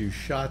and gives you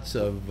shots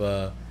of.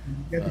 You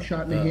got the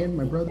shot in the hand,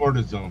 my brother.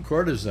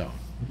 Cortisone.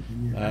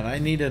 And I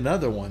need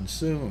another one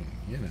soon,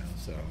 you know,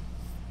 so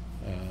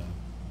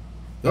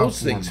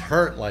those things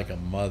hurt like a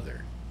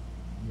mother.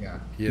 Yeah.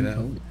 You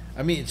know?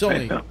 I mean, it's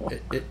only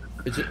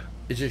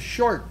it's a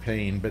short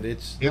pain, but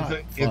it's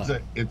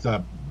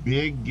a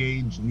big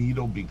gauge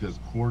needle because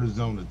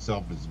cortisone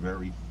itself is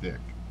very thick.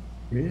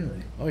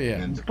 Really? Oh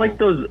yeah. And it's like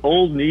those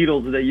old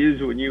needles they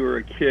used when you were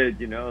a kid,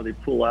 you know, they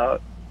pull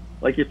out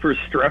like if for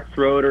strep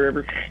throat or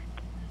everything.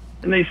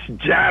 And they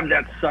jab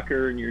that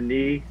sucker in your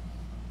knee.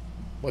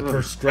 What,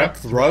 for strep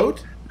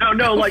throat?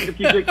 No, like if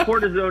you get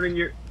cortisone in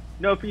your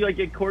if you like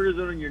get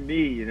cortisone in your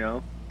knee, you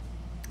know.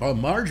 Oh,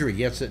 Marjorie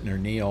gets it in her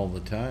knee all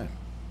the time.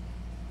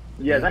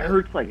 Yeah, that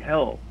hurts like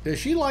hell. Yeah,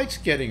 she likes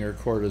getting her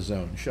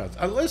cortisone shots.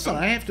 Listen,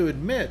 I have to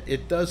admit,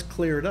 it does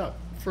clear it up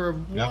for a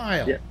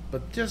while,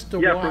 but just a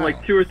while. Yeah, for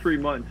like 2 or 3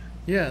 months.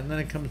 Yeah, and then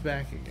it comes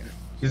back again.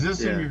 Is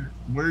this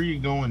where are you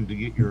going to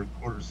get your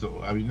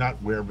cortisone? I mean,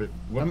 not where, but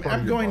what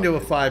I'm going to a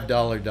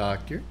 $5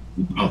 doctor.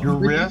 Your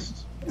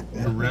wrist?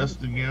 Your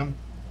wrist again?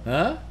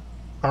 Huh?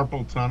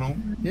 Carpal tunnel?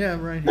 Yeah,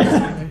 right here.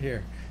 Right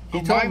here.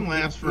 He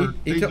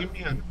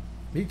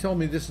told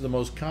me this is the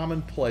most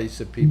common place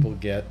that people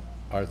get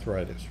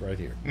arthritis, right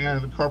here. Yeah,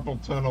 the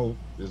carpal tunnel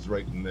is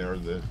right in there.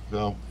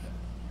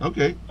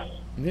 Okay.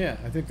 Yeah,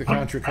 I think the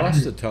Contra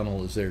Costa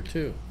tunnel is there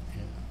too.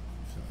 Yeah,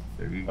 so.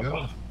 There you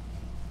go.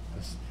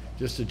 That's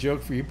just a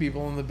joke for you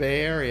people in the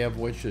Bay Area, of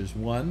which is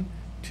 1,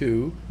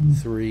 2,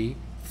 3,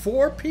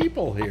 4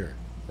 people here.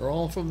 They're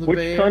all from the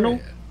Bay tunnel?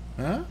 Area.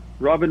 Huh?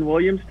 Robin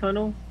Williams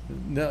Tunnel?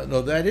 No,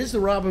 that is the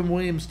Robin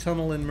Williams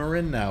Tunnel in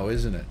Marin now,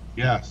 isn't it?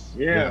 Yes.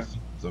 Yeah. Yes,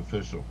 it's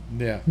official.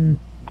 Yeah.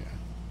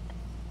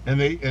 And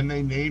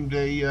they named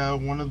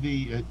one of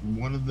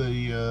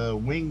the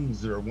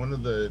wings or one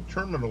of the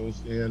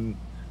terminals in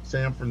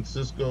San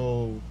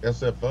Francisco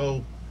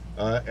SFO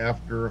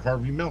after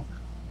Harvey Milk.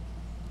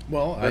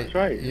 Well, that's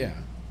right. Yeah.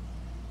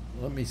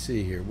 Let me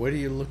see here. What are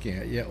you looking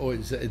at? Yeah. Oh,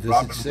 does it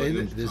say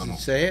that? Does it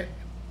say it?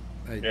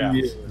 Yeah.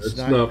 It's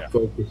not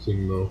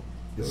focusing though.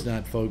 It's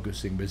not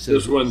focusing, but it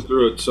says just went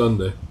through it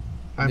Sunday.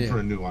 Time for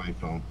a new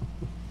iPhone.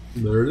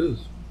 There it is.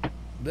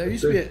 There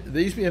used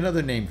to be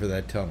another name for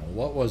that tunnel.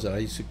 What was it? I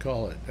used to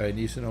call it. I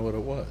used to know what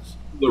it was.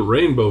 The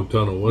Rainbow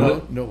Tunnel,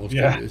 wasn't it? No,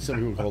 it was some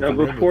people called it.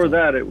 No, before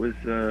that, it was.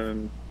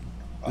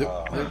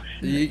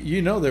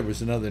 You know, there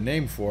was another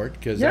name for it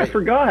because I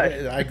forgot.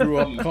 I grew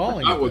up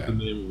calling it. What the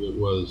name of it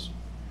was.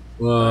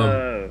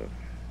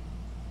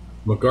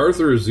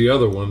 MacArthur is the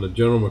other one. The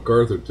General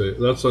MacArthur.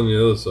 That's on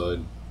the other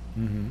side.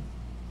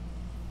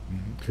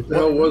 What the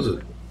hell was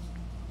it?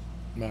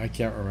 No, I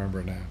can't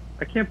remember now.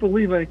 I can't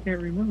believe I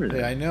can't remember that.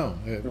 Yeah, I know.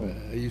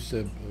 I used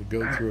to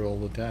go through it all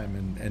the time,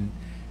 and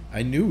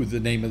I knew the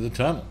name of the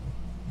tunnel.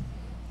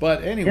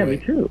 But anyway, yeah, me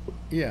too.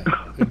 Yeah.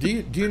 Do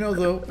you know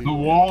the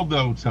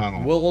Waldo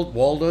Tunnel?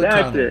 Waldo That's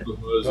Tunnel. It.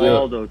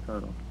 Waldo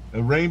Tunnel.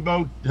 The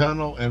Rainbow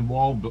Tunnel and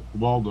Waldo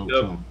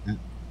Tunnel.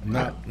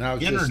 Now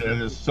it's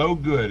internet is so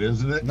good,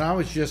 isn't it? Now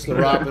it's just the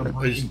Robin.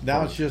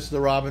 Now it's just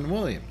the Robin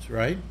Williams,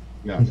 right?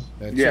 Yes.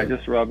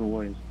 Just Robin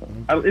Williams.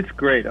 It's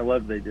great. I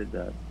love they did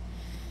that.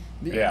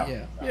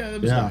 Yeah.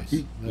 It was nice.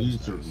 He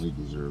certainly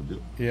deserved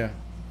it. Yeah.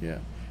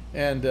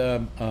 And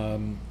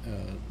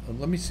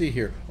let me see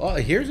here. Oh,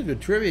 here's a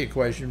good trivia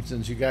question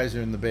since you guys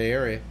are in the Bay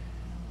Area.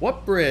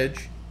 What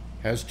bridge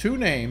has two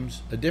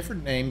names, a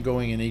different name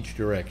going in each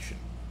direction?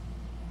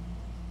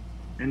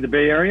 In the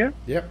Bay Area?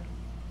 Yep.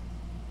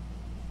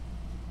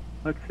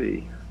 Let's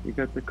see. You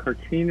got the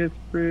Carquinez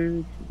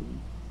Bridge.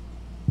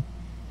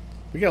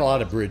 We got a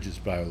lot of bridges,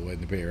 by the way,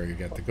 in the Bay Area. We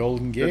got the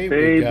Golden Gate,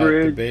 we got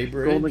the Bay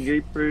Bridge, Golden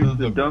Gate Bridge,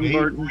 the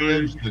Dumbarton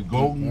Bridge, the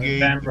Golden Gate,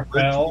 San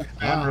Rafael.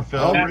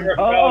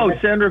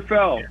 San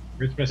Rafael.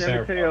 Richmond, San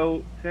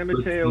Mateo. San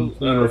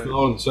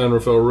Rafael and San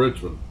Rafael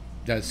Richmond.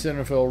 That's San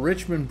Rafael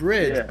Richmond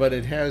Bridge, but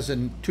it has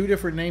two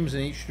different names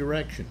in each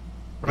direction.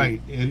 Right.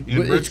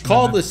 It's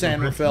called the San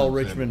Rafael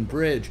Richmond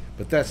Bridge,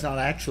 but that's not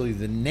actually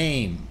the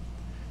name.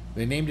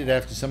 They named it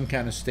after some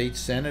kind of state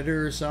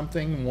senator or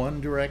something,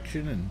 one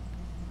direction, and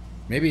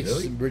maybe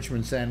it's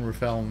Richmond San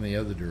Rafael in the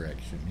other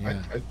direction.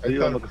 Yeah.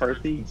 William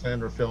McCarthy?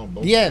 San Rafael in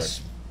both yes.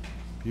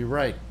 directions. You're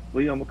right.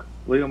 William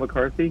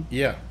McCarthy?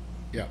 Yeah.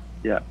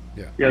 Yeah,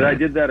 I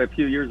did that a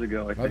few years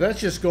ago. I think. Oh, that's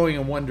just going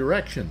in one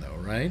direction, though,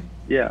 right?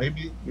 Yeah.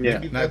 Maybe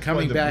now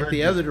coming back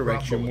the other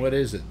direction, what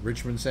is it?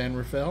 Richmond San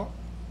Rafael?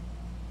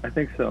 I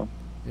think so.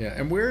 Yeah,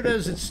 and where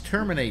does it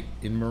terminate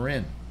in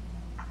Marin?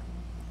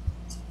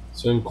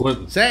 San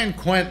Quentin. San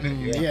Quentin.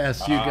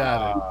 Yes, you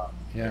got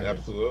it. Yeah,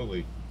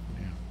 absolutely.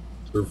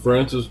 Sir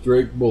Francis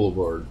Drake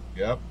Boulevard.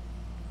 Yep.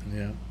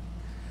 Yeah.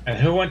 And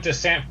who went to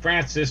Sir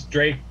Francis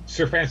Drake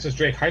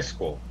High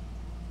School?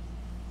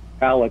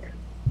 Alec.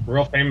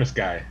 Real famous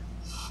guy.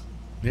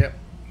 Yep.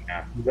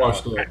 Yeah.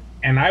 Watched that.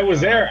 And I was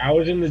there. I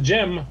was in the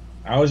gym.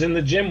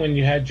 when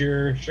you had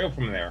your show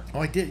from there. Oh,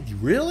 I did.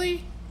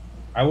 Really?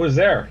 I was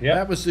there. Yeah.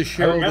 That was the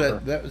show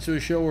that was a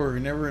show where we were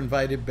never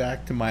invited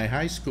back to my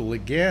high school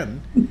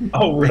again.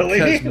 Oh, really?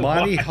 Because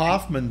Monty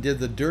Hoffman did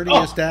the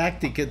dirtiest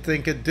act he could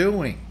think of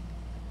doing.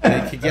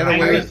 They could get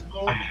away with.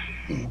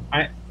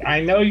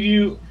 I know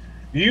you've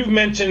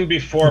mentioned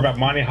before about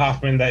Monty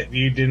Hoffman that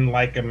you didn't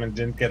like him and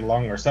didn't get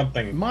along or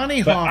something.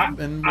 Monty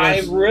Hoffman I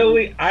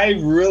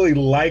really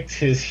liked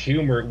his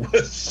humor. It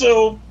was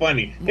so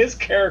funny. His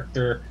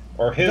character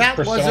or his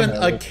persona. That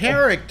wasn't a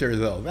character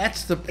though.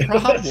 That's the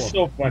problem. That's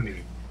so funny.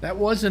 That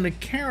wasn't a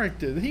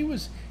character. He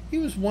was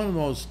one of the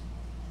most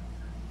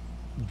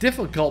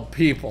difficult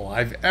people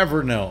I've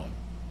ever known.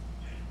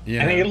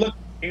 Yeah. And he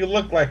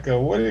looked like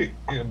a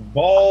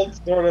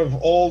bald sort of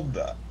old.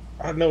 I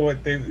don't know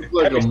what they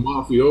like a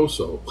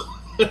mafioso.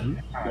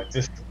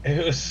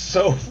 It was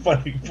so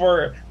funny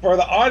for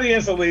the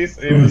audience at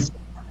least. It was.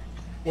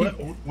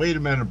 Wait a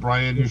minute,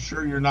 Brian. You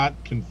sure you're not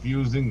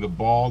confusing the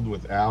bald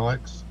with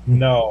Alex?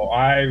 No,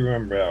 I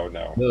remember. Oh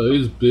no. No,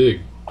 he's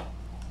big.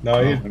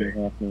 No, he's big.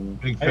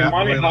 Big fat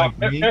boy like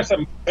me.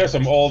 There's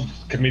some old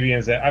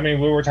comedians that we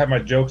were talking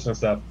about jokes and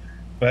stuff.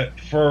 But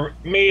for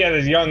me at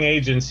a young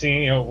age and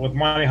seeing, with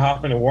Monty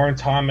Hoffman and Warren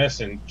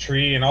Thomas and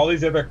Tree and all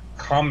these other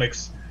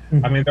comics,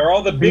 they're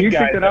all the big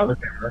guys that were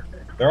there.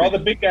 They're all the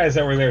big guys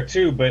that were there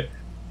too. But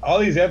all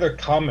these other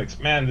comics,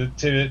 man,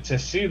 to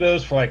see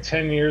those for like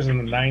 10 years in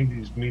the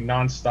 90s, me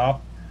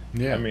nonstop.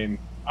 Yeah.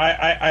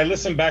 I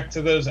listen back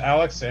to those,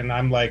 Alex, and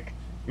I'm like,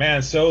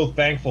 man, so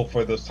thankful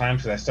for those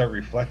times because I start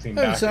reflecting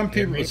back. Some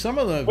people, some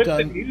of them,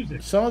 the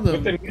music. Some of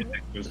them, with the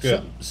music was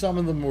good. Some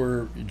of them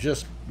were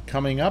just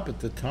coming up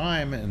at the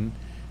time, and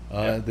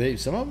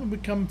some of them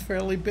become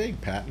fairly big.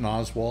 Patton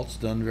Oswalt's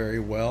done very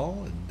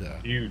well,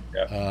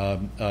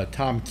 and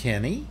Tom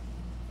Kenny.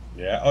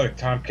 Yeah.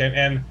 Tom Kenny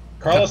and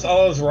Carlos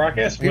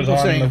Alazraqui was on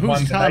saying, the who's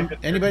one. Tom?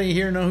 Anybody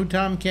here know who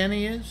Tom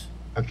Kenny is?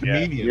 A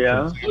comedian.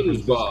 Yeah. From San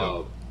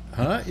Francisco.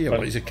 Huh? Yeah,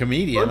 well, he's a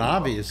comedian,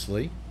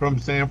 obviously. From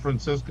San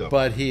Francisco.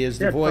 But he is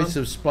the voice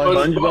of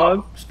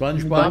SpongeBob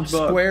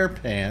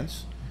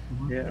SquarePants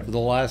for the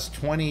last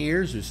 20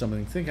 years or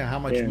something. Think of how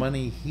much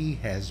money he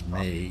has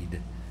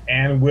made.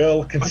 and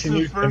will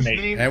continue to first make.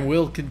 name? And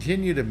we'll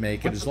continue to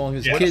make it as long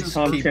as kids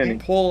keep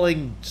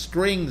pulling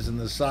strings in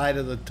the side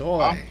of the toy.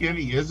 Tom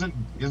Kenny,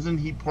 isn't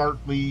he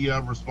partly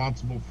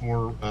responsible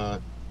for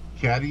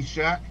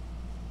Caddyshack?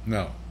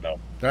 No.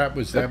 That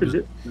was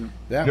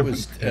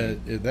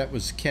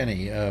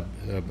Kenny.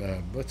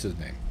 What's his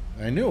name?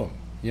 I knew him.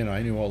 You know,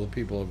 I knew all the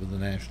people over the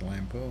National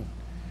Lampoon.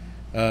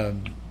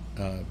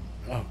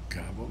 Oh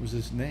God, what was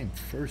his name?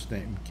 First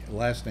name,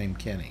 last name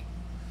Kenny.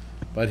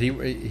 But he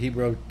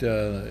wrote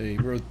he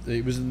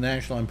was in the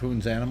National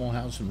Lampoon's Animal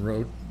House and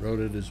wrote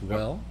it as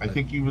well. I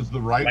think he was the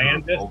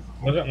writer.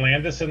 Wasn't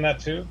Landis in that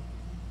too?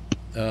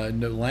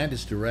 No,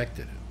 Landis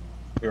directed it.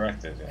 Yeah.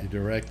 He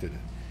directed it.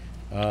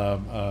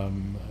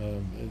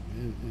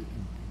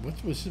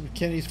 What was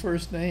Kenny's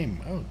first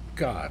name? Oh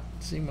God,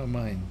 see, my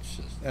mind's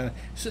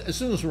just. As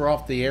soon as we're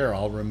off the air,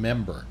 I'll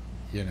remember.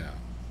 You know.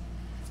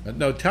 But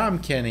no, Tom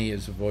Kenny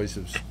is the voice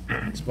of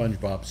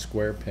SpongeBob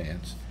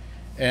SquarePants,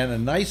 and a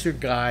nicer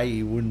guy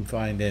you wouldn't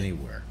find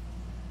anywhere.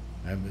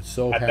 I'm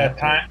so happy. That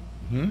time,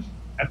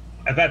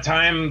 at that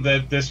time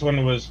that this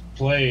one was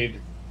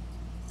played,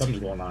 something's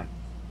going on.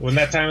 When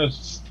that time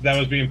that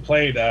was being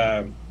played,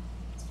 they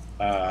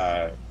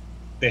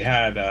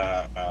had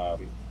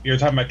you were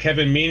talking about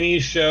Kevin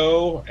Meaney's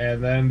show,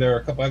 and then there were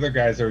a couple other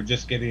guys that were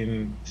just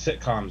getting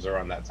sitcoms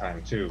around that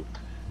time too.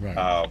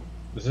 Right.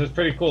 This is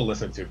pretty cool to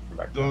listen to from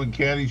back then. So in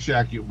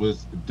Caddyshack, it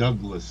was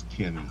Douglas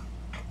Kenny.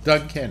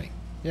 Doug Kenny,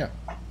 yeah.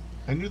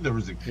 I knew there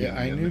was a Kenny. Yeah,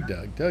 I knew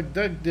Doug. Doug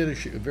did a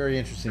very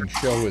interesting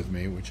show with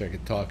me, which I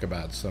could talk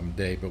about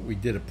someday, but we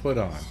did a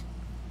put-on.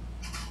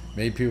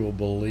 Made people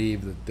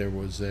believe that there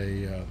was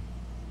a...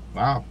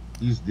 wow,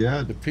 he's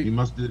dead. He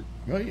must have...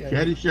 Well, yeah,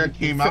 Caddyshack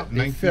came out in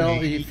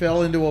 1980. He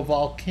fell into a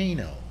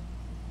volcano.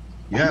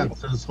 Yeah, it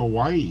says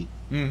Hawaii.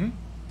 Mm-hmm.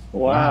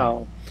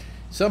 Wow.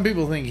 Some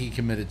people think he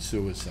committed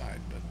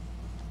suicide.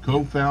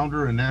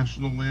 Co-founder of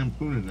National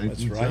Lampoon in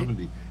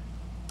 1970.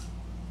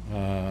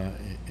 Right.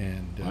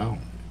 Wow.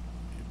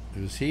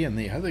 It was he, and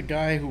the other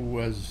guy who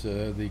was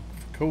the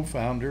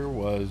co-founder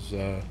was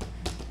oh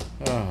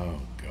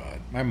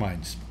God, my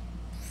mind's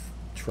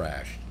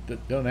trashed.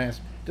 Don't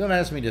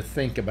ask me to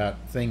think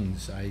about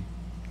things I'm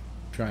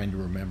trying to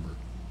remember,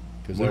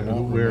 because I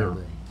won't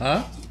remember them.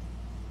 Huh?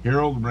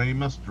 Harold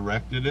Ramis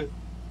directed it.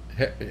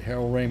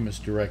 Harold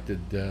Ramis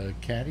directed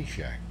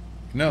Caddyshack.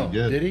 No,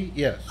 did he?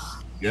 Yes.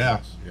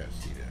 Yeah. Yes,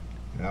 he did.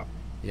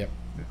 Yeah.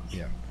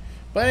 Yep.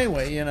 But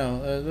anyway, you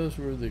know, those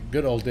were the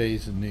good old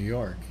days in New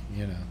York,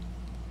 you know.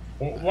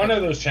 Well, one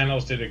of those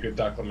channels did a good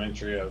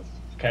documentary of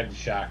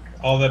Caddyshack,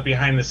 all the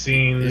behind the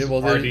scenes. Yeah,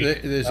 well,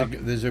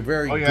 there's a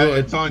very good.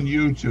 It's on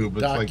YouTube.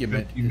 It's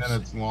document. like 50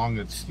 minutes long.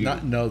 It's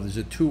not. No, there's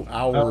a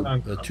two-hour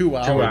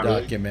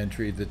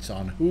documentary that's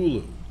on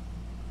Hulu.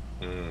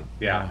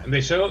 Yeah, and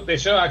they show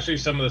actually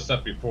some of the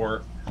stuff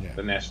before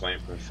the National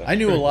Lampoon stuff. I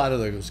knew a lot of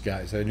those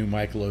guys. I knew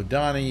Michael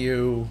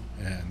O'Donoghue,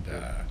 and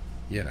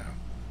you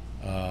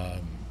know,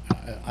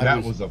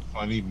 that was a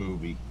funny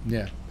movie.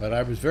 Yeah, but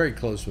I was very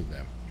close with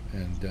them,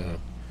 and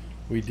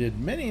we did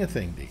many a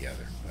thing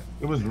together. But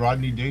it was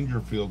Rodney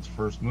Dangerfield's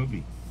first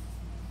movie.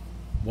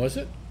 Was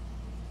it?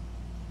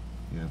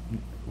 Yeah.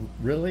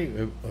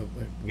 Really?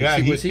 Yeah.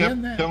 Was he he kept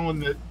in that? telling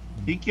that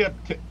he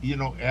kept,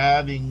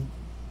 adding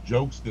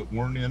jokes that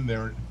weren't in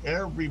there, and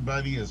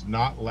everybody is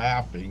not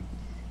laughing,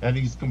 and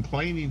he's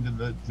complaining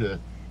to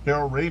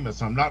Harold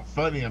Ramis, I'm not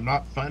funny,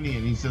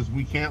 and he says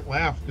we can't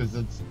laugh because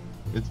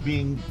it's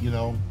being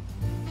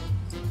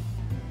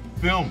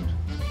filmed.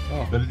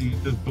 Oh. But he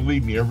says,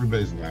 believe me,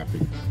 everybody's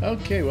laughing.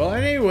 Okay, well,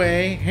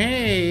 anyway,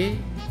 hey,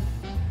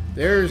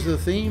 there's the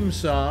theme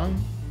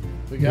song.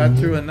 We got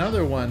through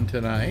another one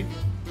tonight.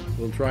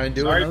 We'll try and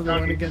do another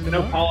Tony, one again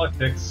tomorrow.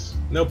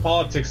 No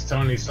politics,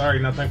 Tony. Sorry,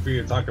 nothing for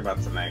you to talk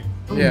about tonight.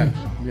 Yeah.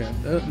 You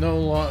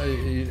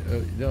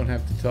don't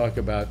have to talk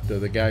about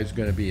the guy's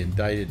going to be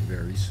indicted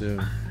very soon.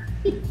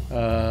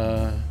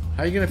 How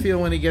are you going to feel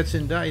when he gets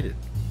indicted?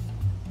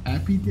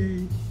 Happy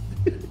days.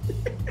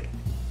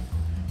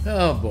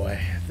 Oh boy,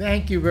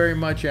 thank you very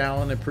much,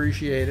 Alan.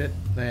 Appreciate it,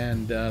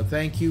 and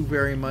thank you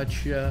very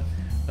much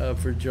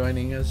for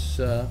joining us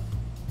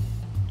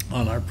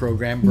on our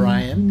program,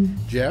 Brian.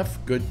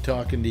 Jeff, good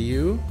talking to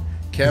you.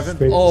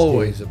 Kevin,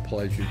 always a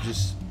pleasure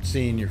just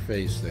seeing your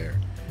face there,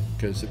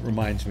 because it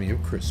reminds me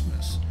of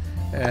Christmas.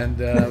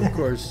 And of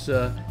course,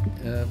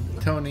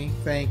 Tony,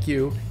 thank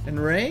you. And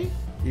Ray,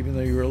 even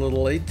though you were a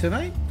little late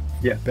tonight,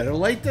 better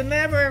late than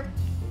never.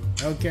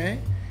 Okay,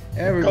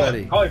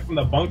 everybody. Call it from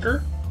the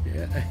bunker.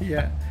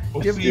 Yeah.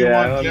 We'll see you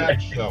on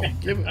Jack's show.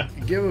 Give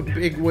a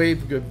big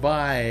wave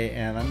goodbye,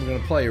 and I'm going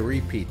to play a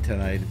repeat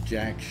tonight of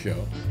Jack's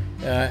show.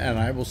 And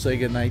I will say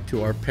goodnight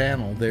to our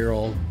panel. They're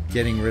all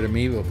getting rid of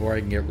me before I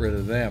can get rid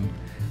of them.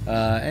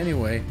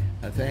 Anyway,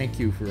 thank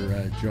you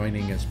for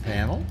joining us,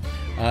 panel.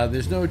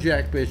 There's no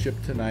Jack Bishop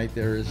tonight.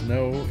 There is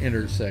no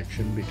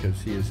intersection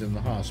because he is in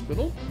the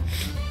hospital.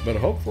 But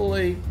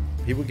hopefully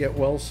he will get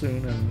well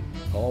soon, and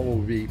all will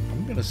be...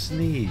 I'm going to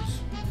sneeze.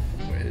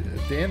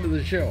 At the end of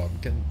the show,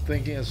 I'm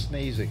thinking of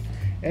sneezing.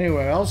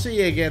 Anyway, I'll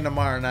see you again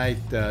tomorrow night,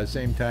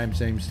 same time,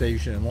 same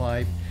station in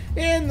life.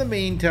 In the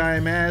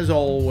meantime, as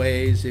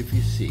always, if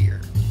you see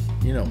her,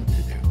 you know what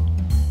to do.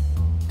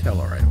 Tell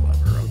her I love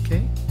her,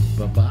 okay?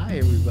 Bye-bye,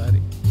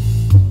 everybody.